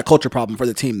 then we had a culture problem for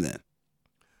the team then.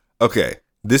 Okay.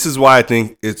 This is why I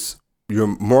think you're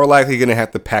more likely going to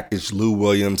have to package Lou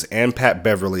Williams and Pat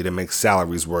Beverly to make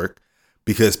salaries work,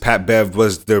 because Pat Bev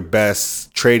was their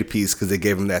best trade piece because they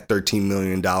gave him that $13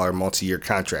 million multi-year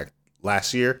contract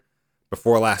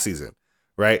before last season,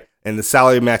 right? And the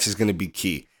salary match is going to be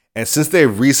key. And since they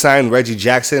re-signed Reggie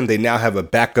Jackson, they now have a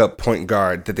backup point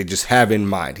guard that they just have in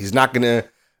mind. He's not going to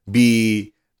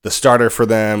be the starter for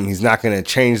them. He's not going to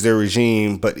change their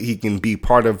regime, but he can be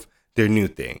part of their new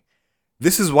thing.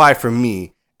 This is why, for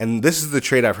me, and this is the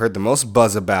trade I've heard the most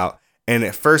buzz about, and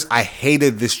at first I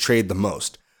hated this trade the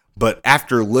most. But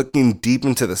after looking deep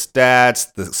into the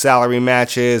stats, the salary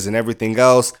matches, and everything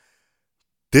else,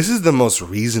 this is the most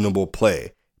reasonable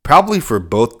play. Probably for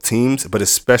both teams, but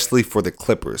especially for the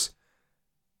Clippers.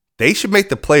 They should make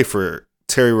the play for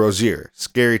Terry Rozier,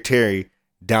 Scary Terry,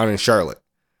 down in Charlotte.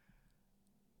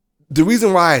 The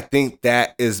reason why I think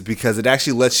that is because it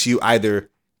actually lets you either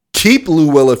keep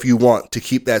Lou Will if you want to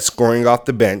keep that scoring off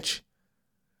the bench,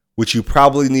 which you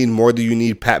probably need more than you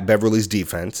need Pat Beverly's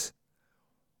defense,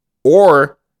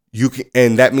 or you can,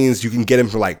 and that means you can get him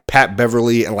for like Pat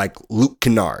Beverly and like Luke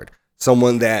Kennard,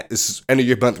 someone that is end of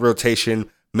your month rotation,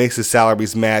 makes the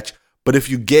salaries match. But if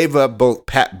you gave up both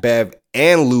Pat Bev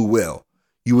and Lou Will,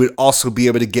 you would also be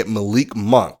able to get Malik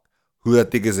Monk, who I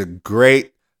think is a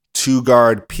great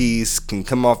two-guard piece, can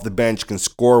come off the bench, can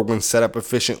score when set up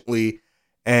efficiently,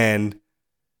 and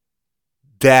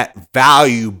that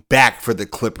value back for the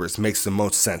Clippers makes the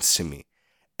most sense to me.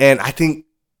 And I think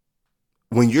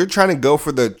when you're trying to go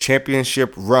for the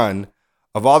championship run,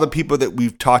 of all the people that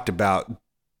we've talked about,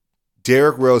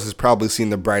 Derrick Rose has probably seen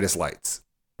the brightest lights,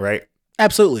 right?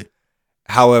 Absolutely.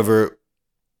 However,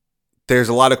 there's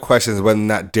a lot of questions whether or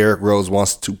not Derrick Rose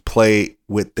wants to play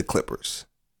with the Clippers.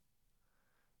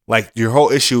 Like, your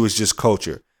whole issue is just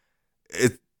culture.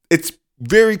 It's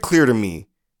very clear to me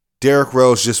Derrick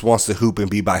Rose just wants to hoop and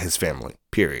be by his family,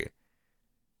 period.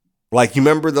 Like, you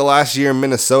remember the last year in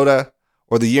Minnesota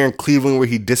or the year in Cleveland where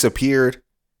he disappeared?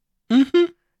 Mm-hmm.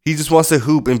 He just wants to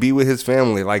hoop and be with his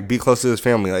family, like be close to his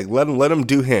family. Like, let him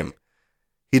do him.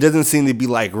 He doesn't seem to be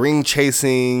like ring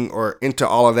chasing or into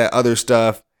all of that other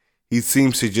stuff. He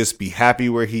seems to just be happy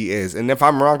where he is. And if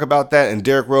I'm wrong about that and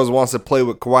Derrick Rose wants to play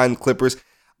with Kawhi and the Clippers,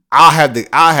 I'll have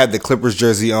the Clippers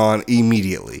jersey on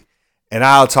immediately. And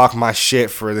I'll talk my shit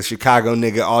for the Chicago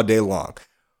nigga all day long.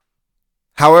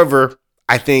 However,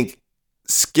 I think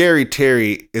Scary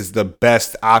Terry is the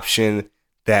best option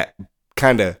that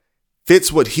kind of fits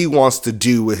what he wants to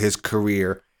do with his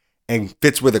career and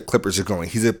fits where the Clippers are going.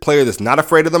 He's a player that's not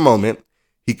afraid of the moment.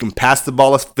 He can pass the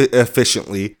ball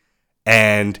efficiently.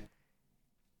 And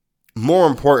more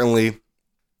importantly,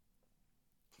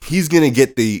 he's going to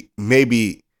get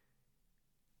maybe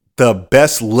the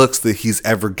best looks that he's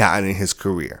ever gotten in his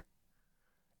career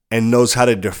and knows how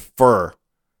to defer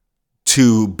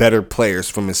to better players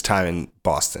from his time in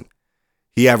Boston.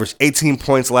 He averaged 18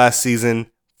 points last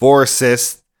season, 4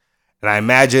 assists, and I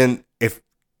imagine if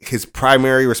his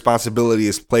primary responsibility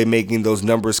is playmaking, those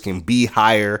numbers can be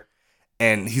higher,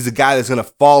 and he's a guy that's going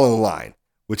to fall in line,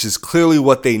 which is clearly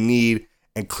what they need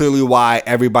and clearly why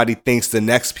everybody thinks the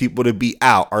next people to be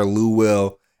out are Lou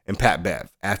Will and Pat Bev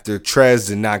after Trez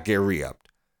did not get re-upped.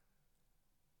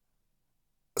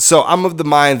 So I'm of the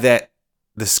mind that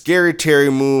the Scary Terry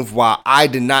move, while I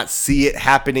did not see it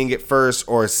happening at first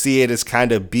or see it as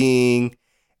kind of being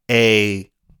a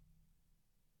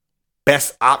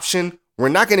best option, we're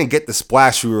not going to get the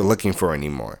splash we were looking for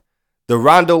anymore. The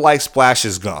Rondo-like splash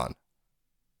is gone.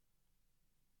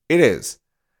 It is.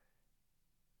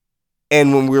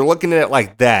 And when we're looking at it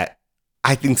like that,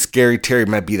 I think Scary Terry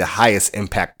might be the highest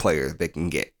impact player they can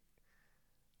get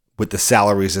with the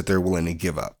salaries that they're willing to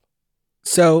give up.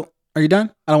 So, are you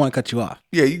done? I don't want to cut you off.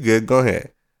 Yeah, you good. Go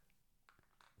ahead.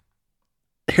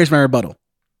 Here's my rebuttal.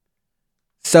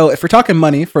 So, if we're talking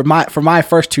money, for my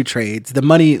first 2 trades, the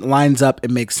money lines up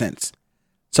and makes sense.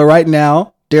 So right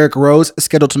now, Derrick Rose is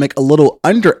scheduled to make a little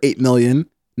under $8 million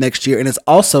next year and is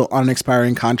also on an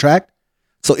expiring contract.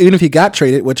 So even if he got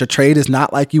traded, which a trade is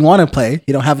not like you want to play,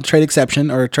 you don't have a trade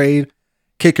exception or a trade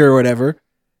kicker or whatever,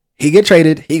 he get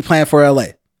traded, he playing for LA.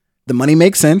 The money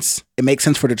makes sense. It makes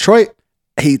sense for Detroit.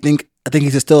 I think I think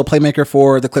he's still a playmaker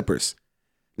for the Clippers.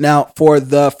 Now, for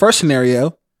the first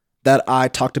scenario that I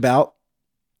talked about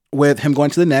with him going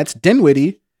to the Nets,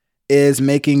 Dinwiddie is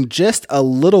making just a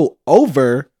little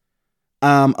over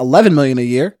 $11 million a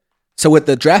year. So with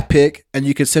the draft pick, and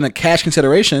you could send a cash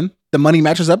consideration, the money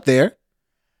matches up there.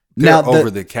 They're over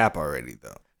the cap already,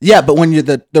 though. Yeah, but when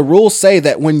the rules say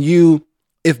that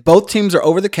if both teams are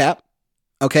over the cap,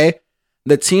 okay,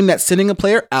 the team that's sending a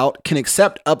player out can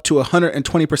accept up to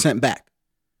 120% back.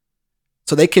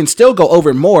 So they can still go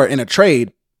over more in a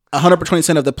trade,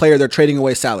 100% of the player they're trading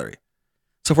away salary.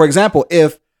 So for example,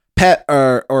 if Pat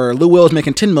or Lou Will is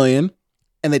making $10 million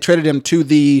and they traded him to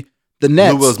the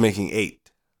Nets. Lou Will's making $8 million,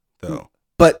 though.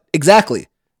 But exactly.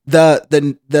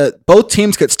 The both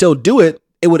teams could still do it.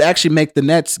 It would actually make the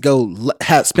Nets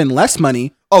spend less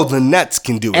money. Oh, the Nets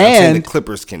can do it. I'm saying the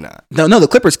Clippers cannot. No, the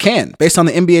Clippers can, based on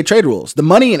the NBA trade rules. The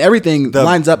money and everything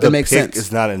lines up and makes sense. The pick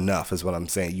is not enough, is what I'm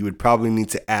saying. You would probably need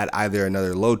to add either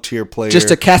another low-tier player.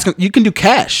 Just a cash. You can do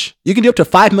cash. You can do up to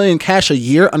 $5 million cash a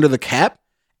year under the cap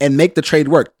and make the trade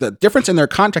work. The difference in their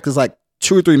contract is like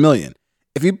 $2 or $3 million.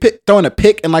 If you throw in a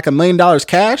pick and like $1 million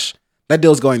cash, that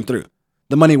deal's going through.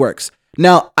 The money works.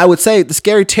 Now, I would say the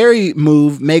Scary Terry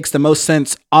move makes the most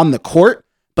sense on the court,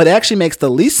 but it actually makes the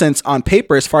least sense on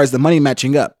paper as far as the money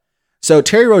matching up. So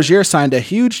Terry Rozier signed a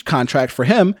huge contract for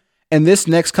him, and this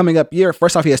next coming up year,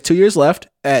 first off, he has 2 years left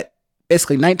at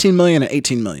basically $19 million and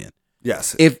 $18 million.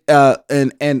 Yes. If I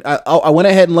went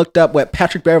ahead and looked up what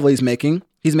Patrick Beverley's making.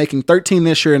 He's making 13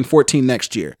 this year and 14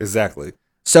 next year. Exactly.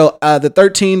 So the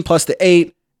 13 plus the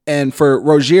 8, and for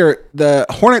Rozier, the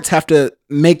Hornets have to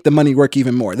make the money work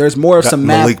even more. There's more of some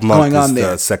math going on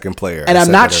there. The second player, and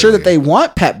I'm not sure that they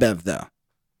want Pat Bev though.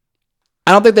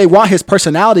 I don't think they want his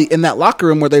personality in that locker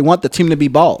room where they want the team to be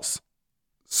balls.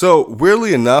 So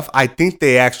weirdly enough, I think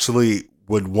they actually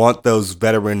would want those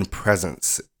veteran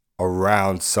presence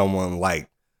around someone like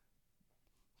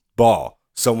Ball,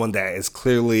 someone that is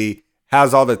clearly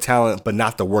has all the talent but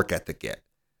not the work ethic yet.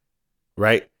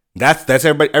 Right? That's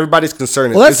everybody's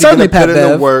concern. Well, that's certainly Pat Bev. Is he going to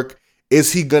put in the work?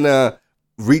 Is he going to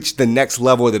reach the next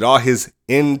level that all his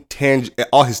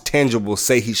tangibles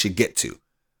say he should get to?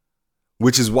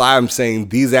 Which is why I'm saying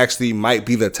these actually might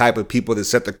be the type of people that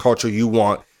set the culture you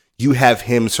want. You have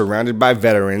him surrounded by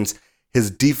veterans.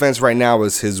 His defense right now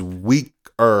is his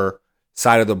weaker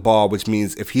side of the ball, which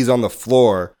means if he's on the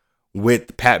floor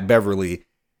with Pat Beverley,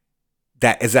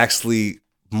 that is actually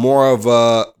more of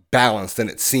a balance than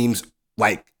it seems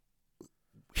like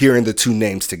hearing the two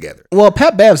names together. Well,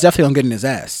 Pat Bev's definitely on getting his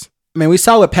ass. I mean, we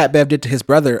saw what Pat Bev did to his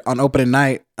brother on opening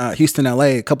night, Houston, LA,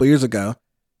 a couple years ago.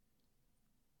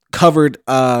 Covered,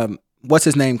 what's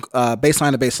his name?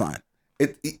 Baseline to baseline.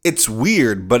 It's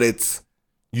weird, but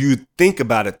you think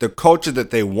about it, the culture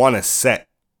that they want to set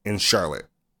in Charlotte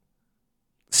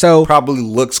so probably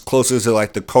looks closer to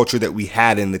like the culture that we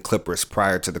had in the Clippers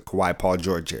prior to the Kawhi Paul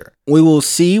George era. We will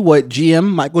see what GM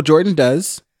Michael Jordan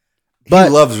does. But he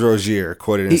loves Rozier,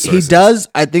 according to sources. He does.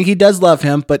 I think he does love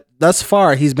him, but thus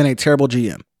far, he's been a terrible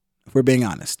GM, if we're being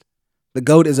honest. The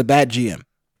GOAT is a bad GM.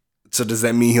 So does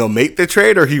that mean he'll make the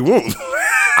trade or he won't?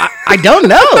 I don't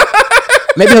know.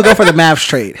 Maybe he'll go for the Mavs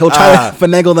trade. He'll try to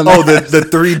finagle the Mavs. Oh, the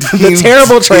three teams. The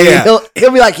terrible trade. Yeah.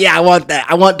 He'll be like, yeah, I want that.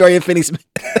 I want Dorian Finney-Smith.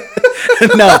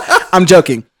 No, I'm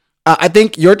joking. I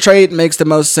think your trade makes the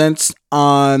most sense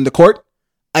on the court.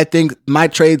 I think my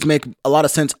trades make a lot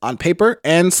of sense on paper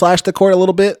and slash the court a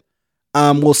little bit.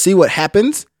 We'll see what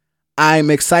happens. I'm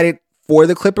excited for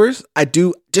the Clippers. I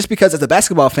do, just because as a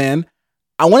basketball fan,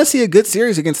 I want to see a good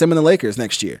series against them and the Lakers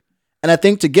next year. And I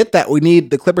think to get that, we need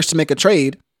the Clippers to make a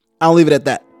trade. I'll leave it at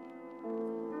that.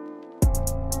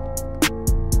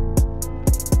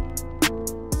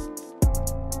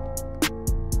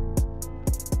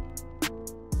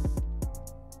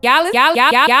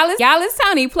 Y'all is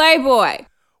Tony Playboy.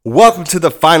 Welcome to the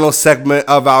final segment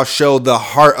of our show, the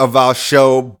heart of our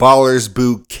show, Ballers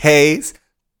Bouquets.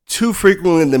 Too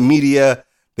frequently in the media,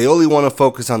 they only want to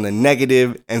focus on the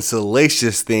negative and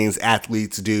salacious things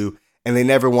athletes do, and they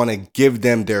never want to give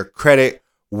them their credit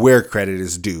where credit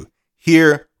is due.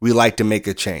 Here, we like to make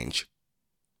a change.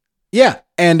 Yeah,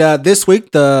 and this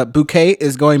week, the bouquet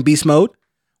is going beast mode.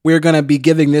 We're going to be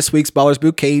giving this week's Ballers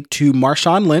Bouquet to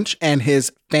Marshawn Lynch and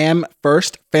his Fam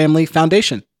First Family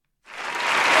Foundation.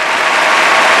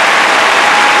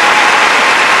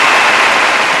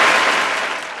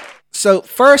 So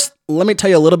first, let me tell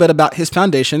you a little bit about his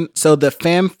foundation. So the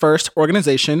Fam First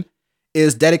organization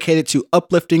is dedicated to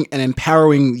uplifting and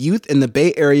empowering youth in the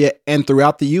Bay Area and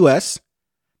throughout the U.S.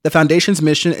 The foundation's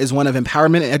mission is one of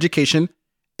empowerment and education,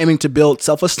 aiming to build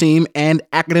self-esteem and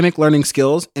academic learning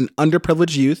skills in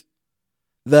underprivileged youth.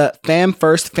 The Fam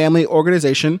First Family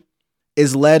organization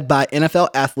is led by NFL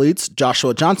athletes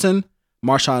Joshua Johnson,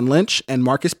 Marshawn Lynch, and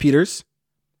Marcus Peters,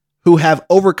 who have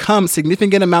overcome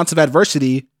significant amounts of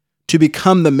adversity to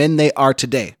become the men they are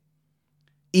today.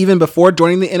 Even before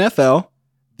joining the NFL,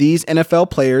 these NFL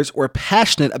players were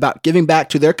passionate about giving back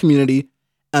to their community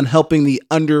and helping the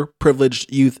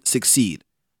underprivileged youth succeed.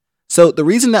 So the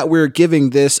reason that we're giving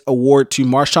this award to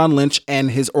Marshawn Lynch and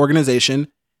his organization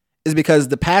is because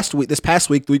this past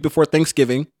week, the week before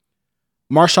Thanksgiving,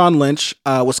 Marshawn Lynch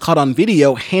was caught on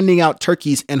video handing out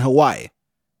turkeys in Hawaii.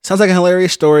 Sounds like a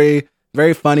hilarious story,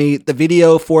 very funny. The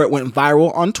video for it went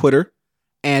viral on Twitter,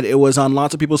 and it was on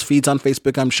lots of people's feeds on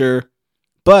Facebook, I'm sure.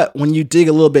 But when you dig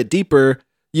a little bit deeper,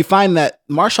 you find that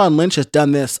Marshawn Lynch has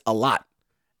done this a lot.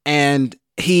 And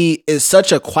he is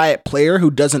such a quiet player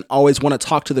who doesn't always want to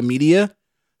talk to the media.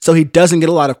 So he doesn't get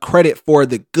a lot of credit for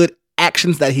the good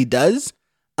actions that he does.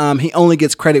 He only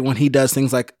gets credit when he does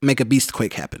things like make a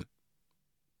beastquake happen.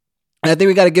 And I think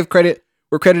we got to give credit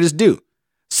where credit is due.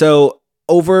 So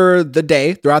throughout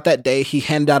that day, he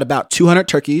handed out about 200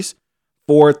 turkeys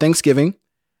for Thanksgiving.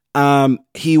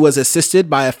 He was assisted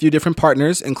by a few different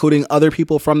partners, including other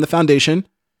people from the foundation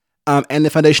and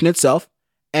the foundation itself,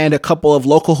 and a couple of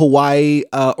local Hawaii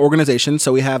organizations.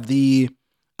 So we have the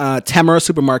Tamara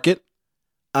Supermarket,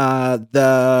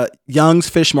 the Young's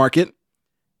Fish Market,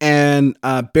 and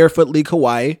Barefoot League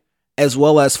Hawaii, as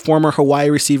well as former Hawaii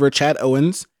receiver Chad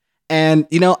Owens. And,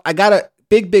 I got a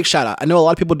big shout out. I know a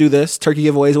lot of people do this, turkey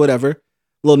giveaways, whatever,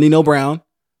 little Nino Brown,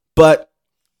 but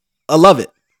I love it.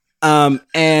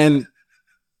 And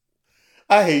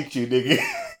I hate you, nigga.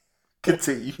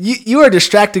 Continue. You are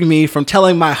distracting me from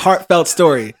telling my heartfelt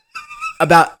story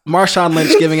about Marshawn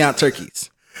Lynch giving out turkeys.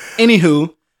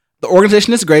 Anywho, the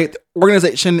organization is great. The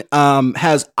organization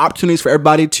has opportunities for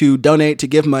everybody to donate, to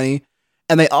give money.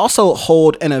 And they also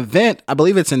hold an event, I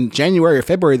believe it's in January or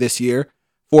February this year,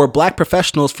 for Black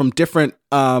professionals from different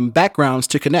backgrounds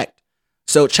to connect.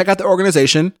 So check out the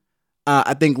organization.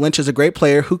 I think Lynch is a great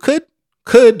player who could,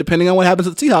 depending on what happens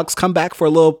with the Seahawks, come back for a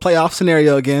little playoff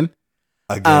scenario again.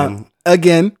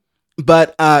 Again.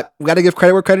 But we got to give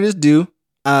credit where credit is due.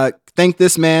 Thank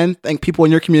this man. Thank people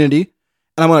in your community.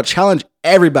 And I want to challenge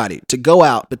everybody to go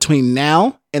out between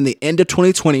now and the end of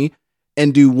 2020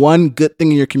 and do one good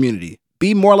thing in your community.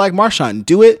 Be more like Marshawn.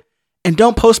 Do it. And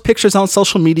don't post pictures on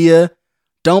social media.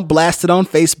 Don't blast it on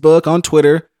Facebook, on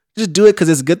Twitter. Just do it because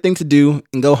it's a good thing to do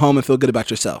and go home and feel good about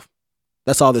yourself.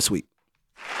 That's all this week.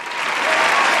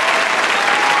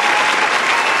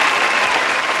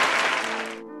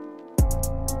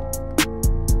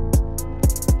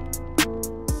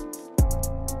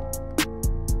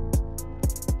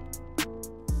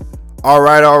 All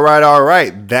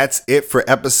right. That's it for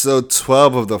episode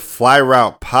 12 of the Fly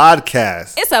Route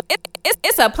podcast.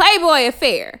 It's a Playboy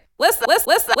affair. What's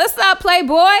up,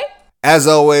 Playboy? As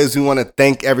always, we want to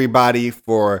thank everybody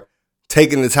for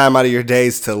taking the time out of your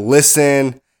days to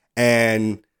listen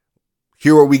and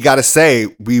hear what we got to say.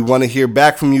 We want to hear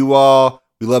back from you all.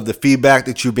 We love the feedback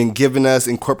that you've been giving us,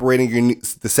 incorporating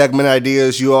the segment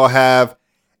ideas you all have.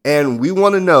 And we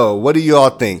want to know, what do you all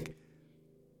think?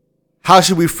 How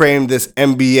should we frame this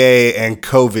NBA and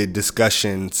COVID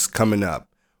discussions coming up?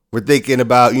 We're thinking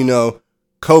about,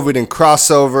 COVID and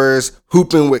crossovers,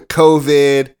 hooping with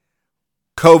COVID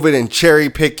and cherry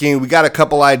picking. We got a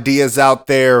couple ideas out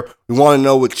there. We want to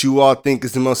know what you all think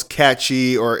is the most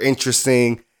catchy or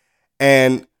interesting.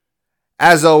 And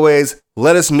as always,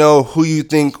 let us know who you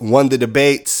think won the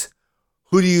debates.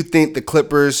 Who do you think the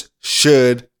Clippers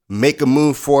should make a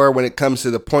move for when it comes to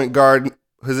the point guard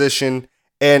position?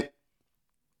 And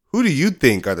who do you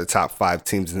think are the top 5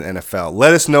 teams in the NFL?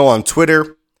 Let us know on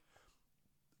Twitter,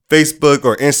 Facebook,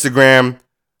 or Instagram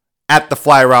at the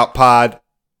Fly Route Pod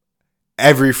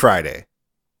every Friday.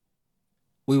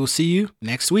 We will see you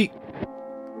next week.